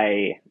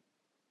I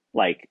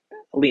like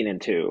lean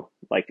into,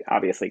 like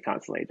obviously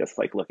constantly just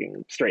like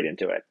looking straight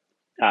into it.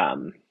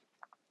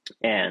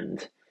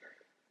 And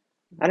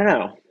I don't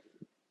know.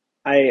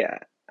 I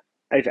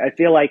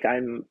feel like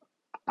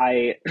I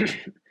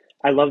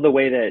I love the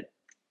way that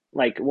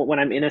like when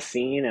I'm in a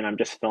scene and I'm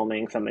just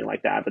filming something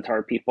like the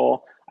Avatar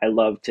people, I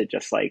love to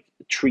just like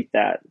treat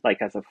that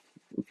like as a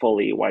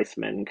fully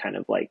Weissman kind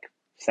of like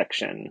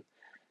section.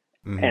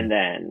 And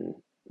then,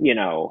 you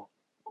know,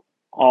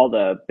 all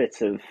the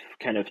bits of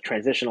kind of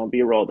transitional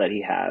B-roll that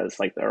he has,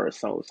 like there are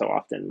so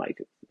often like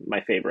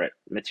my favorite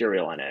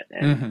material in it.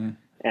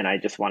 And I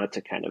just wanted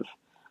to kind of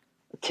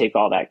take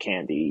all that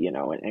candy, you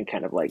know, and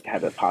kind of like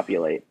have it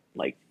populate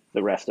like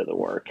the rest of the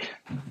work.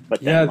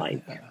 But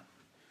then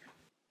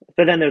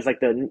but then there's like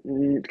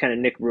the kind of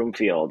Nick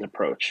Broomfield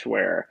approach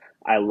where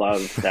I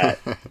love that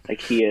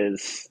like you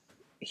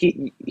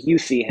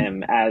see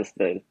him as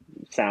the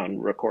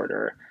sound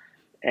recorder,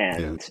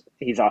 and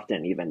he's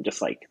often even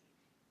just like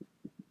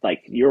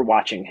you're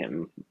watching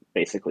him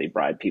basically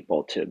bribe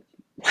people to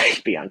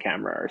like be on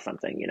camera or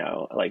something, you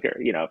know, like,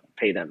 or, you know,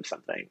 pay them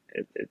something.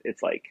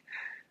 It's like,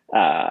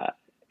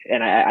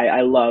 and I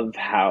love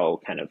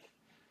how kind of,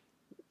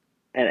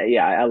 and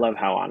yeah, I love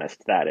how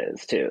honest that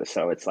is too.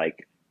 So it's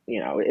like, you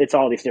know, it's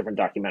all these different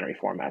documentary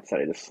formats that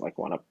I just like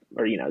want to,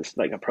 or, you know, just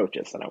like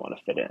approaches that I want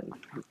to fit in.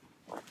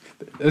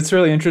 It's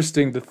really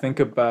interesting to think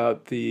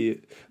about the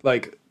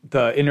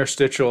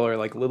interstitial or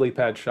like lily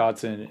pad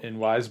shots in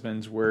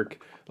Wiseman's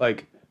work.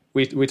 Like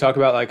we talk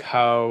about like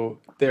how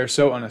they're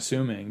so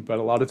unassuming, but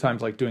a lot of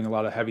times like doing a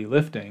lot of heavy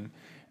lifting,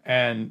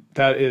 and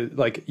that is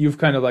like you've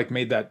kind of like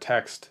made that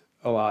text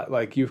a lot.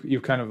 Like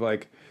you've kind of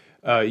like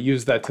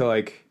used that to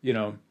like, you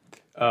know,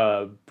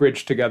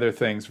 bridge together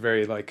things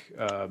very like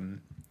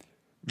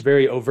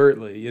very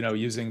overtly, you know,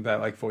 using that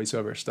like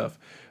voiceover stuff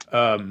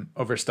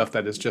over stuff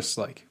that is just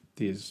like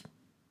these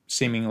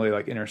seemingly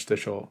like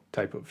interstitial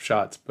type of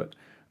shots. But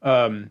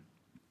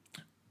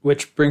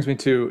which brings me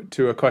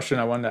to a question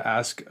I wanted to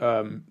ask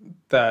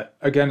that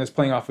again is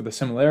playing off of the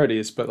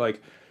similarities, but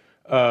like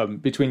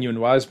between you and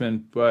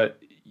Wiseman.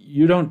 But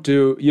you don't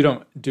do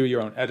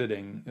your own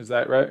editing, is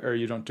that right? Or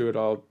you don't do it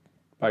all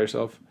by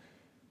yourself?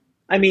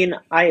 I mean,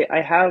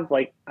 I have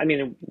like, I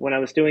mean, when I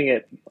was doing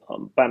it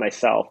by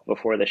myself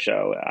before the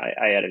show,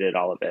 I edited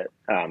all of it.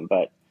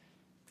 But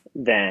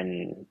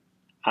then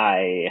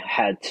I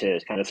had to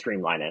kind of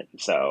streamline it.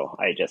 So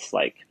I just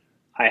like,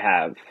 I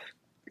have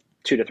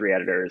 2 to 3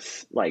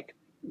 editors like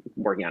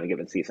working on a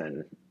given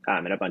season,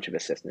 and a bunch of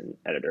assistant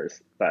editors.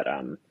 But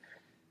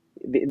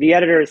the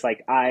editors,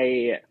 like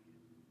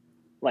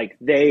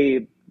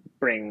they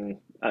bring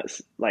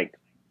us like,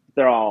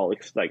 they're all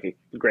like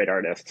great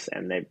artists,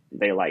 and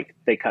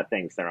they cut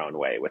things their own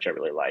way, which I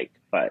really like.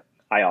 But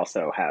I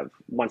also have,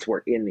 once we're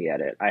in the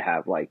edit, I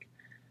have like,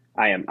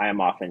 I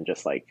am often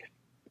just like,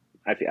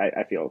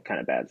 I feel kind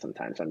of bad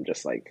sometimes. I'm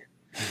just like,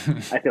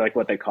 I feel like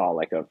what they call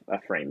like a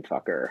frame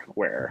fucker,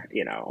 where,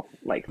 you know,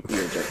 like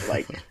you're just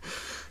like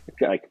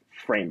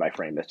frame by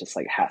frame, it just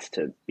like has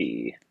to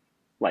be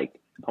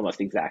like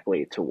almost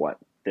exactly to what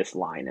this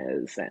line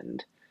is.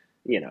 And,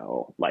 you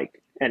know,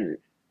 like, and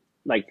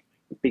like,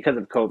 because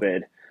of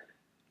COVID,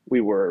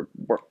 we were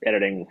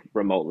editing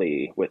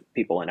remotely with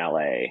people in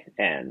LA,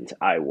 and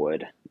I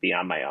would be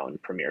on my own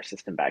Premiere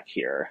system back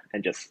here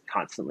and just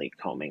constantly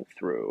combing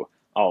through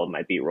all of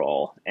my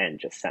B-roll and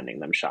just sending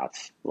them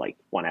shots like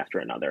one after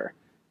another,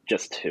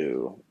 just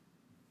to,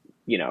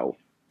 you know,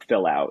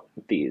 fill out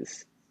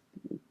these,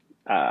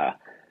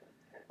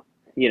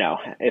 you know,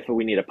 if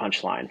we need a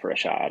punchline for a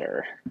shot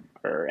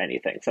or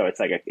anything. So it's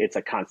like it's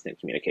a constant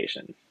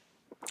communication.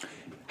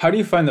 how do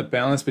you find the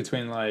balance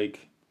between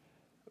like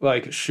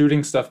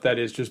shooting stuff that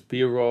is just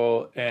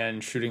B-roll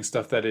and shooting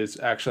stuff that is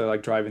actually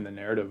like driving the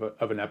narrative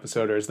of an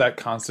episode, or is that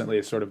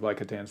constantly sort of like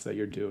a dance that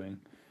you're doing?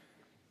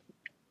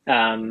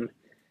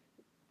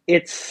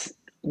 It's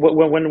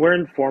when we're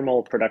in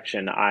formal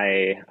production,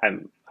 I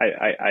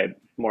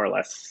more or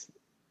less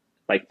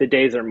like the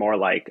days are more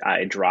like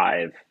I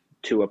drive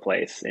to a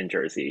place in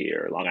Jersey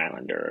or Long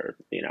Island or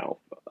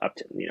up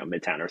to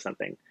Midtown or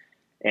something,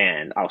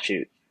 and I'll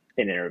shoot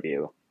an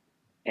interview,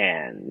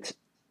 and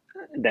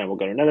then we'll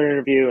go to another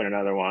interview and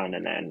another one,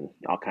 and then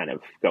I'll kind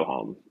of go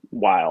home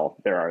while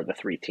there are the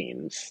three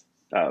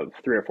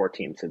or four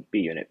teams of B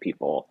unit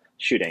people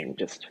shooting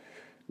just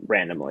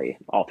randomly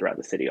all throughout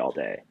the city all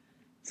day.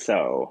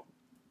 So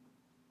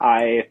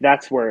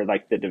that's where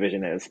like the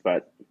division is,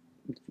 but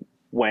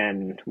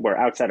when we're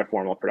outside of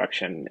formal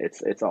production,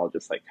 it's all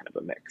just like kind of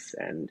a mix.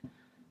 And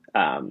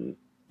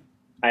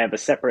I have a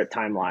separate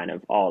timeline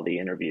of all the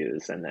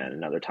interviews and then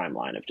another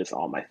timeline of just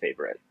all my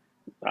favorite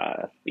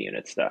B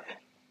unit stuff.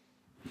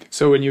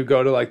 So when you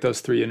go to like those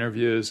 3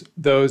 interviews,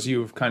 those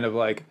you've kind of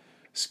like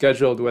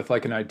scheduled with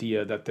like an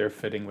idea that they're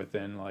fitting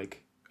within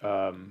like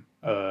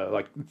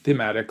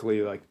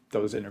thematically, like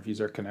those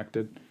interviews are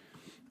connected.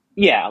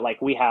 Yeah,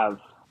 like we have,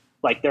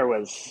 like there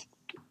was,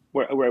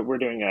 we're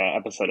doing an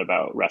episode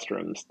about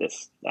restrooms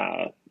this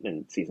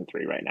in season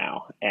 3 right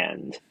now,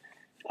 and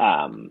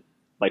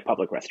like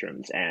public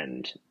restrooms,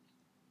 and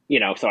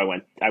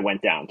so I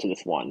went down to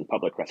this one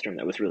public restroom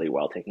that was really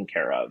well taken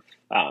care of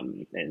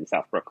in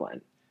South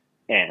Brooklyn.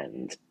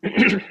 And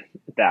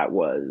that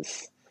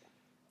was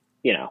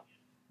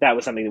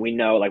something that we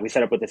know, like we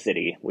set up with the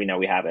city, we know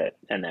we have it.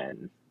 And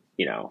then,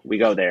 we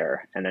go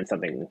there and then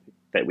something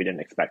that we didn't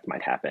expect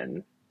might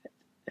happen.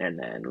 And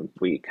then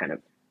we kind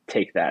of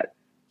take that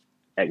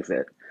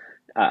exit,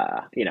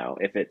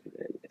 if it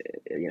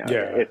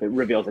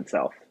reveals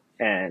itself.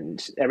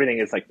 And everything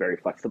is like very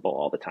flexible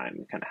all the time.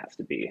 It kind of has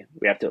to be,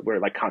 we're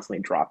like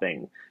constantly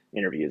dropping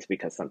interviews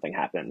because something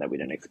happened that we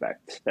didn't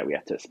expect that we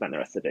have to spend the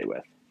rest of the day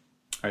with.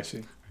 I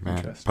see.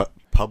 Man,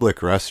 public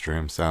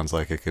restroom sounds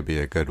like it could be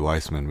a good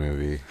Weissman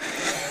movie.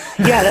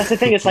 Yeah, that's the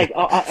thing. It's like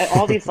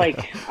all these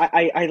like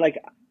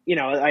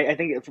I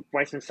think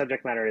Weissman's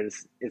subject matter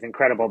is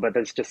incredible, but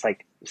there's just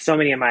like so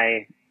many of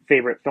my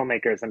favorite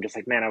filmmakers. I'm just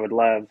like, man, I would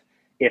love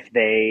if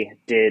they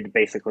did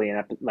basically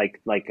a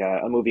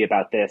movie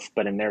about this,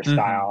 but in their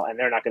style, and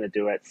they're not going to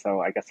do it. So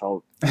I guess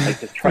I'll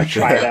like just try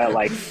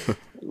to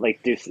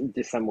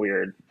do some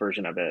weird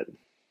version of it.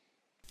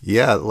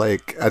 Yeah,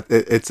 like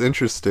it's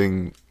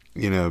interesting,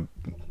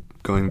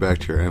 going back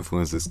to your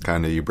influences,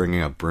 kind of you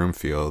bringing up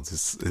Broomfield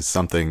is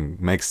something,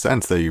 makes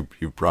sense that you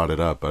brought it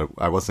up, but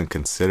I wasn't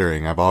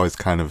considering. I've always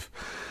kind of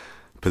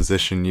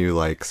positioned you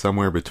like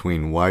somewhere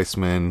between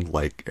Weissman,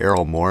 like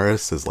Errol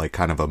Morris is like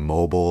kind of a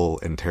mobile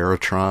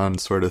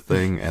Interrotron sort of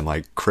thing, and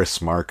like Chris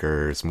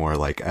Marker's more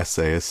like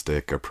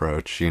essayistic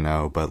approach,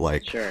 but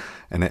like, sure.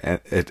 And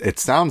it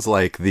sounds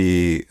like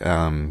the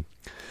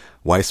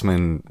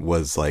Weissman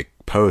was like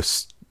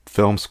post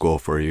film school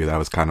for you. That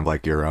was kind of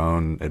like your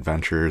own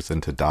adventures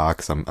into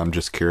docs. I'm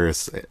just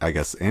curious, I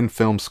guess, in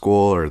film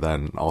school or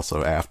then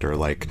also after,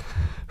 like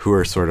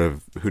who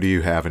do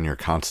you have in your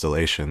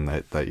constellation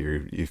that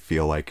you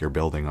feel like you're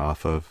building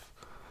off of?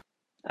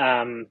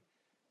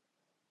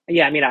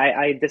 Yeah, I mean,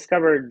 I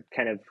discovered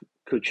kind of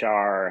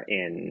Kuchar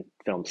in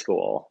film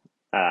school,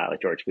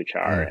 like George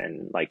Kuchar,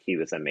 and like he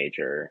was a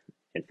major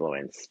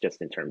influence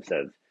just in terms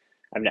of,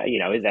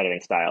 his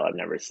editing style. I've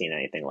never seen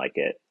anything like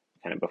it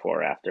kind of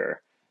before or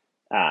after.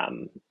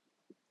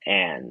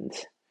 And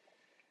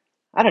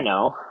I don't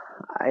know,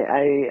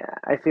 I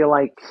feel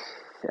like,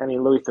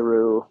 Louis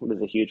Theroux was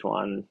a huge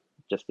one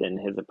just in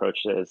his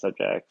approach to his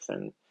subjects,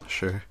 and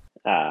sure.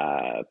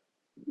 I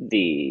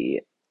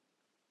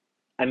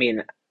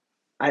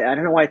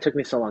don't know why it took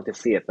me so long to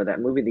see it, but that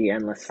movie, The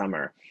Endless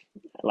Summer,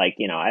 like,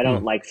 I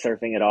don't like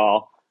surfing at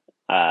all.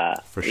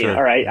 For sure.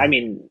 Or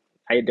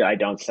I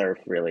don't surf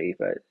really,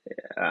 but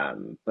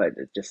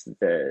just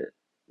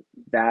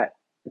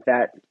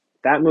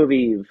that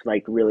movie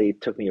like really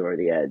took me over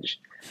the edge.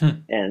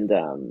 And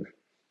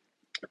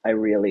I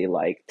really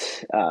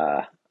liked,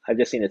 I've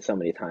just seen it so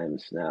many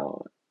times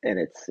now, and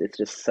it's he's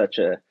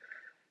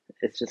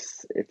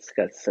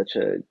got such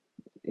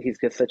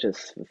a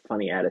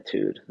funny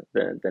attitude,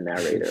 the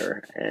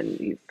narrator, and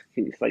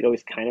he's like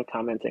always kind of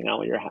commenting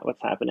on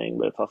what's happening,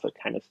 but it's also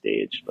kind of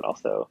staged, but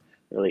also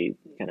really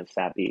kind of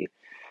sappy.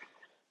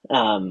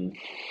 I'm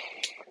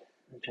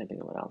trying to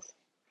think of what else.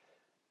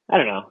 I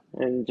don't know,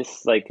 and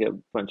just like a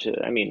bunch of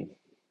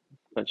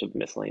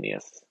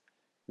miscellaneous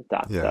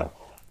doc stuff.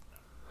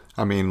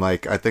 I mean,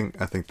 like I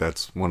think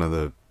that's one of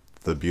the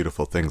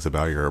beautiful things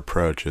about your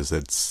approach is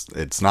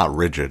it's not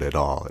rigid at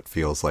all. It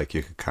feels like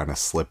you could kind of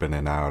slip in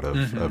and out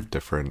of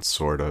different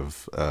sort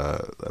of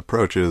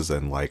approaches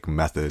and like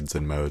methods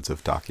and modes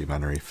of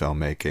documentary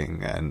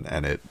filmmaking,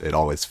 and it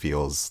always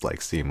feels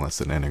like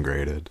seamless and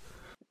integrated.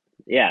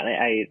 Yeah,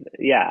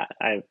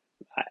 I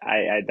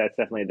that's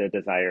definitely the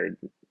desired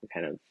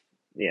kind of,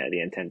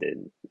 the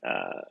intended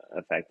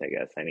effect, I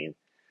guess. I mean,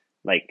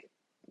 like,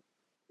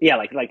 yeah,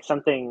 like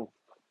something,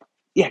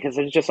 yeah, because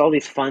there's just all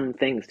these fun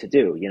things to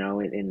do, you know,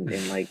 in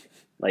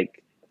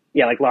like,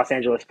 yeah, like Los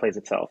Angeles plays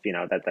itself, you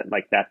know, that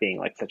like that being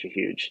like such a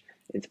huge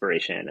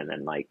inspiration, and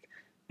then like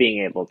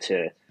being able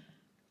to,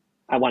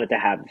 I wanted to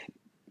have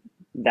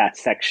that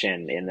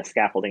section in the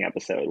scaffolding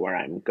episode where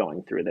I'm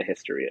going through the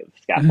history of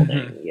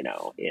scaffolding, you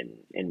know,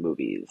 in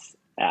movies.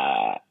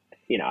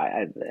 You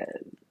know,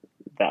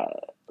 the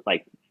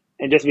like,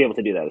 and just to be able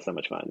to do that is so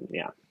much fun.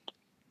 Yeah.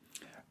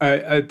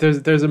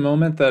 There's a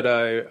moment that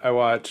I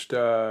watched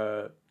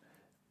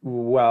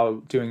while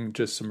doing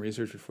just some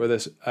research before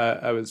this.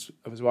 I was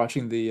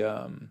watching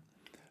the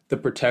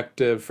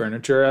protective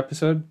furniture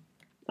episode,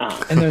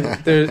 and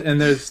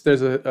there's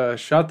a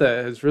shot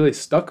that has really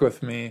stuck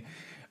with me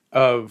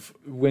of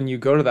when you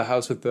go to the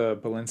house with the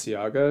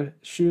Balenciaga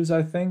shoes,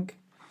 I think,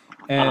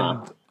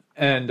 and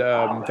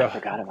I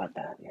forgot about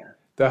that. Yeah,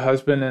 the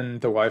husband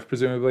and the wife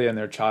presumably and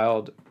their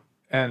child,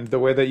 and the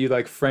way that you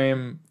like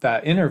frame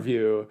that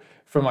interview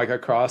from like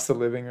across the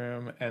living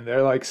room, and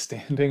they're like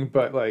standing,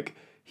 but like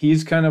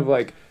he's kind of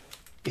like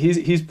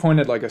he's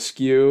pointed like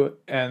askew,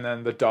 and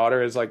then the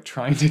daughter is like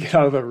trying to get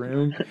out of the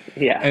room,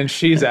 yeah, and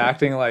she's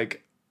acting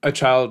like a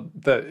child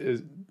that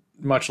is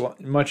much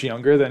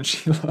younger than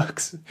she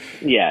looks.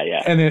 Yeah,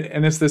 yeah. And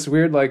it's this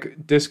weird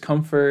like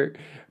discomfort,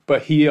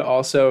 but he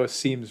also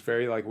seems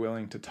very like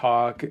willing to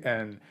talk,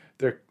 and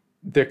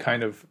they're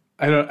kind of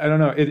I don't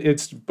know.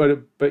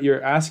 But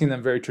you're asking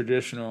them very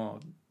traditional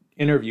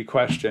interview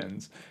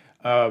questions,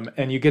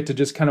 and you get to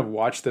just kind of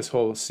watch this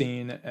whole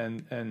scene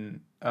and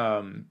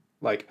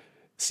like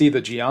see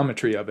the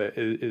geometry of it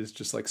is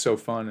just like so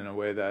fun in a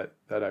way that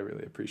I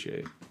really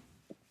appreciate.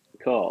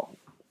 Cool.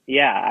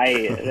 Yeah,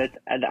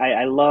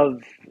 I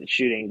love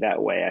shooting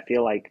that way. I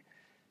feel like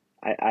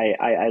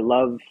I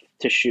love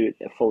to shoot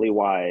fully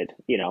wide,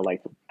 you know,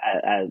 like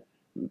as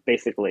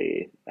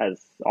basically as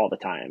all the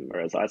time or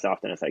as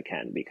often as I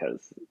can,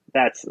 because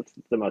that's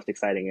the most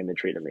exciting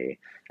imagery to me.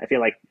 I feel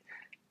like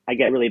I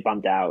get really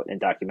bummed out in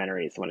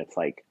documentaries when it's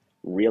like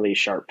really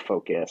sharp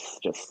focus,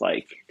 just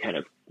like kind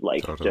of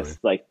like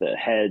just like the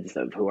heads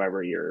of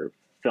whoever you're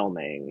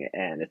filming,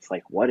 and it's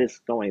like, what is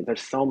going,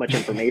 there's so much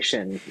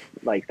information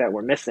like that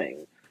we're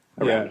missing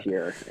around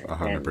here.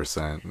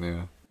 100%.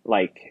 Yeah,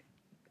 like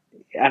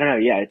I don't know,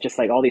 yeah, it's just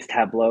like all these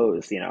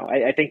tableaus, you know.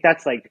 I think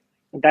that's like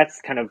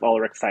that's kind of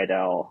Ulrich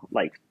Seidel,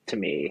 like to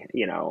me,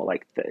 you know,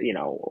 like you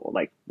know,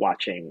 like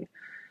watching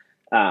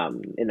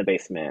In the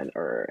Basement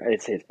or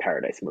it's his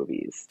Paradise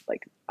movies.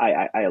 Like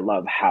I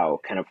love how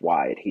kind of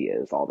wide he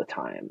is all the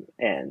time,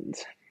 and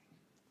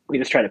we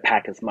just try to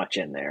pack as much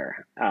in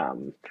there.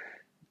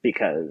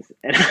 Because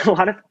and a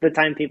lot of the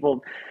time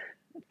people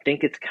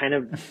think it's kind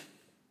of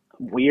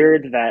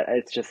weird that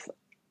it's just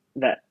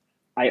that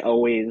I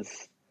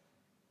always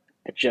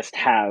just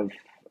have,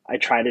 I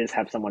try to just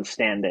have someone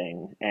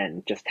standing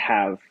and just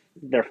have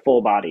their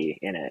full body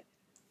in it,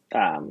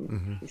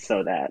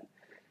 so that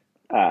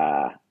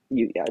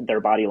their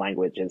body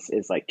language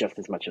is like just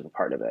as much of a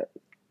part of it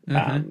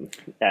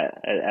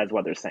as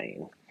what they're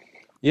saying.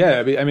 Yeah,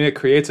 I mean it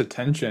creates a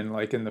tension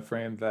like in the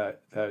frame that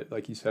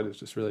like you said is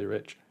just really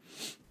rich.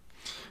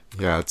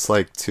 Yeah, it's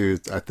like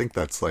I think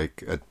that's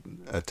like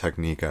a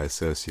technique I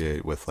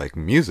associate with like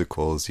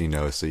musicals, you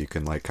know, so you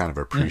can like kind of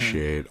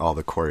appreciate all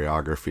the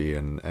choreography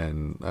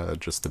and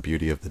just the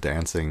beauty of the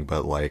dancing,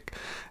 but like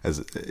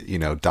as you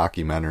know,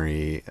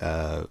 documentary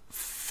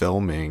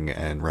filming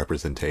and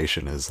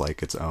representation is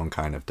like its own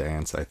kind of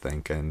dance, I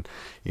think. And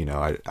you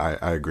know, I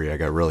agree. I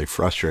got really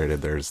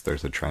frustrated. There's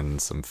a trend in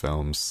some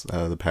films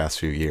the past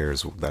few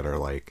years that are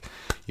like,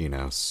 you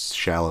know,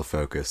 shallow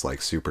focus,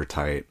 like super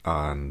tight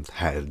on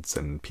heads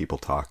and people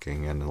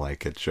talking, and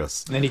like it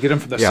just. And then you get them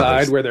from the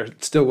side where they're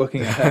still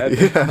looking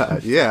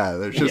ahead. yeah.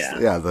 There's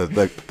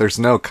just there's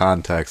no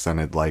context,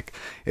 and it like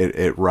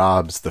it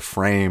robs the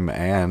frame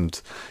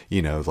and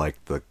you know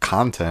like the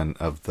content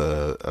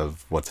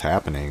of what's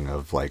happening,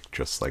 of like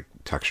just like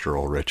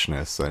textural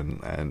richness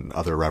and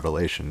other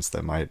revelations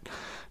that might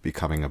be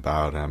coming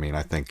about. I mean,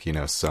 I think you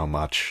know so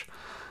much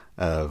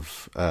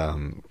of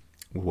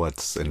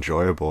what's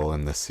enjoyable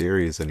in the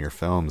series and your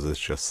films is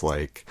just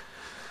like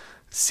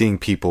seeing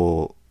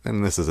people,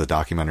 and this is a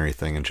documentary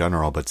thing in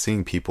general, but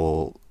seeing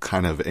people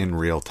kind of in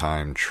real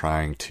time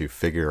trying to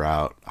figure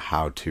out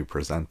how to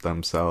present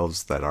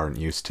themselves that aren't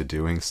used to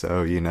doing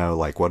so, you know,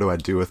 like what do I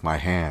do with my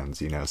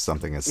hands, you know,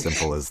 something as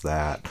simple as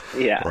that.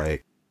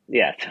 Like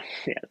yeah,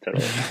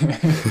 totally.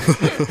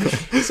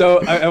 So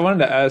I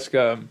wanted to ask,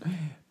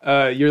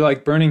 you're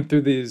like burning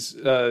through these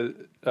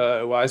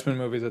Wiseman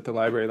movies at the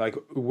library. Like,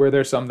 were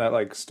there some that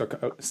like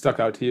stuck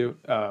out to you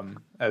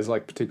as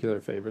like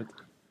particular favorites?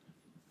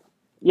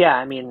 Yeah,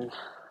 I mean,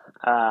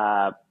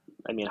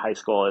 High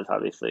School is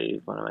obviously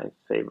one of my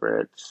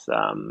favorites.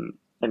 I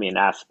mean,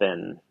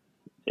 Aspen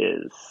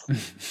is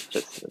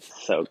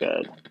just so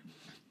good.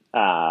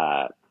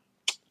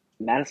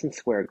 Madison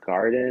Square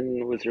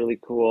Garden was really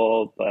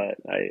cool, but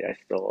I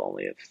still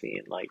only have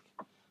seen like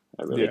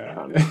a really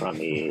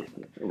crummy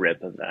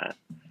rip of that,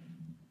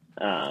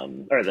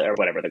 or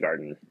whatever, the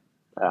Garden.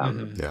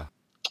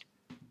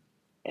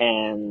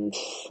 And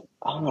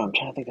I don't know. I'm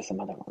trying to think of some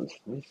other ones.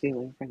 Let me see.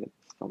 Let me bring the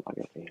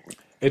filmography here.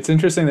 It's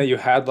interesting that you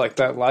had like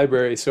that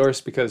library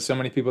source, because so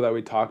many people that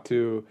we talked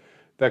to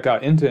that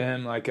got into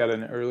him like at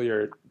an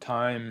earlier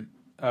time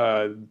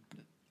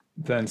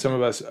than some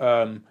of us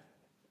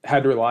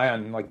had to rely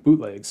on like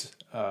bootlegs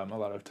a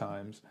lot of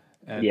times.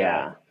 And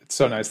Yeah. it's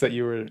so nice that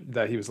he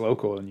was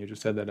local and you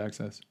just had that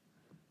access.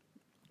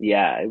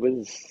 Yeah, it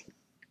was.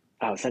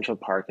 Oh, Central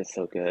Park is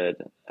so good.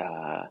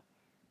 And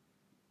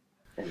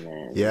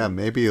then Yeah,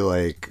 maybe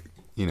like,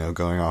 you know,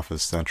 going off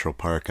of Central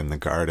Park and the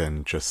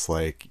Garden, just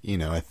like, you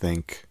know, I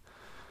think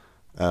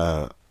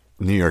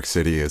New York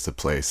City is a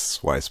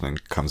place Weissman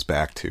comes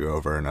back to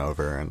over and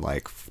over, and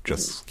like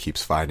just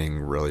keeps finding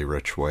really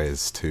rich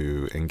ways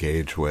to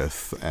engage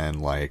with,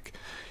 and like,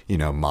 you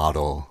know,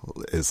 Model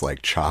is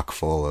like chock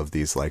full of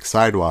these like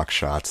sidewalk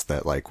shots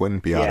that like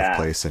wouldn't be out of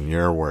place in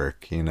your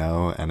work, you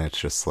know. And it's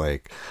just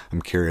like,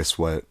 I'm curious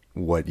what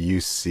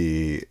you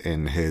see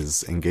in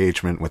his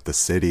engagement with the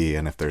city,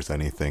 and if there's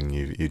anything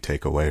you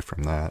take away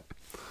from that.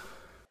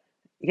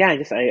 Yeah,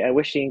 I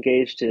wish he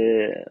engaged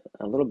a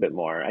little bit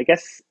more. I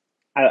guess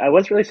I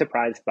was really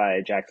surprised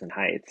by Jackson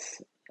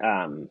Heights,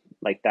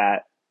 like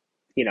that,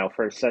 you know,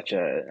 for such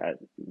a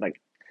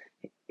like,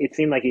 it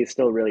seemed like he's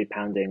still really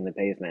pounding the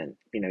pavement,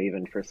 you know,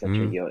 even for such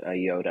a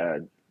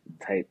Yoda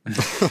type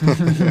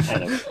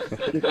kind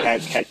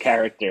of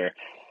character.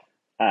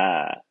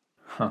 And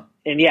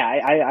yeah,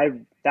 I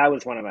that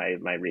was one of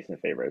my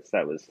recent favorites.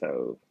 That was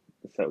so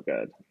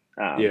good.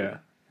 Yeah.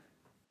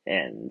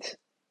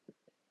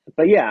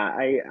 But yeah,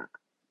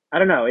 I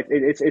don't know.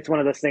 It's one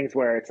of those things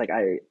where it's like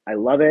I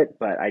love it,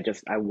 but I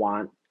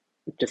want,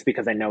 just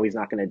because I know he's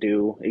not going to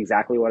do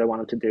exactly what I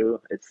want him to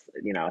do. It's,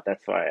 you know,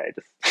 that's why I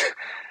just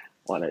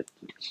want to,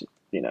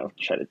 you know,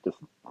 try to just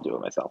do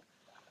it myself.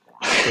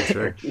 For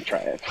sure. Try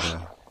it.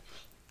 Yeah.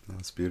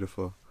 That's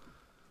beautiful.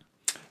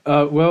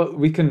 Well,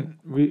 we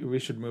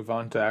should move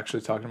on to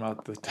actually talking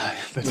about the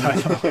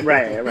title.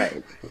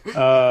 Right.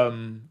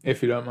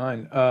 If you don't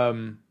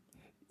mind.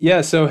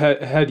 Yeah. So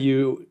had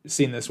you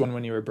seen this one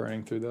when you were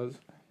burning through those?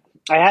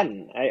 I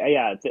hadn't.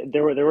 Yeah.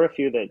 There were a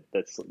few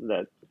that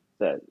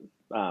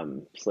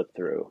slipped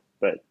through,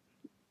 but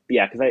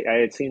yeah, because I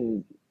had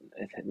seen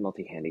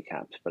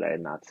Multi-Handicapped, but I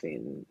had not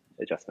seen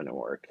Adjustment at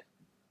Work.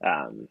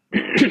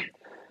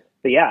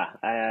 But yeah,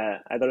 I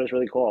thought it was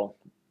really cool.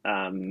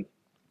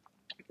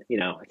 You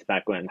know, it's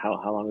back when,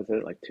 how long was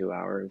it? Like 2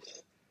 hours?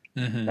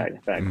 Mm-hmm.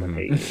 Back when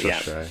they,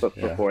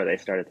 before they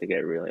started to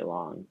get really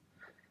long.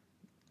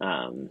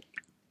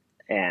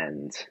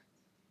 And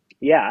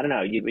yeah, I don't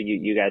know.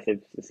 You guys have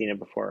seen it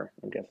before,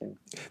 I'm guessing.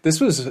 This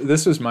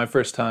was my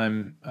first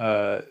time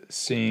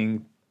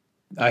seeing.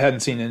 I hadn't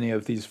seen any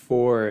of these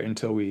four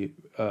until we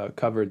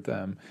covered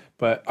them.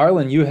 But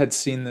Arlen, you had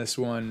seen this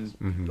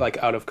one like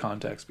out of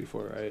context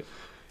before, right?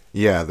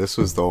 Yeah, this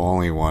was the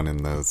only one in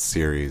the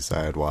series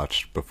I had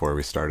watched before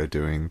we started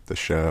doing the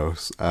show.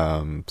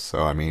 So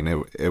I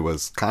mean, it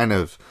was kind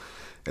of,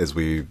 as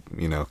we,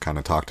 you know, kind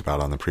of talked about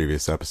on the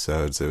previous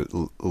episodes,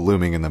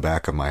 looming in the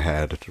back of my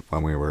head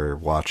when we were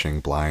watching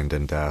Blind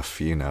and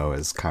Deaf, you know,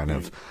 is kind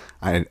of,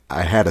 I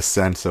had a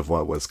sense of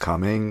what was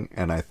coming,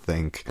 and I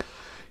think,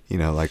 you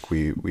know, like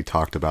we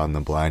talked about in the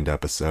Blind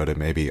episode, it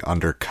maybe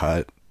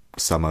undercut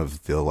some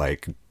of the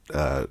like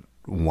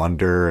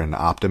wonder and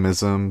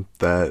optimism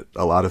that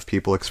a lot of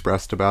people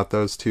expressed about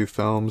those two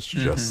films,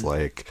 just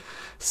like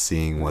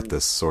seeing what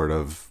this sort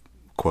of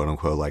quote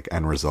unquote like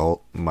end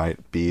result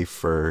might be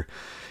for,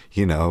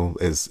 you know,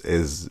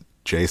 is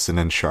Jason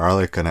and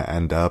Charlotte gonna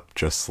end up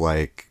just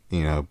like,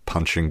 you know,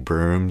 punching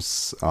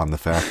brooms on the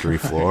factory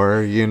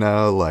floor, you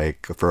know,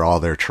 like for all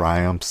their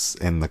triumphs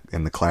in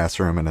the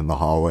classroom and in the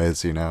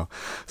hallways, you know.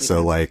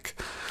 So like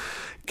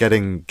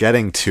getting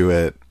to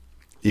it,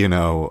 you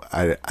know,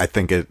 I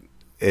think it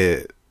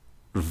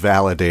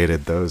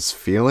validated those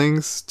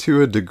feelings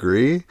to a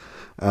degree.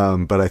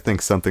 But I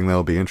think something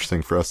that'll be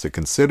interesting for us to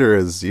consider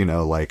is, you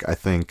know, like, I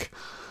think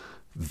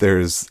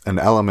there's an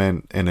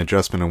element in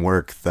Adjustment and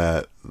Work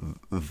that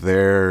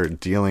they're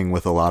dealing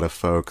with a lot of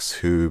folks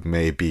who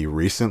may be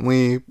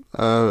recently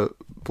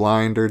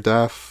blind or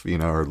deaf, you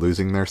know, or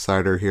losing their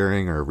sight or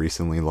hearing, or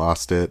recently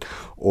lost it,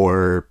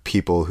 or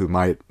people who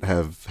might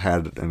have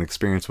had an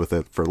experience with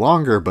it for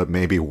longer, but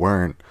maybe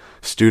weren't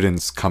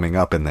students coming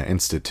up in the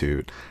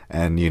institute,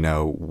 and, you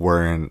know,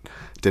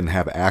 didn't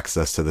have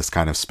access to this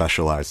kind of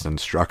specialized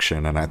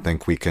instruction. And I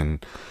think we can,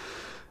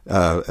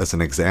 as an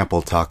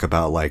example, talk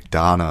about like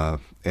Donna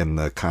in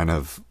the kind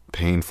of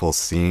painful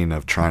scene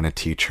of trying to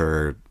teach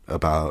her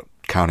about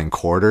counting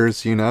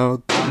quarters, you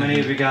know. How many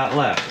have you got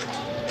left?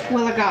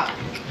 Well, I got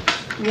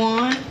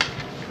 1,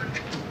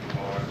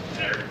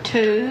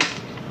 2,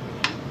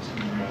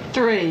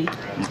 3,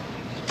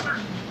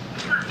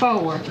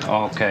 4.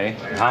 Okay.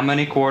 How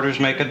many quarters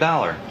make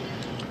 $1?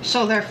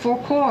 So there are 4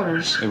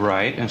 quarters.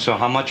 Right. And so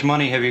how much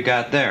money have you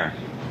got there?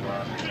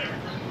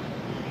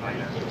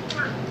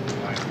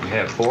 You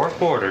have 4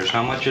 quarters.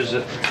 How much is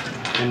it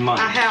in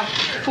money? I have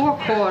 4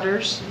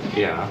 quarters.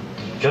 Yeah.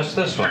 Just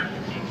this one.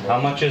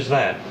 How much is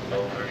that?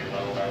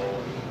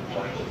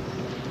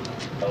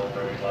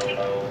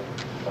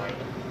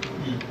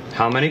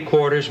 How many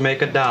quarters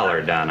make $1,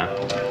 Donna?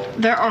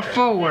 There are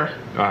 4.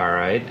 All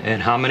right.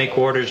 And how many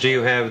quarters do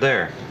you have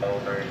there?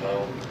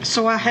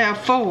 So I have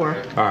 4.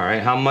 All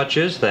right. How much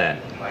is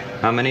that?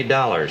 How many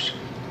dollars?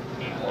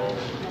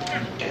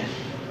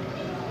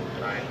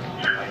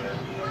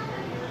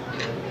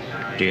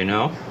 Do you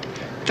know?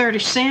 30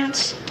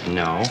 cents?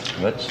 No.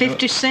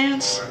 50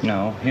 cents?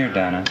 No. Here,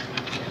 Donna.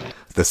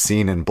 The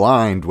scene in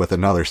Blind with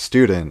another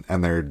student,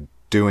 and they're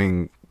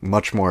doing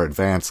much more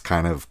advanced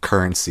kind of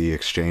currency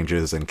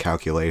exchanges and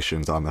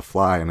calculations on the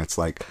fly. And it's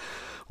like,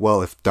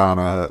 well, if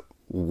Donna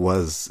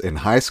was in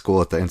high school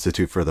at the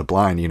Institute for the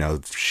Blind, you know,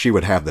 she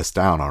would have this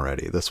down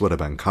already. This would have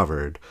been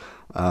covered.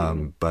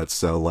 But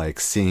so like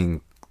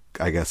seeing,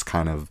 I guess,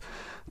 kind of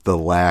the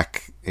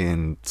lack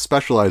in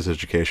specialized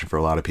education for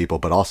a lot of people,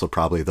 but also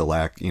probably the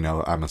lack, you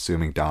know, I'm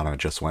assuming Donna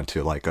just went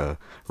to like a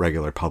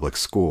regular public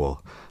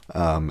school.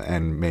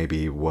 And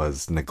maybe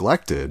was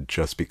neglected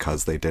just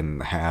because they didn't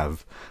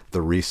have the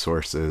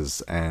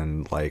resources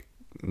and like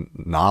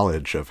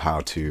knowledge of how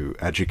to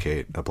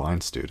educate a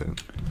blind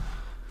student.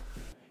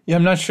 Yeah,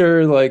 I'm not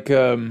sure. Like,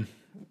 we're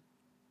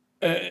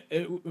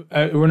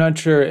not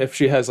sure if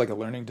she has like a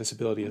learning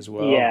disability as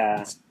well. Yeah,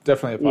 it's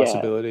definitely a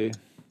possibility.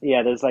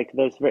 Yeah, there's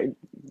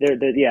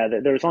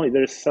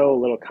so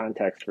little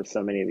context for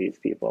so many of these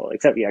people,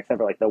 except for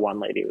like the one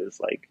lady who was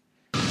like,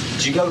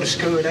 Did you go to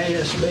school at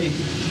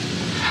ASB?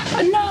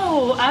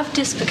 No, I've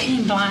just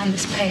became blind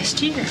this past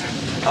year.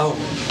 Oh.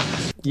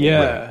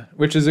 Yeah, right.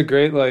 Which is a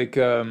great, like,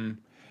 there's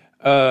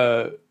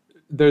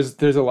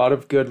a lot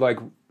of good, like,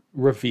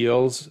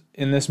 reveals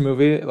in this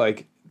movie,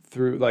 like,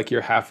 through, like,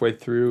 you're halfway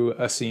through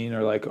a scene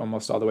or, like,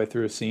 almost all the way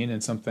through a scene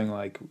and something,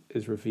 like,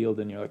 is revealed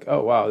and you're like,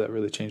 oh, wow, that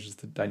really changes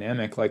the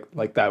dynamic.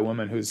 Like that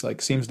woman who's,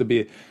 like, seems to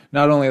be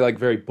not only, like,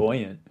 very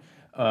buoyant,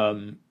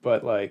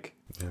 but, like,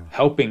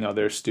 helping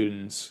other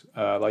students,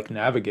 like,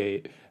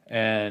 navigate.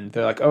 And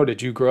they're like, oh,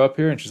 did you grow up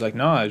here? And she's like,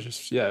 no,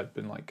 I've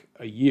been like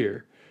a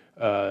year,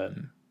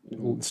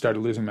 started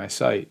losing my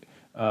sight.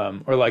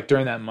 Or like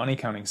during that money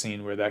counting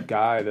scene where that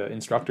guy, the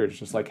instructor, is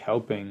just like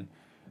helping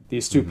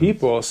these two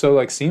people so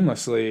like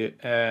seamlessly.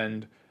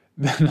 And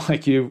then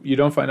like you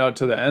don't find out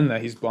till the end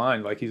that he's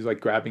blind. Like he's like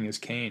grabbing his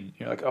cane.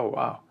 You're like, oh,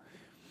 wow.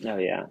 Oh,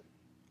 yeah.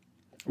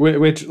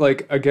 Which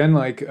like, again,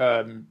 like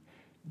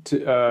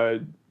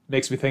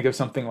makes me think of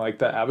something like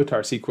the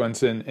Avatar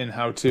sequence in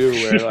How To,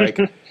 where like...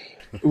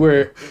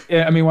 where,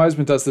 I mean,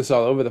 Wiseman does this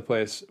all over the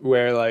place,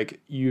 where like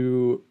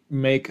you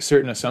make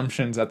certain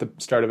assumptions at the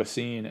start of a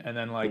scene, and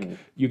then like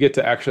you get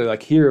to actually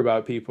like hear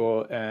about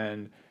people,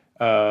 and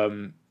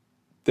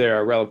there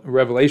are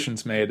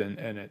revelations made,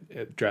 and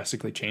it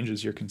drastically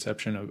changes your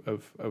conception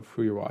of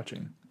who you're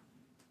watching.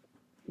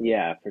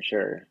 Yeah, for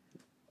sure.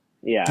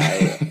 Yeah,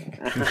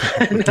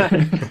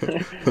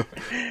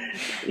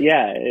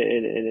 yeah,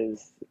 it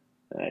is.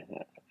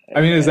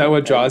 I mean, is that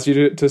what draws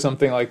you to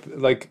something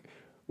like?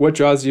 What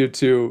draws you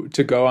to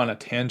go on a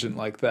tangent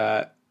like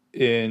that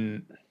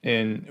in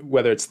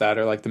whether it's that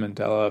or like the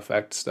Mandela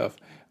effect stuff?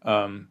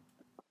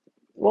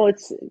 Well,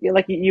 it's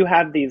like you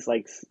have these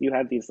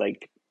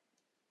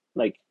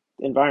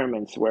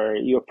environments where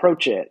you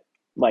approach it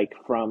like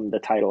from the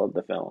title of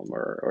the film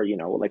or you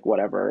know, like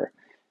whatever,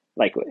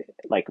 like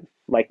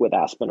with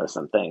Aspen or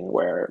something,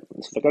 where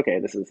it's like, okay,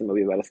 this is a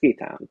movie about a ski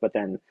town, but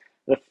then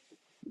the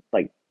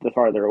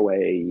farther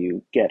away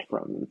you get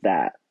from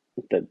that,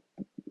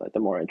 the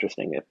more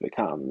interesting it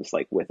becomes,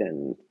 like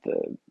within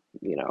the,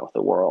 you know,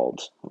 the world,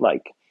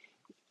 like,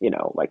 you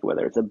know, like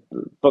whether it's a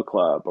book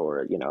club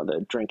or, you know,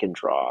 the drink and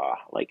draw,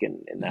 like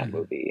in that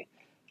movie.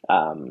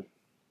 And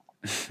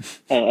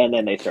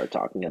then they start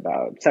talking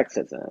about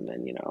sexism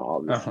and, you know, all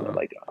this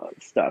like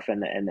stuff.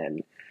 And then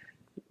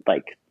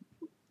like,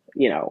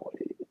 you know,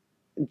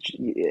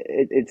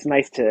 it's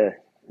nice to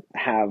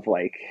have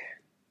like,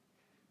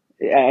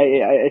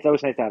 it's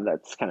always nice to have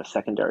that kind of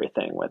secondary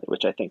thing with it,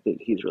 which I think that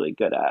he's really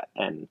good at.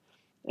 And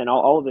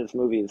all of his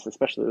movies,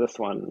 especially this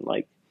one,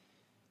 like,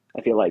 I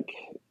feel like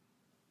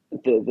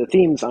the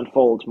themes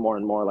unfold more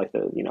and more, like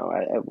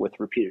with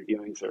repeated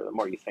viewings, or the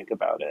more you think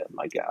about it.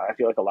 Like, I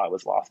feel like a lot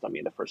was lost on me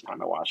the first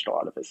time I watched a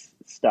lot of his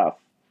stuff,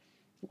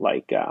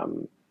 like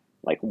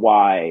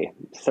why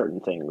certain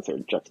things are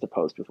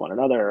juxtaposed with one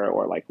another,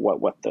 or like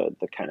what the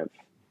kind of,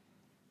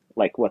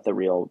 like what the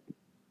real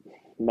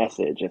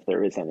message, if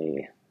there is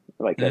any,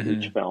 like of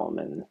each film.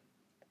 And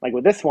like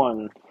with this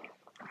one,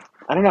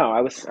 I don't know,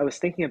 I was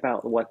thinking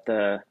about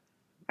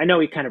I know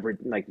he kind of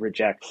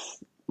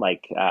rejects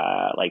like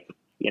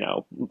you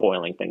know,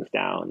 boiling things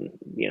down,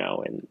 you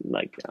know, and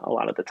like a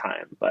lot of the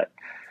time, but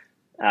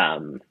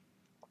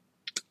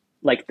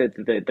like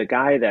the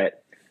guy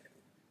that,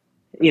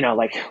 you know,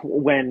 like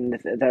when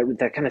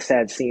that kind of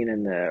sad scene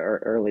in the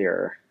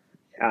earlier,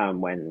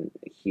 when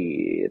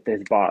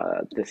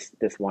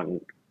this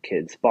one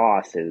kid's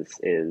boss is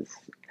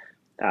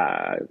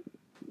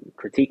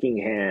critiquing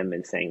him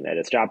and saying that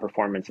his job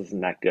performance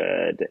isn't that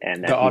good,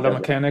 and that the auto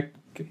mechanic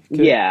kid?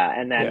 Yeah,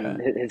 and then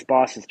his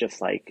boss is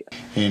just like,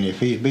 and if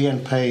he's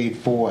being paid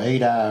for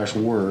 8 hours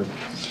work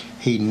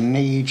he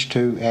needs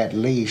to at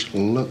least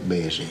look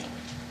busy.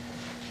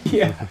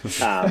 Yeah.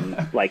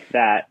 Like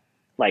that,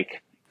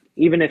 like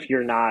even if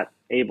you're not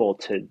able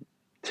to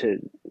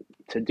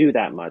do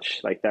that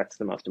much, like that's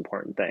the most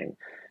important thing.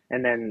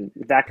 And then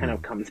that kind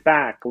of comes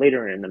back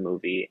later in the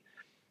movie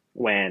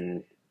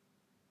when,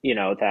 you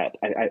know, that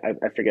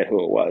I forget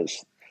who it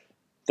was.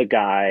 The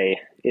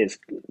guy is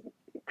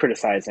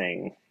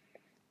criticizing,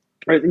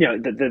 or you know,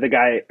 the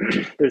guy.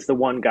 There's the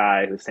one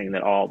guy who's saying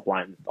that all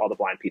the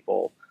blind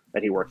people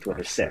that he worked with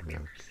are sick,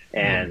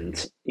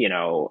 and you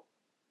know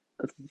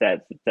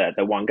that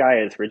the one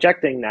guy is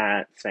rejecting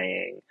that,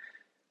 saying,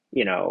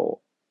 you know,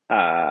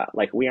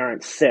 like we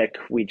aren't sick,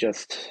 we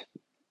just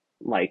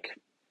like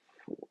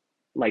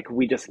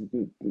we just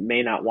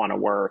may not want to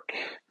work,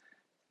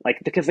 like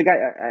because the guy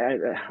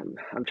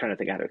I'm trying to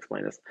think how to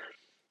explain this,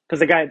 because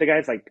the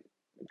guy's like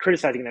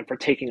criticizing them for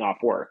taking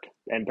off work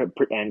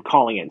and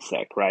calling in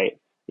sick, right?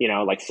 You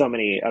know, like so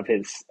many of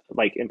his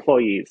like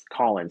employees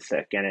call in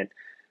sick, and it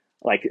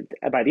like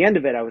by the end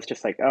of it, I was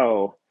just like,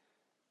 oh,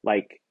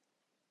 like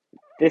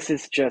this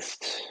is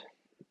just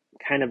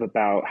kind of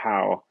about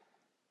how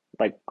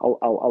like a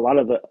lot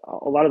of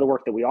the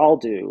work that we all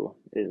do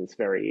is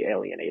very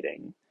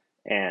alienating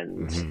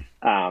and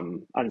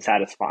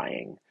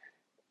unsatisfying,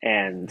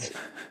 and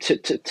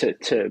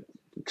to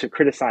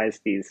criticize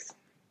these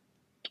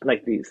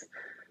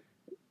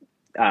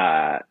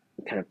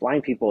kind of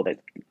blind people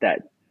that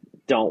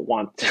don't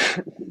want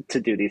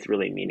to do these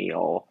really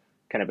menial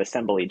kind of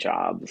assembly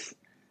jobs,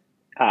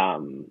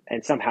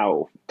 and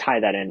somehow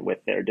tie that in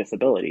with their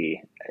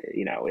disability,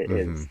 you know,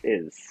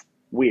 is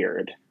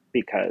weird,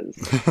 because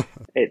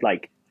it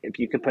like if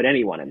you could put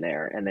anyone in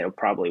there and they'll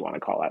probably want to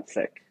call out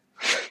sick.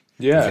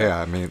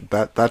 Yeah, I mean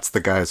that's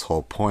the guy's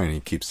whole point. He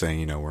keeps saying,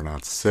 you know, we're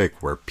not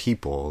sick, we're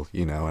people,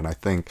 you know, and I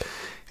think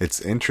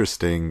it's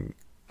interesting.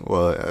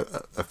 Well,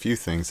 a few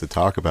things to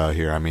talk about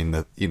here. I mean,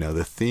 the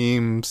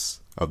themes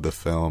of the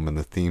film and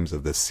the themes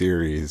of the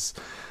series,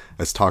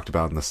 as talked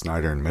about in the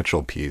Snyder and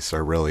Mitchell piece,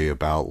 are really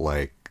about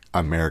like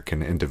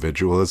American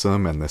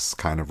individualism and this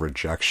kind of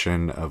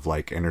rejection of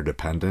like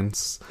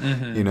interdependence,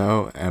 you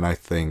know. And I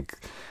think,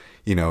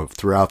 you know,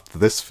 throughout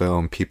this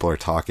film, people are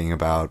talking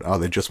about, oh,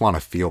 they just want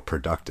to feel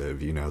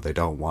productive, you know, they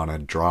don't want to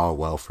draw a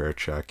welfare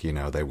check, you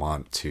know, they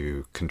want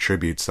to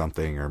contribute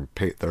something or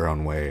pay it their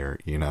own way, or,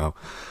 you know,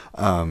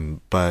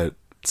 but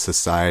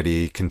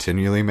society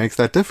continually makes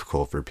that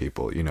difficult for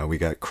people. You know, we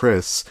got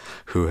Chris,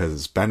 who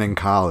has been in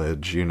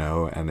college, you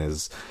know, and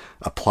is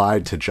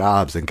applied to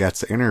jobs and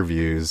gets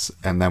interviews,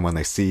 and then when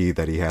they see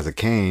that he has a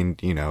cane,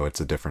 you know, it's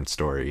a different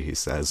story, he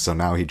says. So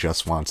now he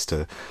just wants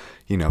to,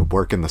 you know,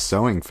 work in the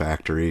sewing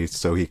factory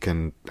so he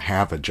can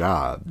have a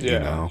job, you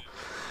know.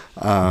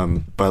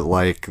 But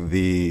like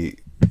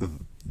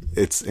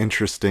it's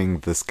interesting,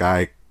 this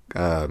guy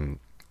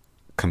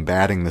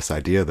combating this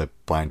idea that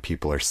blind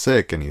people are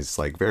sick, and he's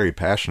like very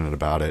passionate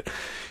about it.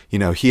 You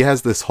know, he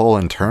has this whole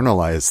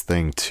internalized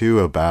thing too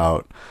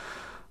about,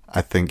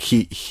 I think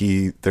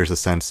he there's a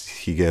sense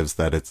he gives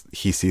that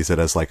he sees it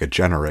as like a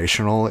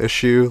generational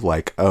issue,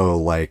 like, oh,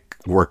 like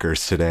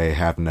workers today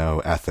have no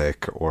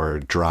ethic or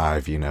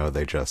drive, you know,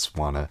 they just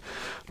want to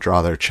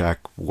draw their check,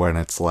 when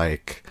it's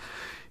like,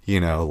 you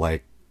know,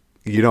 like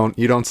you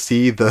don't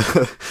see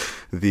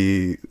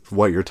the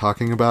what you're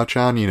talking about,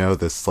 John, you know,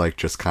 this like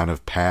just kind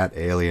of pat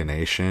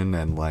alienation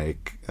and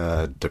like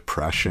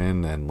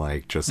depression and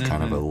like just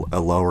kind of a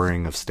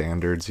lowering of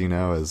standards, you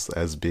know,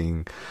 as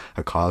being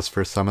a cause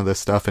for some of this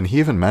stuff. And he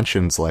even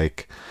mentions,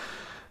 like,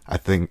 I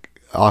think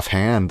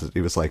offhand, he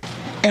was like,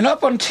 and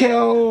up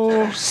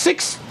until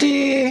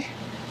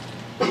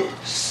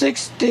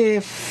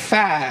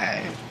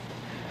 65,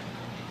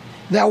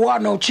 there were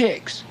no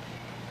checks.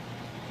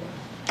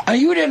 And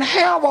you didn't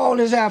have all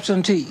this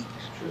absentee.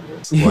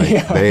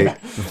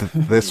 Like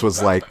this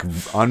was like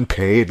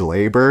unpaid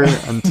labor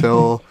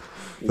until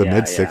the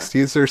mid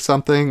 60s or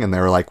something, and they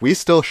were like, we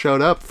still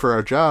showed up for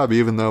our job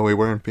even though we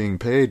weren't being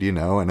paid, you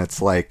know. And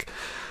it's like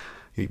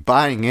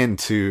buying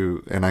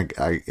into, and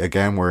I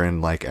again, we're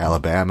in like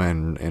Alabama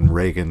and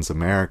Reagan's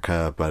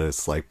America, but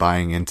it's like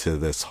buying into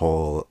this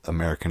whole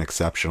American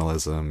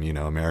exceptionalism, you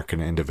know,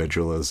 American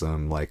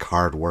individualism, like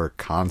hard work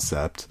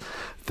concept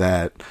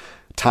that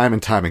time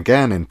and time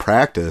again in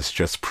practice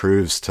just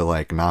proves to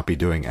like not be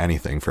doing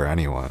anything for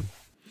anyone.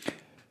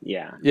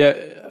 Yeah.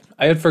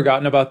 I had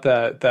forgotten about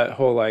that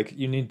whole like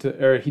you need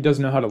to, or he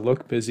doesn't know how to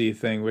look busy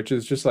thing, which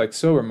is just like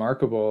so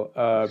remarkable,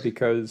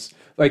 because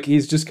like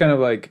he's just kind of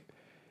like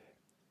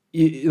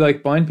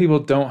blind people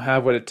don't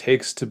have what it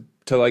takes to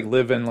like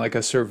live in like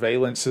a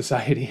surveillance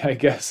society, I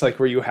guess, like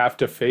where you have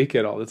to fake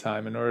it all the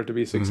time in order to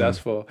be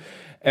successful,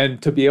 and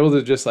to be able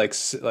to just like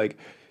sort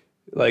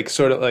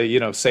of like, you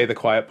know, say the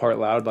quiet part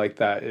loud like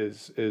that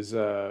is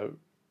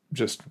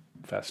just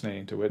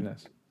fascinating to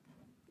witness.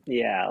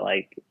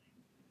 I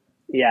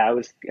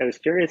was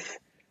curious.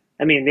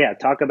 I mean,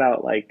 talk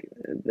about like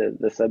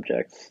the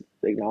subjects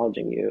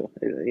acknowledging you.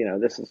 You know,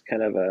 this is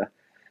kind of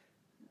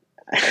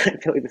I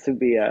feel like this would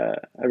be a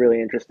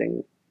really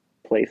interesting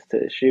place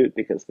to shoot,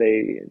 because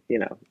they, you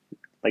know,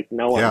 Like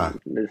no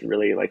one is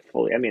really like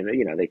fully. I mean,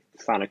 they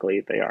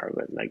sonically they are,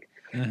 but like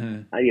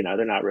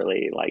they're not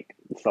really like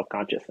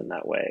self-conscious in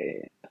that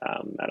way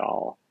at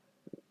all.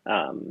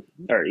 Or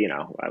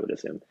I would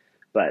assume,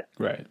 but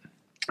right.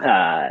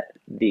 I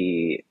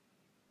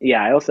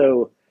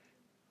also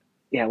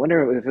I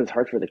wonder if it was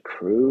hard for the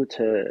crew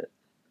to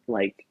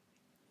like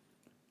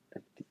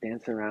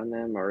dance around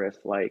them, or if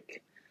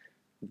like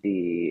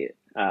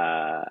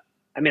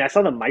I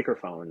saw the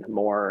microphone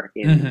more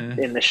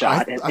in the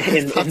shot in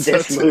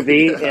this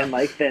movie and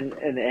like than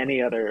in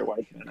any other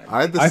Weisman.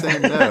 I had the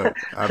same note.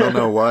 I don't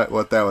know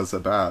what that was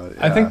about.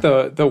 Yeah. I think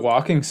the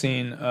walking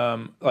scene,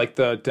 like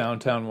the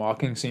downtown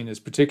walking scene, is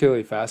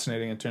particularly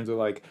fascinating in terms of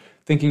like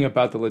thinking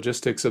about the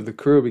logistics of the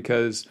crew,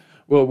 because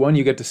well, one,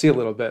 you get to see a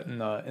little bit in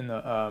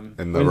the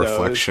windows.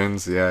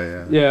 Reflections,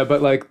 yeah,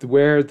 but like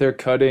where they're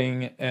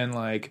cutting and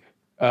like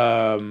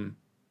to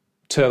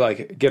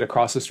like get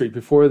across the street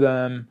before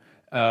them.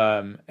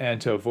 And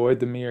to avoid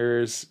the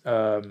mirrors,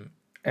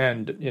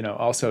 and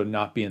also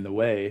not be in the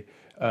way,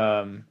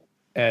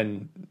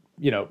 and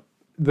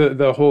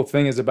the whole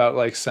thing is about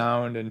like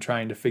sound and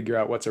trying to figure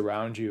out what's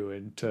around you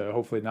and to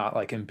hopefully not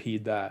like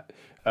impede that.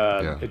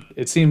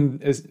 It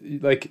seemed as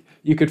like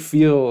you could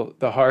feel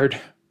the hard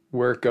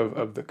work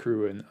of the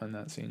crew on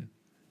that scene.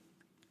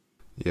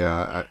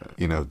 Yeah,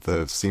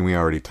 the scene we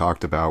already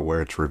talked about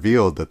where it's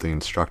revealed that the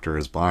instructor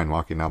is blind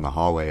walking down the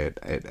hallway,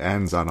 it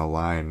ends on a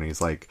line and he's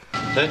like,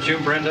 "Is that you,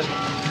 Brenda?"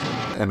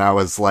 And I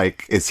was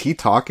like, is he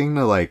talking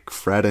to like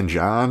Fred and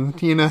John?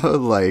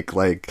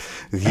 Like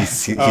he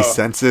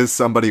senses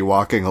somebody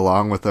walking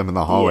along with him in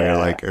the hallway. Yeah.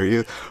 Like, are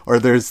you? Or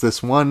there's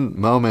this one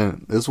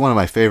moment, this is one of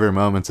my favorite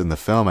moments in the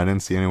film. I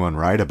didn't see anyone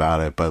write about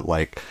it, but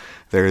like,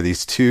 there are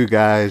these two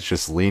guys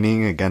just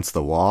leaning against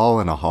the wall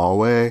in a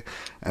hallway,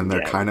 and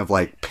they're kind of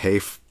like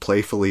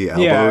playfully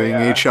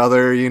elbowing each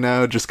other,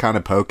 just kind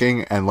of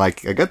poking. And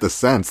like, I get the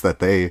sense that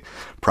they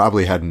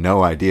probably had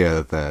no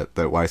idea that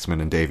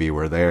Weisman and Davey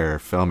were there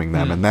filming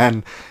them.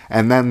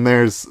 And then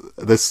there's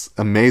this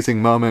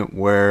amazing moment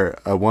where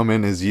a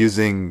woman is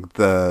using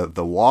the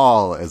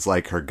wall as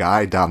like her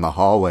guide down the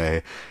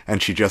hallway,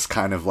 and she just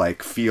kind of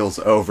like feels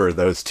over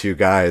those two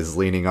guys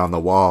leaning on the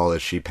wall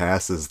as she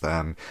passes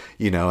them,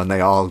 and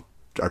they all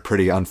are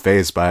pretty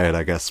unfazed by it.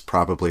 I guess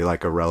probably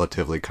like a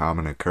relatively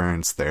common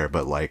occurrence there,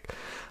 but like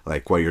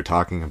what you're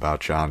talking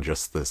about, John,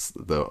 just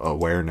the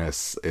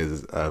awareness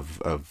is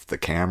of the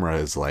camera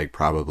is like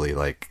probably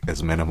like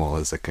as minimal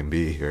as it can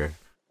be here.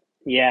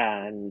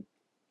 Yeah, and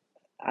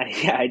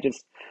I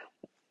just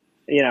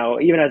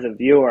even as a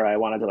viewer, I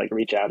wanted to like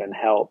reach out and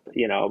help,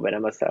 but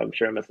I'm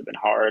sure it must have been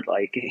hard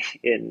like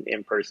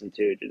in person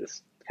too, to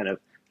just kind of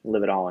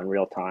live it all in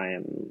real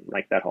time,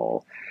 like that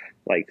whole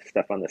like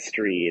stuff on the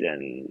street,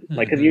 and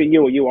like because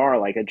you are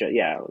like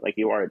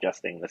you are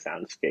adjusting the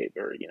soundscape,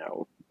 or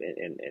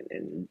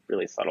in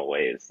really subtle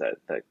ways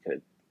that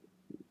could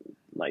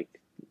like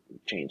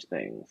change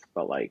things.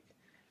 But like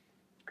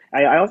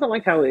I also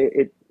like how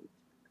it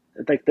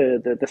like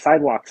the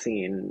sidewalk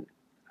scene.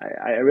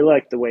 I really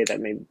like the way that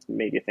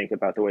made you think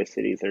about the way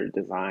cities are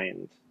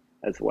designed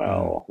as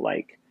well.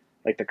 Like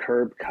the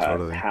curb cut,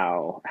 totally.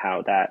 how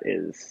that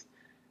is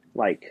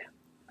like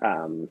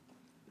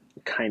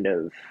kind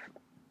of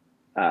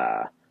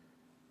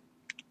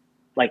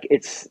like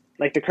it's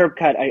like the curb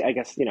cut. I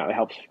guess it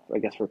helps. I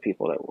guess for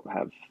people that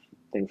have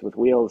things with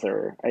wheels,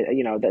 or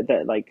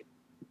that like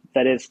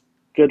that is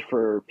good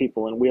for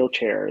people in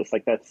wheelchairs.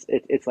 Like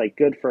it's like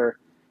good for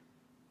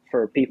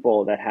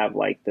people that have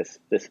like this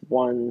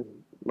one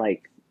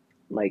like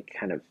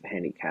kind of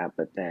handicap,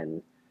 but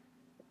then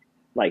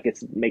like it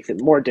makes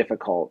it more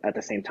difficult at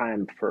the same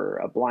time for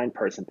a blind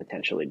person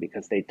potentially,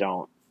 because they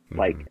don't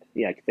like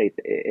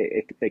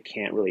they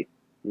can't really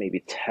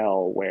maybe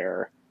tell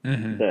where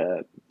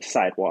the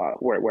sidewalk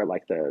where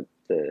like the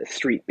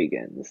street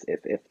begins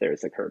if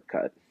there's a curb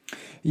cut.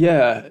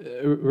 Yeah,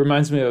 it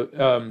reminds me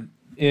of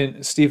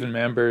in Stephen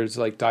Manber's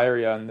like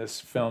diary on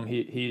this film,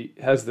 he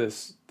has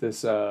this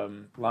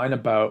line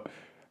about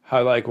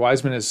how like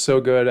Weisman is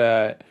so good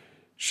at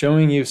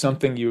showing you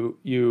something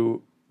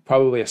you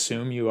probably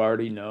assume you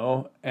already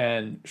know,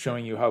 and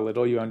showing you how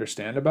little you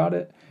understand about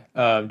it,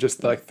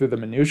 just like through the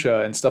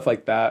minutia and stuff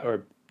like that,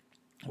 or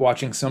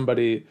watching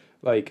somebody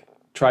like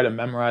try to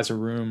memorize a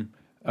room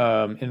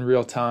in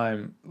real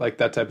time, like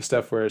that type of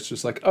stuff, where it's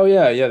just like, oh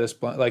yeah, this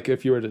like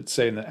if you were to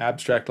say in the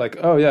abstract, like,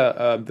 oh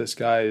yeah, this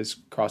guy is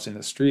crossing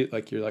the street,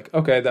 like you're like,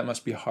 okay, that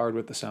must be hard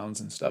with the sounds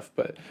and stuff,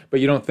 but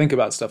you don't think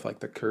about stuff like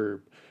the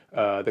curb,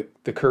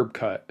 the curb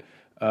cut,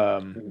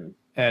 and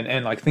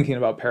like thinking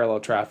about parallel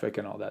traffic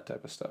and all that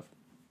type of stuff.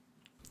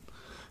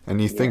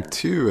 And you think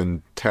too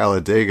in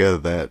Talladega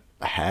that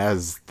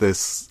has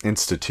this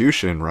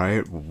institution,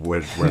 right,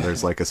 where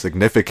there's like a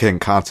significant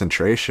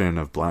concentration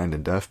of blind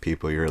and deaf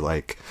people, you're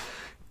like,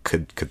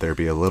 could there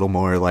be a little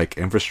more like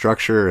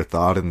infrastructure or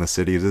thought in the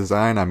city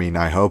design? I mean,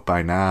 I hope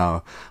by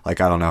now, like,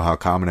 I don't know how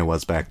common it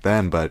was back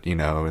then, but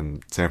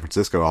in San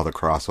Francisco, all the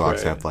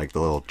crosswalks have like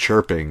the little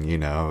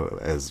chirping,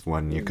 as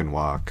when you can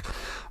walk.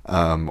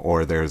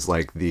 Or there's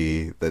like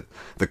the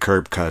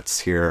curb cuts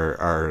here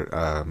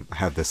are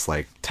have this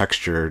like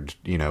textured,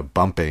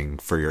 bumping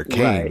for your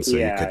cane, Right, so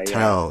yeah, you could yeah.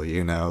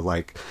 tell,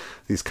 like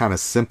these kind of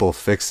simple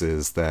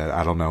fixes that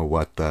I don't know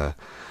what the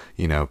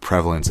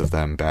prevalence of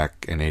them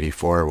back in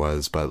 '84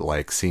 was, but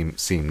like seem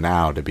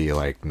now to be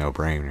like no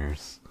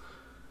brainers.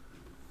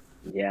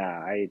 Yeah,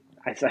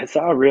 I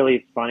saw a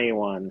really funny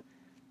one,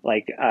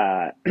 like,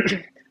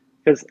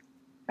 because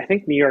I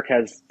think New York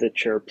has the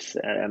chirps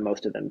and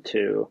most of them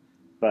too,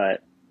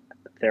 but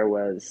there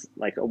was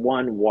like a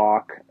one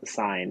walk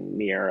sign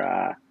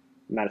near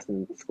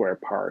Madison Square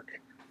Park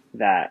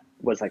that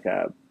was like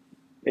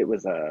it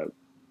was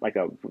like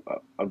a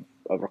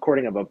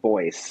recording of a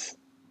voice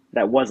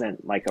that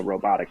wasn't like a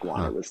robotic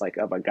one. It was like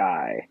of a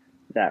guy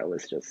that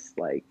was just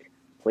like,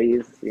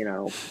 please,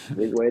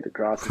 please wait to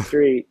cross the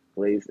street,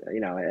 please,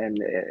 and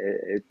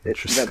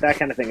it's that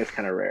kind of thing is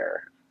kind of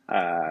rare.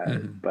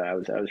 But I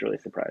was really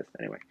surprised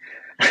anyway.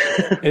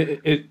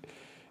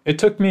 It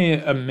took me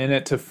a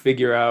minute to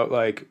figure out,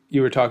 like,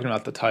 you were talking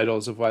about the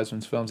titles of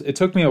Wiseman's films. It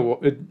took me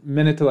a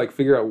minute to like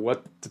figure out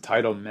what the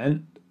title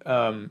meant.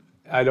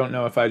 I don't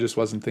know if I just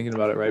wasn't thinking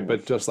about it right,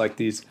 but just like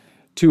these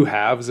two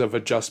halves of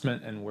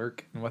adjustment and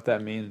work and what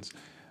that means.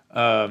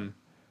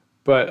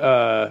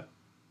 But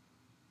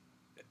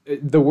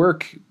the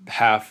work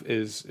half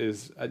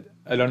is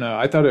I don't know.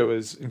 I thought it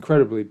was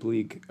incredibly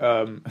bleak.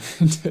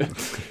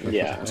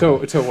 Yeah.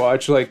 To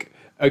watch, like,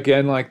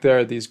 again, like there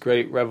are these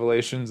great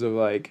revelations of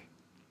like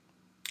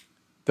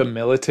the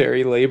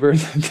military labor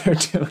that they're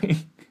doing.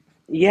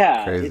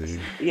 Yeah, Crazy.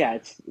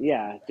 it's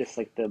just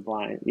like the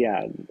blind.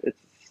 Yeah, it's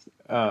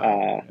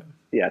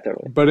yeah,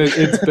 totally. But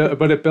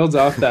it builds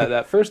off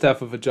that first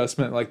half of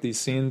adjustment, like these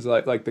scenes,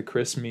 like the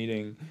Chris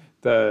meeting,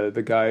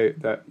 the guy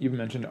that you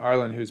mentioned,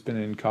 Arlen, who's been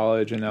in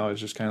college and now is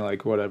just kind of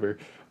like, whatever,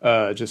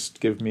 just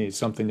give me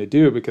something to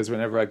do, because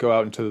whenever I go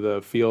out into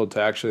the field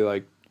to actually,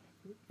 like,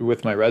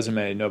 with my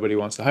resume, nobody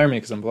wants to hire me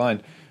because I'm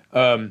blind.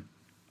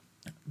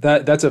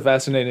 That's a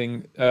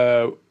fascinating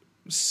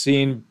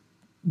scene,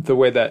 the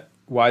way that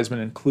Wiseman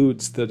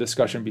includes the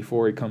discussion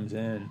before he comes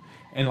in,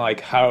 and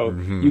like how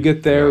you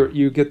get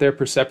their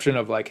perception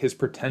of like his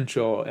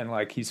potential, and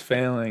like he's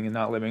failing and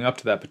not living up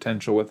to that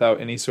potential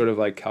without any sort of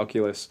like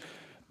calculus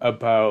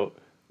about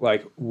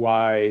like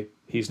why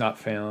he's not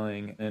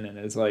failing. And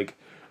it's like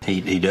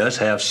he does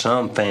have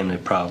some family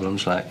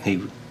problems. Like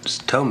he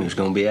told me he was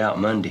going to be out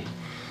Monday.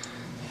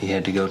 He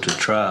had to go to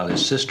trial.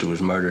 His sister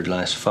was murdered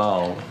last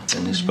fall,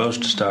 and he's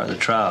supposed to start the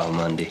trial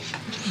Monday.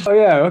 Oh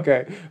yeah,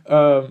 okay.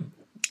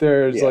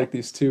 There's like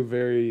these two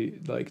very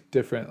like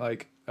different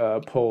like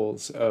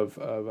poles of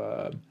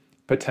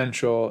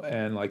potential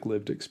and like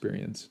lived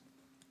experience.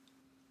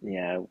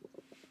 Yeah,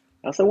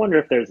 I also wonder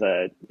if there's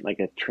a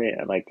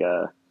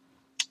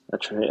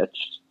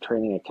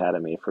training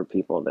academy for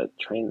people that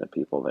train the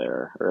people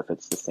there, or if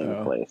it's the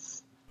same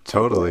place.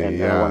 Totally, and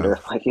yeah. I wonder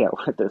if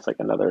what there's like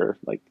another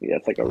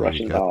it's like a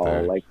Russian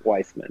doll like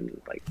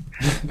Weissman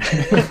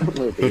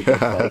movie.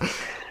 Yeah.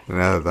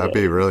 No, that'd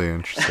be really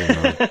interesting.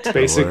 It's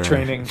basic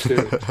training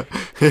too.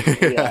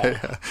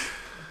 yeah.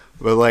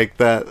 But like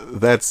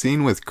that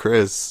scene with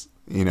Chris,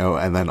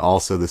 and then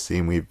also the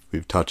scene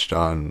we've touched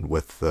on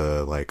with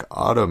the like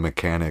auto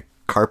mechanic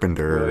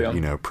carpenter,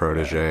 William.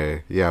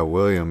 Protege. Yeah,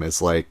 William is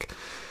like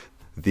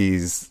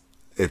these.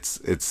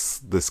 It's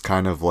this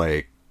kind of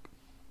like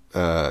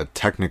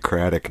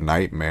technocratic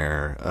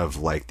nightmare of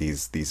like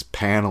these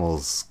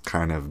panels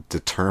kind of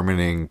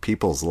determining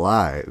people's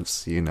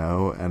lives,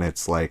 and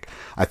it's like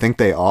I think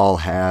they all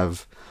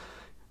have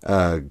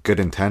good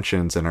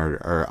intentions and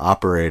are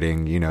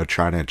operating,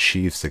 trying to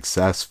achieve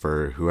success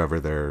for whoever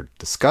they're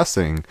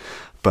discussing,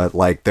 but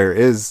like there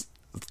is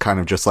kind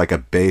of just like a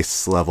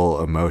base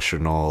level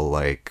emotional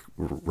like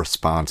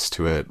response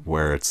to it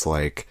where it's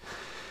like,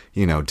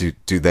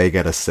 do they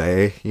get a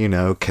say?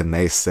 Can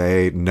they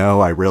say,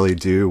 no, I really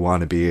do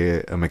want to be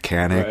a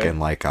mechanic, right, and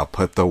like I'll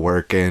put the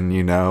work in,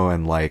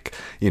 and like,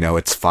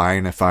 it's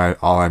fine if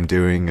all I'm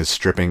doing is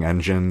stripping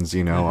engines,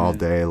 all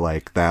day,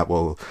 like that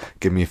will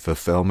give me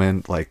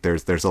fulfillment. Like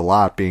there's a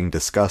lot being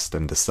discussed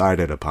and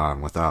decided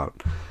upon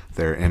without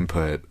their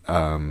input.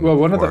 Well,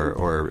 one of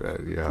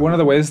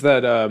the ways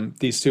that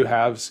these two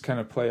halves kind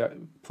of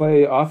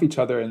play off each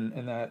other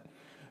in that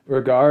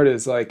regard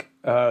is like,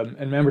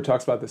 and Member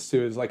talks about this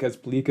too, is like as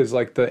bleak as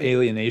like the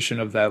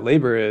alienation of that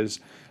labor is,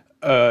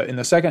 in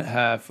the second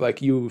half,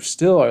 like you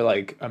still are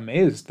like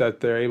amazed that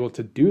they're able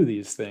to do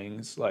these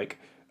things, like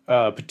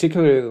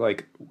particularly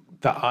like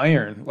the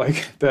iron,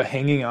 like the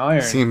hanging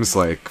iron seems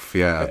like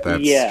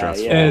that's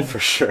stressful for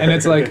sure. And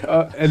it's like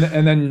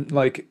and then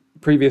like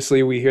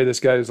previously we hear this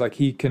guy who's like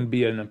he can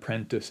be an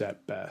apprentice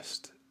at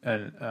best,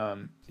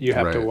 and you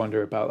have to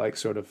wonder about like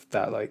sort of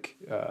that like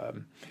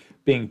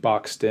being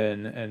boxed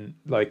in and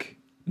like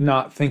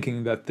not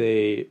thinking that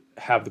they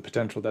have the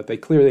potential that they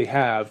clearly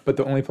have, but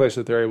the only place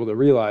that they're able to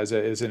realize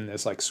it is in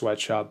this like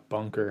sweatshop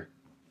bunker.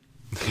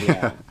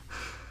 Yeah.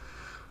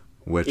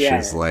 which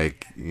is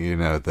like, you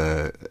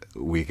know,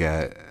 we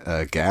get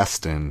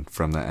Gaston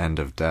from the End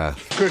of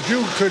Death. Could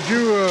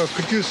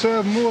you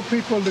serve more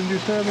people than you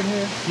serve in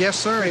here? Yes,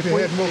 sir. If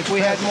we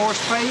had more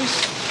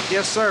space,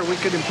 yes, sir, we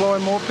could employ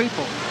more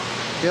people.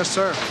 Yes,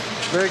 sir.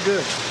 Very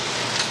good.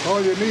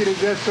 All you need is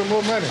just some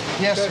more money.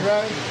 Yes, is that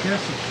sir. right?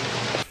 Yes, sir.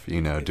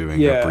 You know,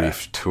 doing a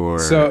brief tour.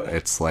 So,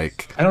 it's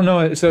like, I don't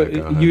know. So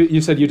you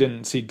said you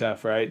didn't see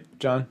Deaf, right,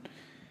 John?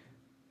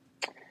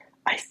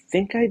 I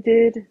think I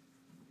did.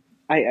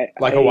 A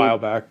while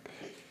back.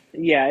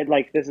 Yeah,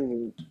 like this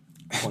is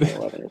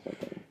 2011 or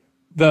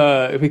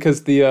something.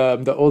 Because the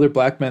older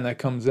black man that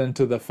comes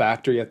into the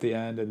factory at the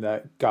end, and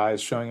that guy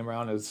is showing him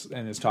around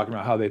and is talking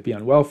about how they'd be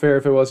on welfare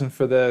if it wasn't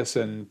for this,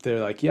 and they're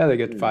like, yeah, they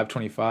get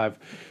 $5.25.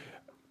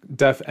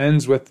 Deaf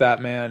ends with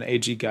that man,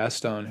 A.G.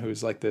 Gaston,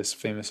 who's like this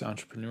famous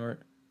entrepreneur,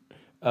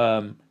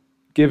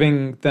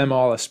 giving them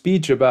all a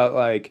speech about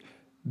like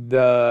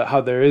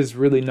how there is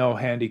really no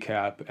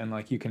handicap, and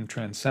like you can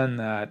transcend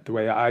that the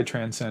way I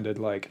transcended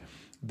like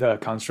the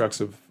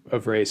constructs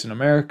of race in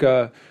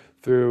America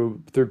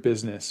through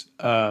business.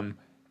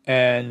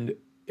 And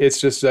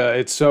it's just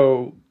it's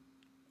so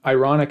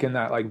ironic in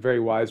that like very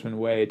Wiseman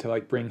way to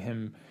like bring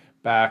him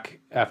back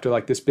after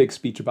like this big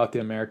speech about the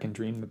American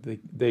dream that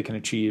they can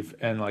achieve,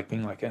 and like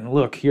being like, and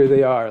look, here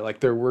they are, like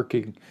they're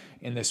working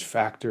in this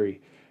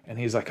factory, and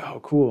he's like, oh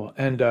cool,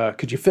 and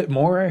could you fit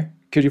more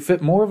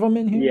of them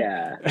in here?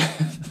 Yeah.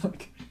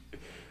 Like,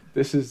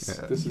 this is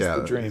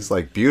the dream. It's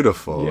like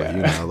beautiful, yeah.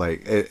 You know,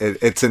 like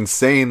it's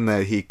insane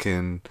that he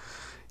can,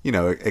 you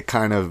know, it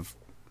kind of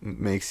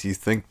makes you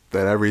think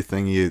that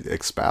everything you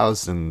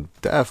espoused in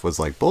Deaf was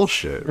like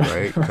bullshit,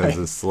 right? Because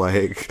it's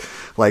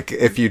like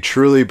if you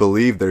truly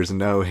believe there's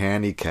no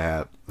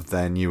handicap,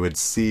 then you would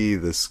see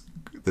this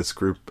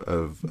group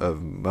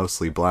of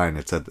mostly blind.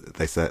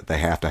 They said they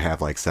have to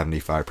have like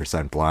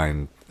 75%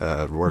 blind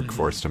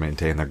workforce to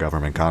maintain their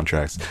government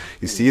contracts.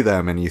 You see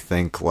them and you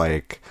think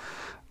like,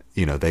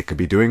 you know, they could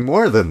be doing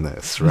more than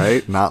this,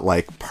 right? Not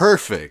like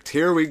perfect.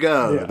 Here we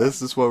go. Yeah.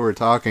 This is what we're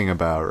talking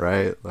about,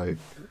 right? Like,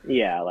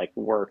 yeah, like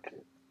work.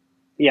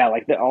 Yeah,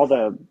 like all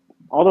the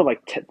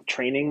like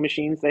training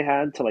machines they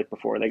had to like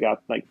before they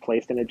got like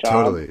placed in a job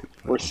totally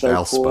were so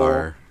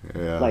Valspar.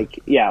 Cool. Yeah, like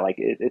like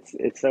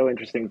it's so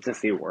interesting to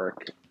see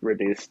work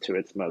reduced to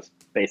its most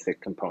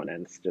basic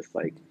components,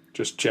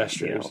 just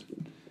gestures. You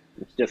know,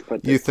 just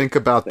put. You think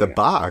about the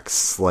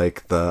box,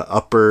 like the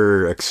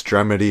upper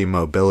extremity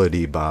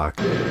mobility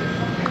box.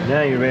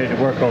 Now you're ready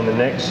to work on the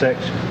next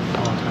section.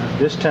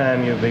 This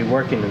time you'll be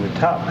working in the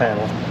top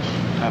panel,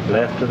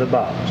 left of the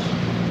box.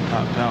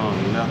 Top panel,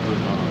 left of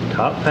the box.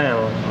 Top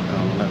panel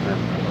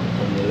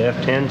on the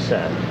left-hand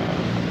side.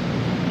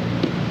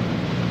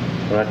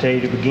 When I tell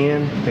you to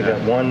begin, pick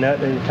up one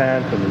nut at a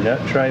time from the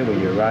nut tray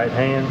with your right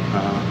hand.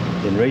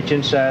 Then reach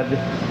inside the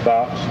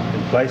box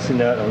and place the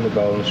nut on the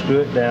bowl and screw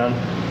it down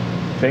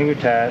finger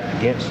tight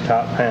against the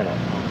top panel.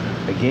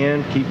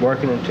 Again, keep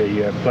working until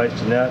you have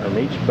placed a nut on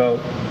each bolt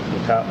in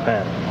the top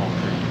panel.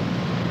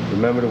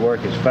 Remember to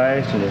work as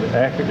fast and as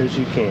accurate as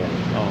you can.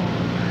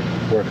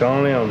 Work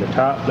only on the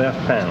top left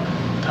panel.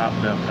 Top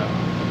left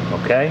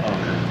panel. Okay?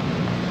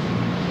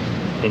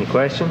 Any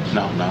questions?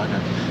 No, I got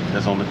it.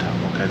 That's on the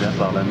top. Okay, that's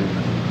all I need.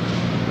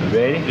 You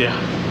ready?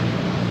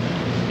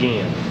 Yeah.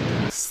 Again.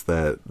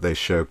 That they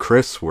show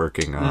Chris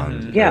working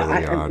on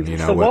early on. You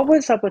know, so what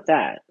was up with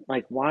that?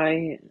 Like,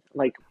 why?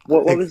 Like,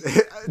 what was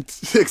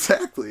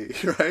exactly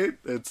right?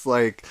 It's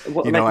like,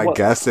 you know, I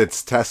guess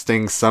it's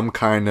testing some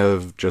kind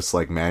of just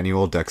like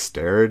manual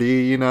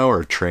dexterity, you know,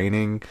 or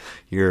training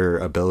your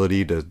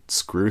ability to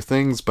screw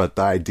things. But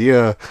the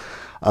idea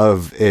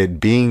of it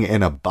being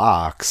in a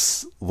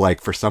box,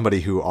 like for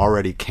somebody who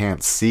already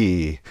can't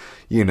see,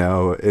 you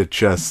know, it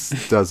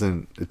just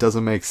doesn't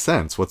make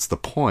sense. What's the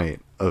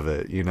point of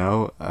it, you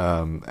know?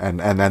 And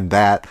then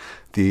that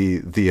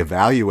the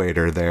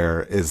evaluator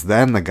there is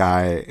then the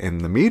guy in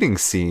the meeting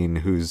scene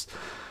who's,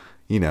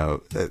 you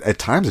know, at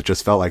times it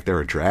just felt like they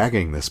were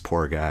dragging this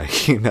poor guy,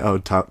 you know,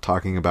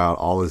 talking about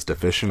all his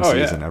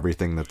deficiencies and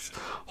everything that's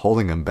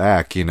holding him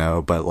back, you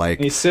know. But like,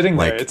 and he's sitting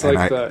there. It's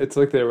like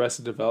the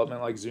Arrested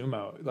Development, like zoom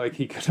out. Like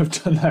he could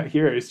have done that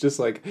here. It's just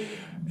like,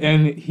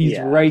 and he's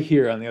right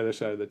here on the other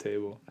side of the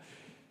table.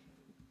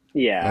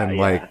 Yeah, and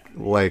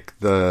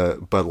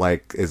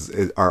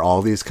are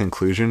all these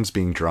conclusions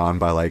being drawn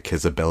by like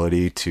his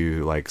ability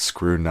to like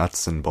screw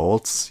nuts and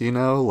bolts? You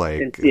know,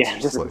 like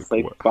just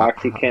like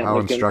box you can't. How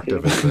look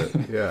instructive into. is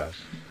it?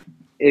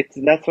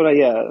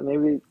 Yeah,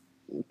 maybe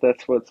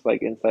that's what's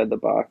like inside the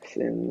box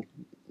in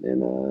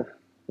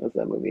what's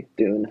that movie?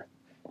 Dune.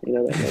 You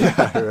know that movie?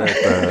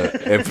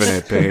 Right,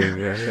 Infinite Pain.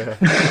 Yeah.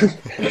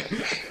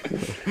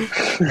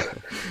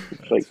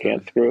 Like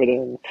can't screw it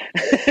in.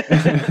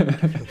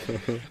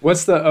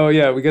 What's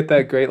the we get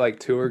that great like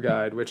tour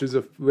guide, which is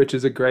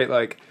a great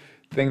like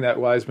thing that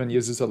Wiseman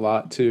uses a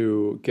lot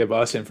to give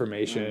us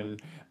information.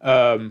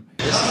 The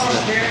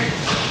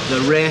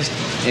rest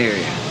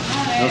area.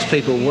 Those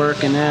people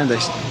working there, they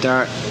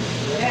start.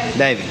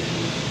 David,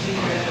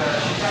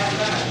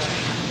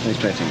 please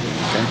pay attention,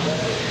 okay?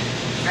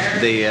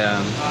 the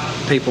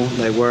people,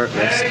 they work.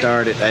 They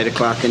start at 8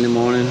 o'clock in the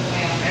morning.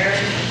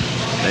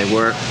 They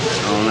work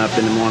on up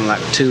in the morning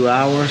like 2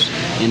 hours,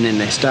 and then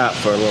they stop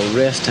for a little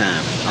rest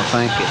time. I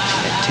think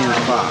at 10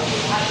 o'clock.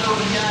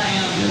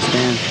 You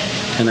understand?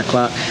 10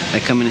 o'clock. They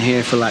come in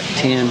here for like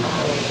 10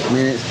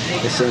 minutes.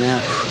 They sit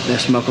down. They're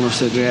smoking a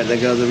cigarette. They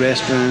go to the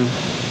restroom.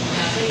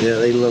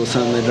 They'll eat a little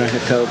something. They drink a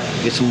Coke,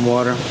 get some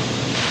water,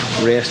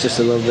 rest just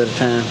a little bit of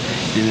time,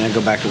 and then they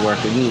go back to work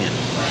again.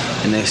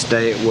 And they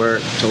stay at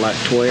work till like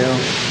 12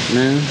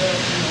 noon.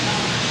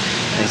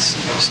 They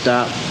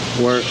stop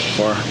work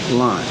for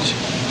lunch.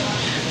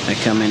 They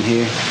come in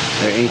here,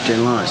 they eat their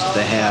lunch.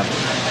 They have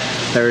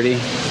 30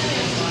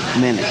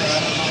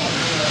 minutes.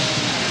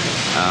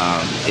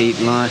 Eat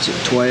lunch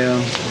at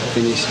 12,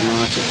 finish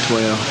lunch at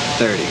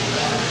 12:30.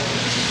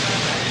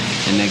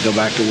 And they go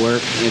back to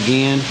work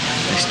again.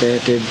 They stay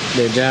at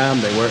their job,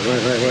 they work,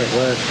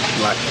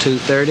 like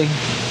 2:30.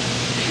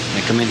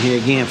 They come in here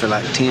again for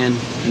like 10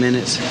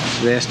 minutes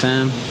rest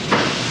time.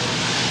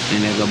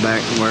 And they go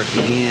back and work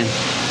again.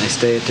 They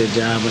stay at their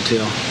job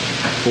until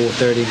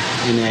 4:30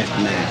 in the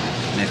afternoon.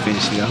 And they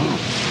finish and go home.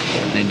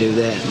 They do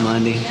that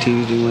Monday,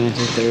 Tuesday,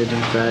 Wednesday,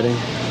 Thursday, Friday,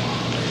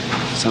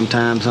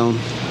 sometimes on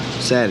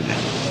Saturday.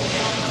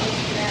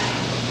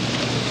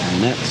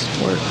 And that's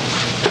work.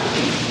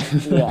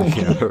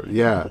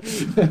 Yeah.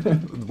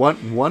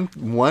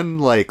 One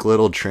like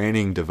little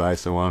training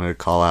device I wanted to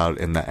call out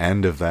in the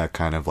end of that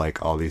kind of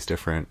like all these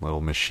different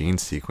little machine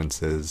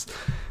sequences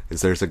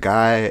is there's a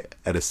guy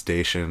at a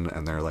station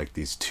and there are like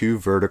these two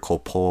vertical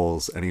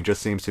poles and he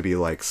just seems to be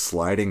like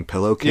sliding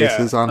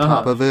pillowcases on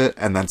top of it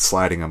and then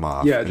sliding them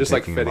off. Yeah, just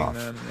like fitting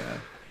them. Yeah.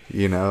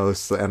 You know,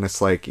 and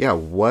it's like, yeah,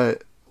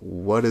 what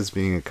is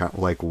being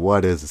like?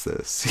 What is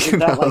this? Is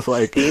that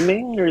like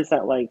steaming, or is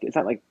that like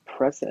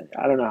pressing?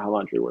 I don't know how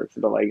laundry works,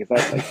 but like, is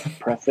that like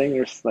pressing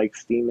or like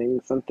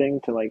steaming something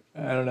to like?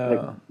 I don't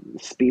know.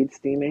 Like speed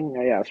steaming.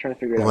 Yeah, I was trying to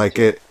figure it out. Like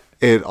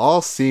it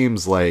all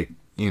seems like,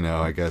 you know,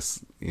 I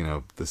guess, you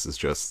know, this is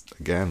just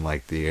again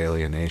like the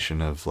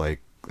alienation of like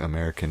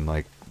American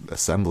like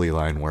assembly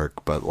line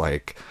work, but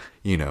like,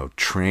 you know,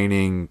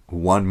 training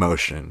one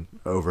motion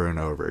over and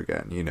over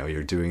again. You know,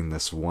 you're doing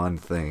this one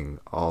thing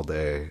all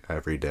day,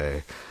 every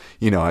day.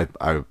 You know,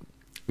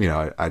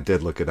 I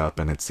did look it up,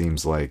 and it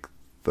seems like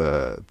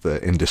the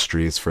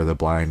industries for the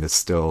blind is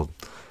still,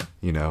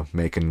 you know,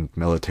 making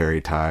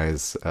military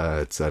ties.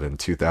 It said in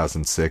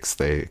 2006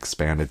 they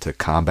expanded to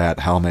combat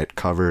helmet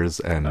covers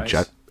and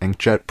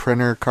inkjet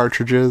printer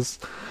cartridges.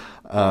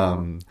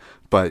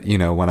 But, you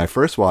know, when I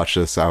first watched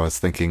this, I was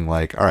thinking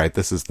like, all right,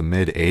 this is the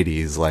mid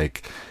 80s.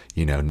 Like,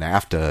 you know,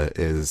 NAFTA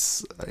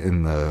is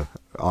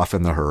off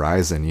in the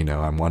horizon. You know,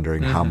 I'm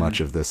wondering how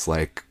much of this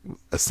like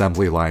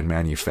assembly line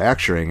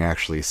manufacturing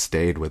actually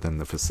stayed within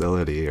the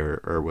facility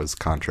or was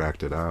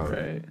contracted out.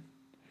 Right.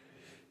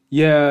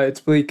 Yeah, it's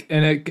bleak,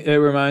 and it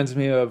reminds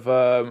me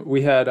of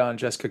we had on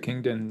Jessica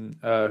Kingdon,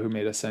 who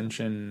made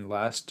Ascension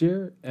last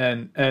year,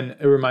 and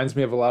it reminds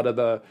me of a lot of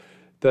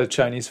the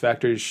Chinese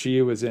factories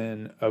she was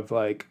in, of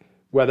like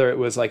whether it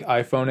was like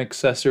iPhone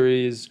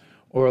accessories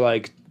or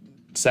like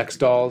sex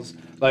dolls,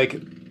 like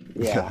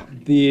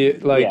the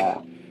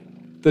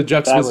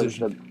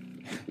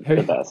juxtaposition. That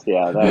was the best.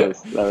 Yeah, that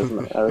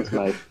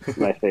was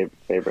my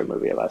favorite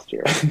movie of last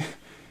year.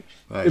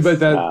 Nice. But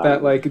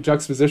that like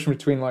juxtaposition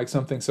between like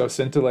something so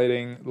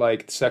scintillating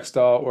like sex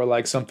doll or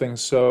like something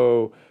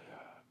so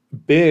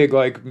big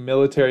like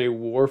military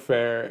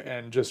warfare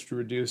and just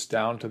reduced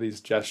down to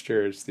these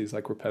gestures, these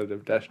like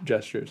repetitive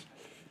gestures.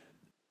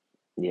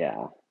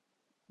 Yeah,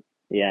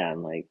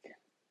 and like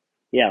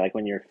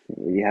when you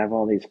have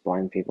all these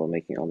blind people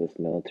making all this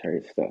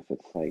military stuff,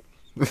 it's like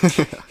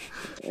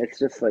it's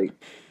just like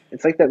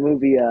it's like that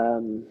movie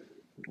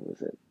what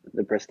was it,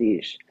 The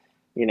Prestige,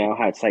 you know,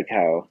 how it's like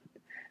how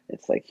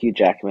it's like Hugh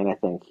Jackman, I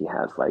think he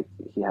has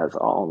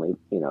only,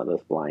 you know,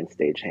 those blind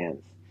stage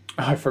hands.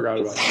 I forgot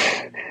about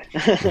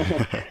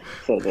that.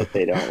 So that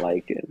they don't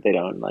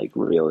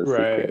reveal his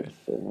secrets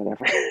or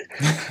whatever.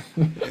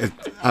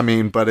 I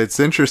mean, but it's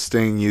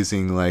interesting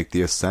using like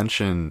the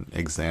Ascension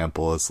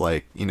example. It's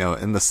like, you know,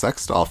 in the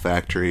sex doll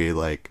factory,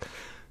 like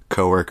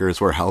coworkers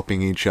were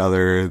helping each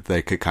other.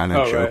 They could kind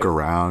of joke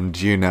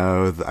around, you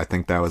know. I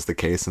think that was the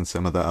case in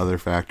some of the other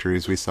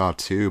factories we saw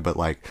too, but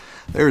like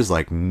there's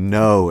like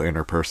no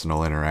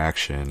interpersonal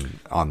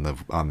interaction on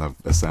the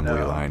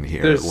assembly line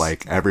here.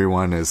 Like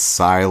everyone is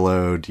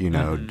siloed, you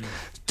know,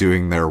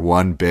 doing their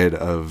one bit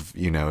of,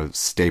 you know,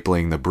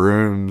 stapling the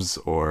brooms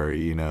or,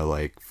 you know,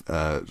 like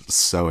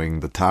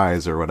sewing the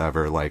ties or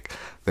whatever. Like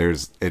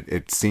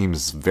it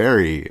seems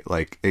very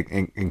like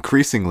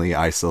increasingly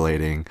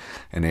isolating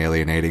and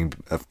alienating,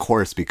 of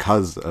course,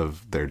 because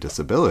of their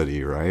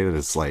disability, right?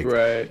 It's like,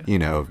 you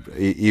know,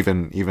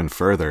 even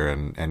further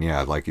and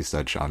yeah, like you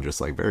said, Sean,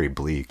 just like very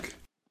bleak.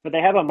 But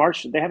they have a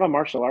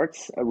martial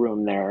arts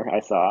room there,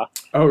 I saw.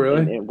 Oh,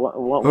 really? And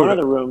one of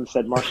the rooms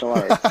said martial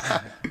arts,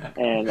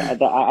 and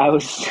I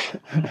was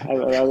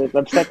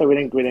upset that we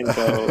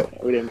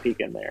didn't peek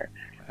in there.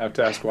 Have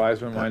to ask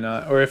Wiseman why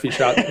not, or if he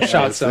shot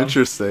That's some.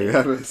 interesting.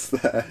 I missed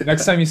that.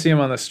 Next time you see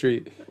him on the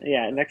street.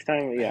 Yeah, next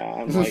time,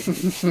 I'm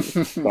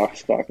like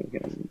stalking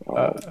him.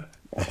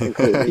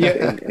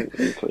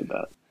 Include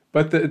that.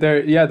 But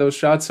those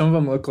shots, some of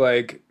them look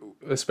like,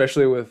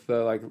 especially with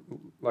like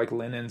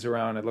linens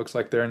around, it looks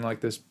like they're in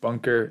like this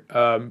bunker.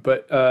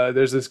 But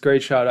there's this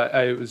great shot.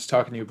 I was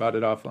talking to you about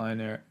it offline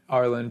there,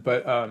 Arlen,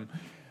 but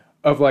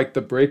of like the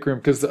break room,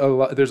 because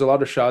there's a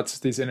lot of shots,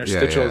 these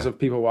interstitials of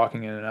people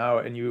walking in and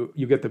out, and you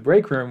get the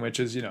break room, which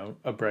is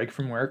a break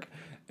from work,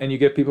 and you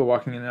get people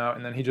walking in and out,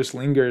 and then he just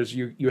lingers.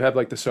 You have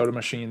like the soda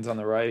machines on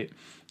the right,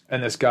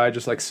 and this guy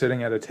just like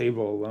sitting at a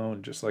table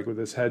alone, just like with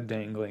his head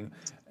dangling,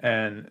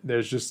 and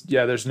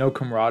there's no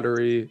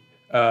camaraderie,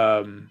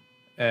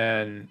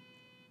 and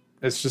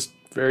it's just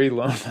very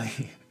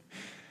lonely.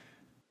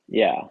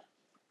 Yeah,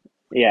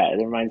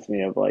 it reminds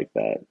me of like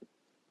that.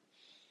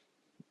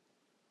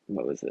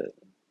 What was it?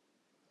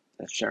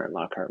 That Sharon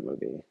Lockhart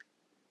movie,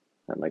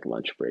 that like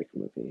lunch break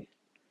movie.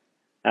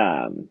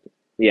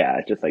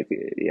 Just like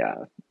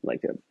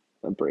like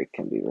a break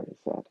can be very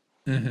sad.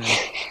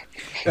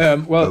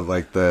 Mm-hmm. Well,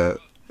 like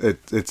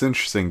it's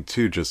interesting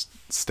too.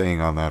 Just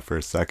staying on that for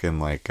a second.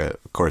 Like,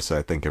 of course,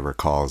 I think it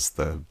recalls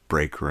the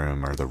break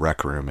room or the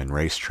rec room in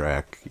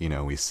Racetrack.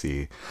 We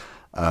see,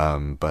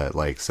 but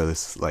like, so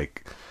this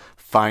like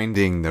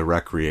finding the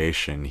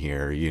recreation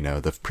here.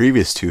 The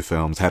previous two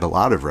films had a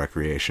lot of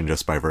recreation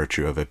just by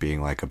virtue of it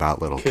being like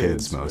about little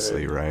kids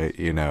mostly, right?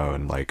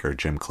 And like, or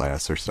gym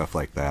class or stuff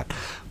like that.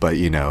 But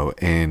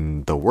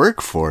in the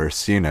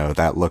workforce,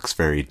 that looks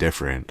very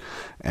different.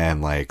 And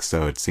like,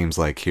 so it seems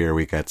like here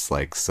we get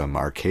like some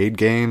arcade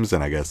games,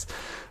 and I guess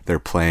they're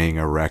playing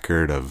a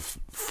record of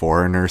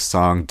Foreigner's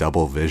song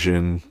Double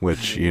Vision,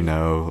 which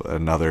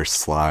another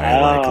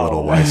sly like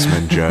little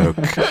Weissman joke.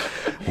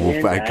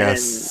 I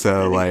guess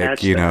so. Like,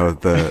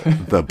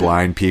 the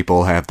blind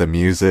people have the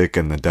music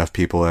and the deaf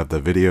people have the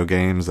video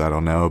games. I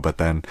don't know, but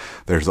then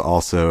there's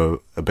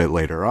also a bit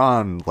later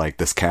on like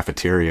this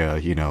cafeteria,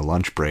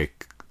 lunch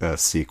break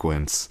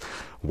sequence,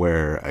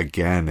 where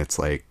again it's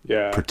like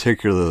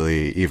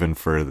particularly even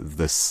for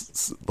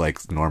this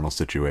like normal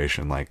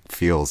situation, like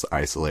feels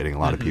isolating. A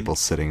lot of people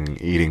sitting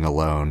eating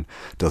alone,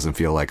 doesn't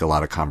feel like a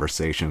lot of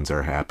conversations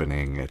are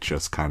happening. It's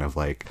just kind of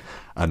like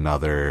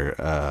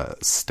another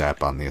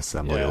step on the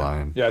assembly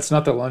line. It's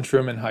not the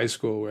lunchroom in high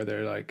school where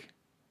they're like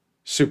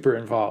super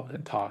involved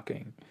in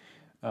talking.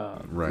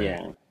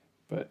 Right.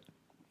 But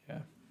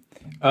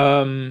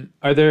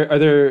are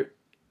there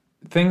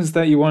things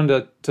that you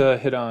wanted to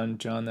hit on,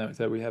 John,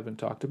 that we haven't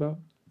talked about?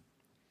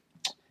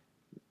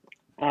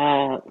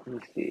 Let me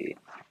see.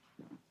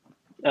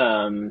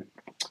 I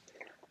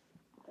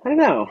don't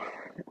know.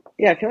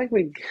 Yeah, I feel like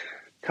we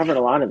covered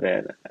a lot of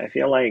it. I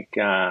feel like,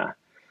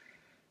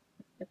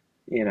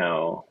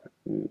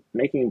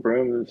 making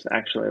brooms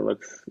actually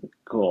looks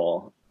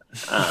cool.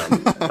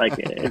 Like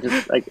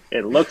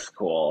it looks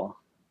cool.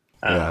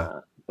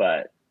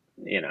 But,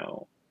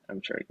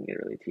 I'm sure it can get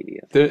really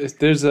tedious.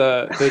 There's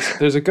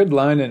a good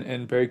line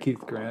in Barry Keith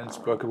Grant's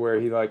book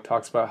where he like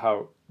talks about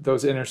how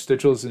those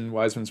interstitials in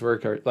Wiseman's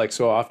work are like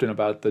so often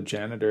about the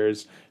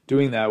janitors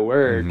doing that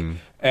work,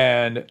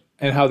 and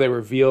how they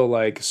reveal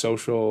like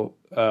social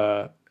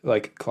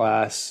like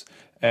class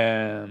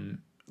and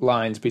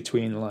lines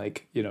between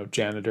like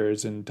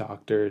janitors and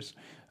doctors,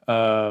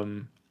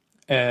 and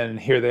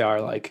here they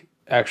are like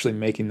actually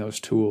making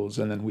those tools,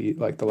 and then we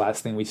like the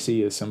last thing we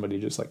see is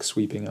somebody just like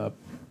sweeping up.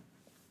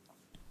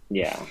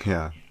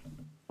 Yeah.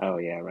 Oh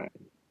yeah, right.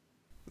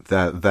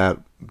 That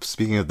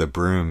speaking of the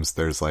brooms,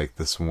 there's like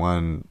this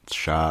one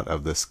shot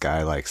of this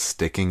guy like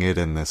sticking it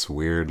in this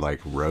weird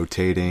like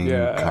rotating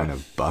kind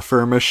of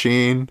buffer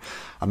machine.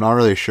 I'm not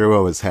really sure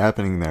what was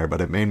happening there, but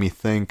it made me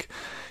think,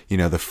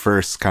 the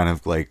first kind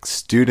of like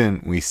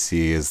student we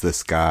see is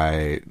this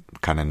guy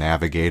kind of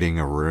navigating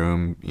a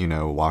room,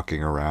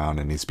 walking around,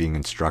 and he's being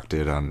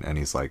instructed on, and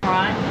he's like,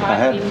 I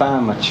had to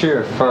find my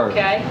chair first.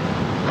 Okay.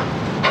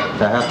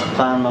 I have to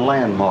find my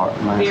landmark,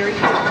 man. Very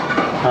good.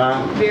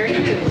 Very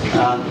good.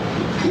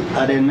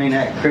 I didn't mean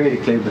that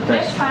critically, but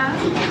that's fine.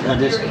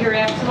 You're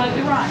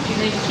absolutely right. You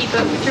need to keep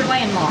up with your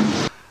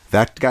landmarks.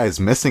 That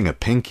guy's missing a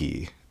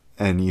pinky.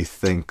 And you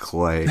think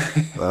like,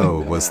 oh,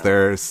 was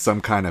there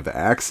some kind of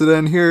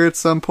accident here at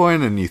some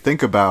point? And you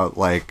think about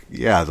like,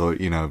 we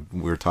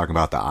were talking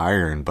about the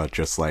iron, but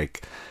just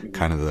like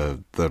kind of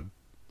the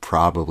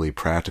probably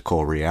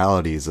practical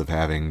realities of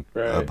having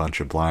a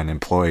bunch of blind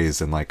employees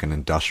in like an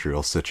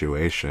industrial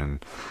situation.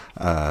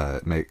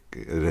 It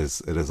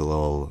is a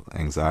little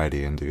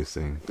anxiety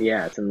inducing.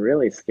 Yeah, some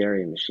really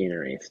scary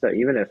machinery. So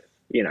even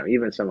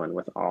someone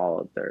with all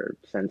of their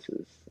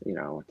senses,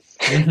 it's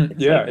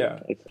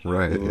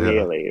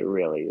really,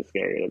 really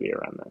scary to be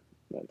around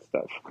that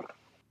stuff.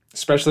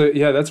 Especially,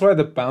 that's why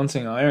the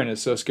bouncing iron is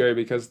so scary,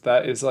 because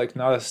that is like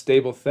not a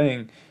stable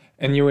thing.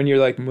 And when you're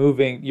like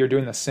moving, you're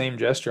doing the same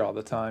gesture all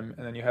the time,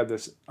 and then you have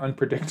this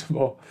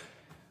unpredictable,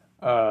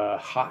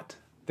 hot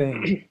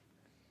thing.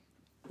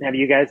 Have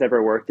you guys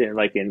ever worked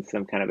in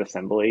some kind of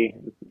assembly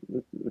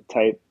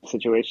type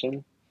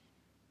situation?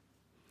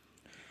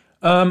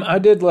 I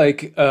did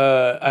like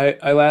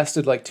I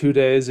lasted like 2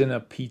 days in a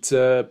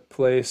pizza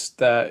place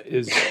that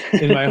is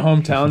in my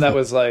hometown that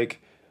was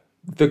like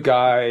the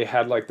guy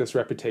had like this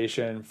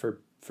reputation for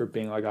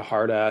being like a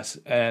hard ass,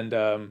 and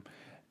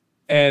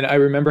I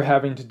remember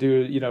having to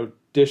do, you know,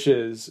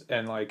 dishes,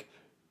 and like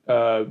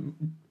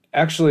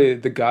actually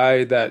the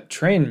guy that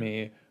trained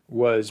me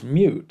was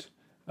mute.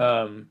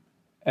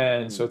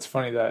 And so it's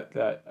funny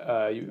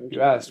that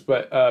you asked,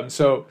 but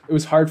so it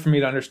was hard for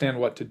me to understand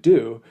what to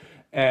do,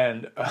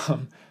 and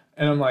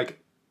I'm like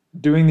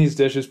doing these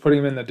dishes, putting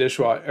them in the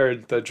dishwasher or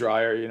the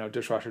dryer, you know,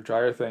 dishwasher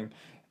dryer thing,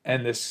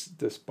 and this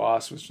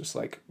boss was just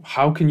like,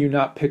 "How can you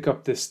not pick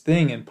up this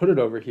thing and put it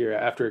over here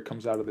after it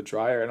comes out of the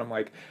dryer?" And I'm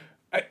like,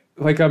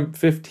 I'm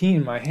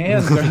 15, my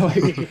hands are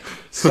like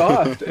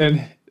soft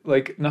and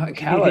like not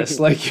callous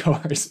like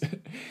yours.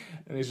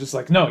 And he's just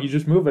like, "No, you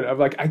just move it." I'm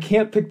like, "I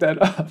can't pick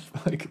that up."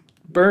 Like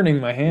burning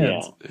my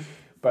hands. Yeah.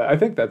 But I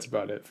think that's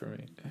about it for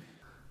me.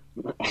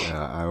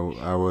 Yeah,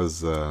 I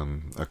was a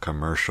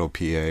commercial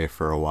PA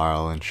for a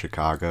while in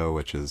Chicago,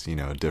 which is, you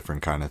know, a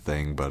different kind of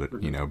thing,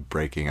 but, you know,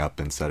 breaking up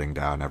and setting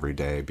down every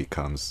day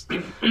becomes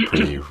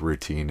pretty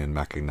routine and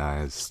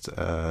mechanized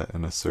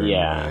in a certain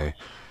way.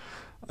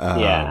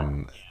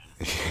 And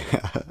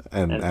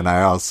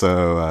I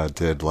also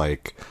did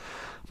like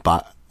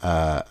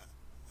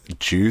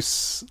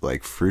juice,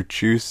 like fruit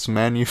juice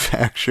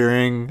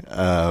manufacturing,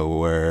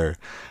 where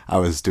I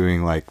was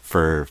doing like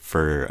for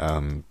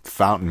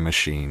fountain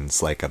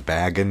machines, like a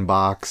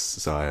bag-in-box.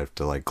 So I have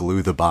to like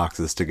glue the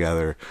boxes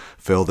together,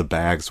 fill the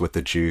bags with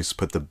the juice,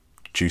 put the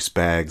juice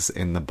bags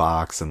in the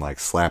box, and like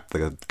slap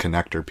the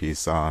connector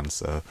piece on.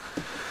 So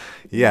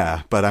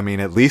yeah, but I mean,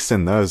 at least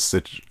in those,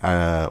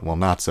 well,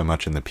 not so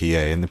much in the PA.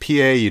 In the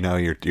PA, you know,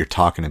 you're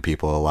talking to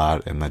people a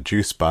lot. In the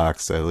juice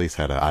box, I at least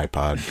had an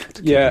iPod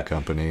to keep me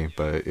company.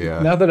 But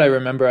yeah. Now that I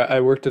remember, I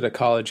worked at a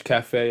college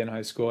cafe in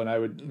high school,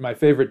 and my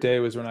favorite day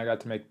was when I got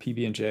to make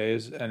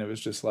PB&Js, and it was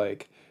just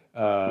like,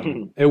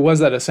 it was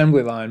that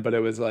assembly line, but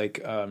it was like,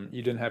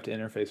 you didn't have to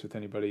interface with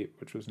anybody,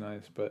 which was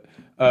nice. But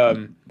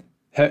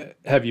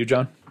have you,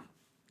 John?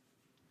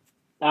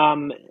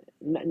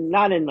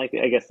 Not in like,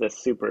 I guess, the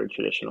super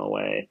traditional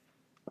way.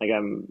 Like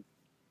one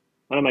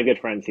of my good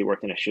friends, he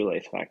worked in a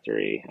shoelace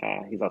factory.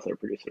 He's also a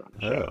producer on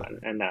the show,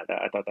 and that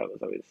I thought that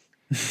was always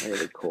a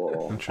really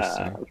cool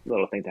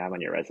little thing to have on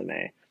your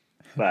resume.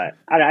 But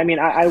I mean,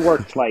 I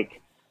worked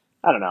like,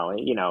 I don't know,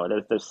 you know,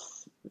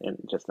 there's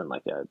just in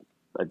like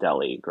a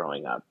deli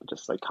growing up,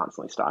 just like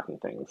constantly stocking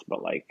things.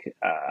 But like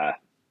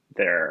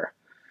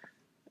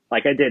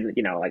like I did,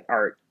 you know, like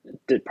art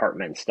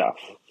department stuff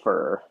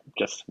for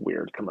just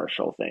weird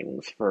commercial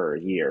things for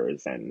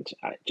years, and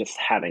just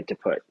having to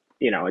put,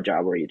 you know, a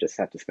job where you just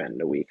have to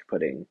spend a week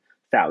putting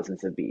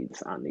thousands of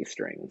beads on these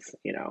strings,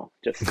 you know,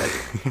 just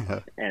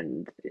like,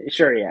 and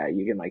sure, yeah,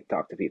 you can like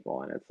talk to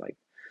people, and it's like,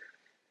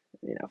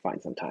 you know, fine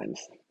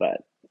sometimes,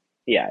 but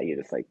yeah, you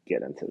just like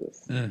get into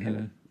this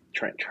kind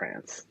of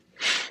trance.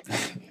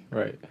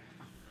 Right.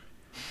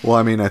 Well,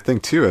 I mean, I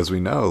think too, as we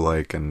know,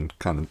 like, and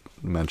kind of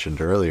mentioned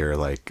earlier,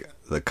 like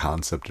the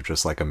concept of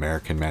just like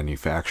American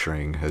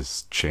manufacturing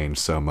has changed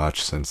so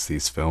much since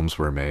these films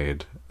were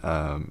made.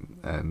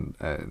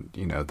 And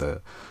you know,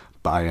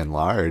 by and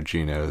large,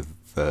 you know,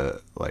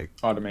 the like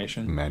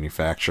automation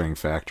manufacturing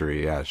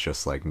factory, it's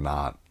just like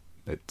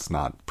it's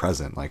not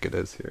present like it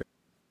is here.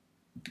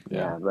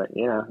 Yeah, but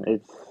you know,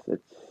 it's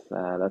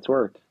that's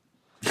work.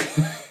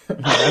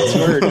 That's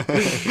word.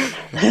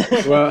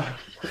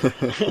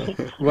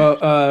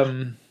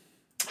 Well,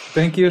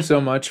 thank you so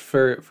much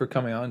for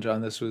coming on,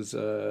 John. This was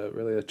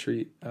really a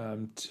treat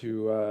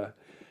to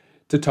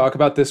talk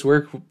about this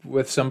work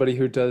with somebody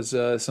who does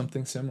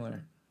something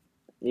similar.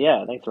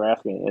 Yeah, thanks for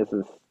asking. This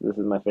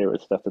is my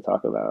favorite stuff to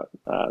talk about.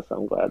 So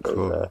I'm glad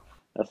there's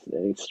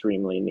an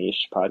extremely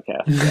niche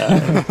podcast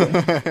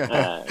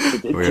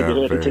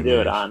to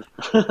do it on.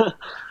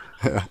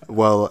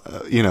 Well,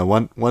 you know,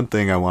 one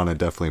thing I want to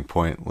definitely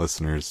point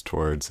listeners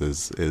towards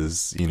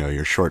is you know,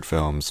 your short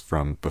films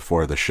from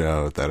before the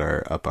show that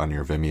are up on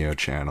your Vimeo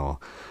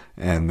channel,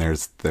 and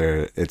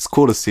it's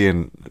cool to see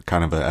in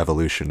kind of an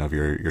evolution of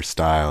your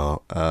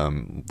style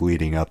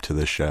leading up to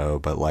the show.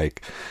 But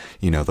like,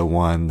 you know, the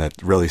one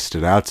that really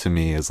stood out to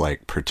me is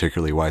like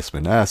particularly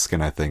Weissman-esque,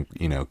 and I think,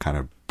 you know, kind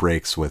of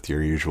breaks with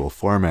your usual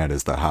format,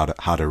 is the how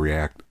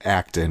to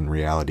act in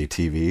reality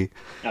TV.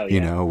 Oh, yeah.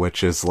 You know,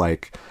 which is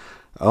like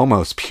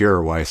almost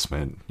pure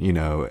Weissman, you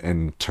know,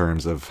 in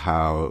terms of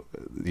how,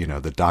 you know,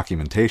 the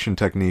documentation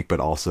technique,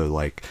 but also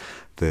like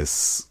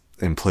this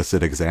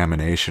implicit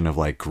examination of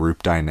like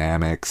group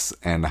dynamics,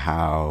 and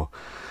how,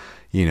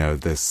 you know,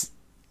 this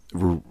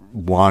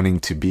wanting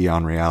to be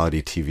on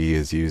reality TV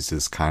is used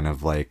as kind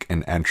of like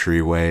an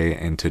entryway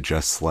into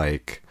just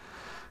like,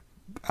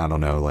 I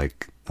don't know,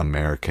 like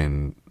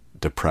American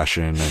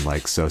depression and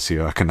like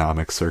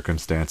socioeconomic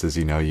circumstances.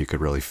 You know, you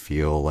could really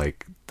feel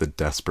like the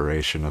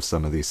desperation of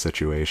some of these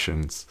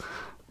situations.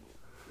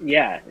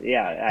 Yeah,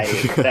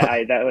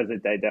 I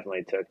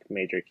definitely took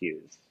major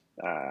cues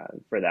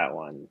for that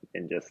one,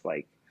 and just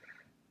like,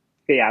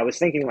 yeah, I was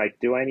thinking like,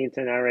 do I need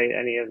to narrate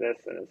any of this?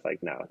 And it's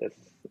like, no, this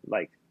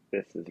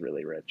is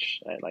really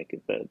rich. Like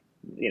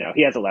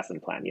he has a lesson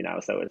plan,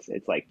 so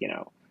it's like,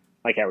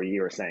 like how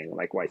you were saying,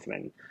 like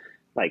Weissman,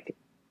 like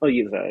will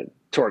use a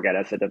tour guide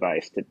as a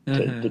device to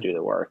do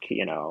the work.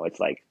 It's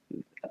like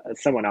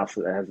someone else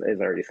is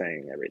already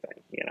saying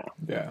everything.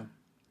 Yeah.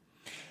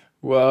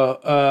 Well,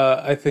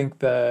 I think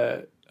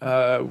that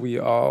we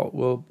all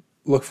will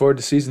look forward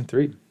to season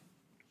 3.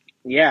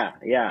 Yeah.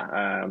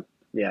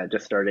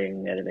 Just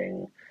starting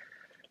editing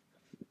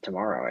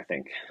tomorrow, I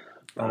think,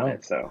 on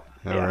it. So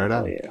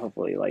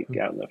hopefully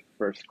out in the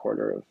first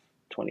quarter of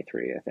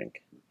 23, I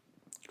think.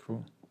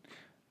 Cool.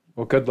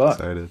 Well, good luck.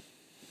 Excited.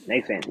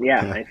 Thanks, man.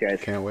 Yeah, thanks,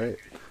 guys. Can't wait.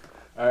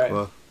 All right.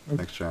 Well,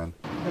 thanks, John.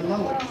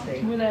 Below it,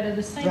 see? We're that at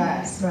the same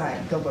Right.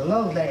 Go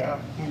below there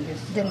and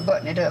just didn't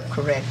button it up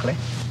correctly.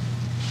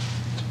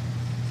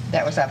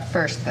 That was our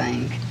first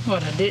thing.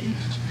 What, I didn't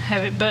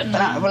have it buttoned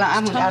But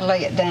on? I'll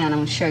lay it down. I'm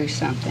going to show you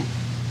something.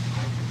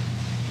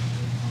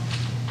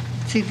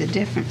 See the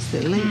difference,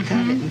 the length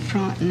of it in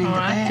front and in the All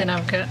right, back? then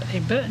I've got a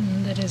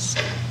button that is...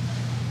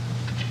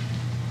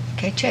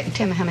 Okay, check and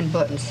tell me how many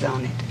buttons is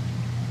on it.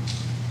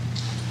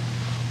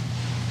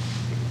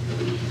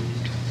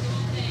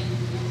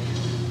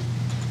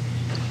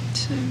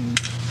 Two,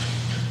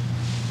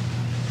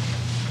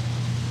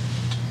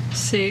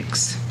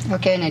 6.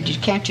 Okay, now did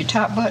you count your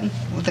top button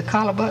with the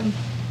collar button?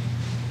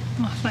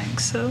 I think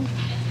so.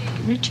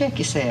 Recheck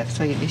yourself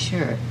so you be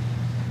sure.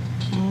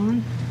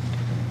 1,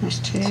 that's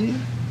 2,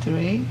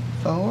 3,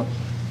 4,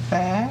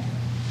 5,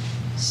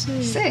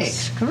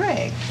 6.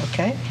 Correct.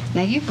 Okay.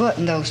 Now you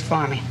button those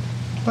for me.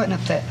 Button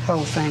up that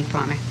whole thing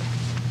for me.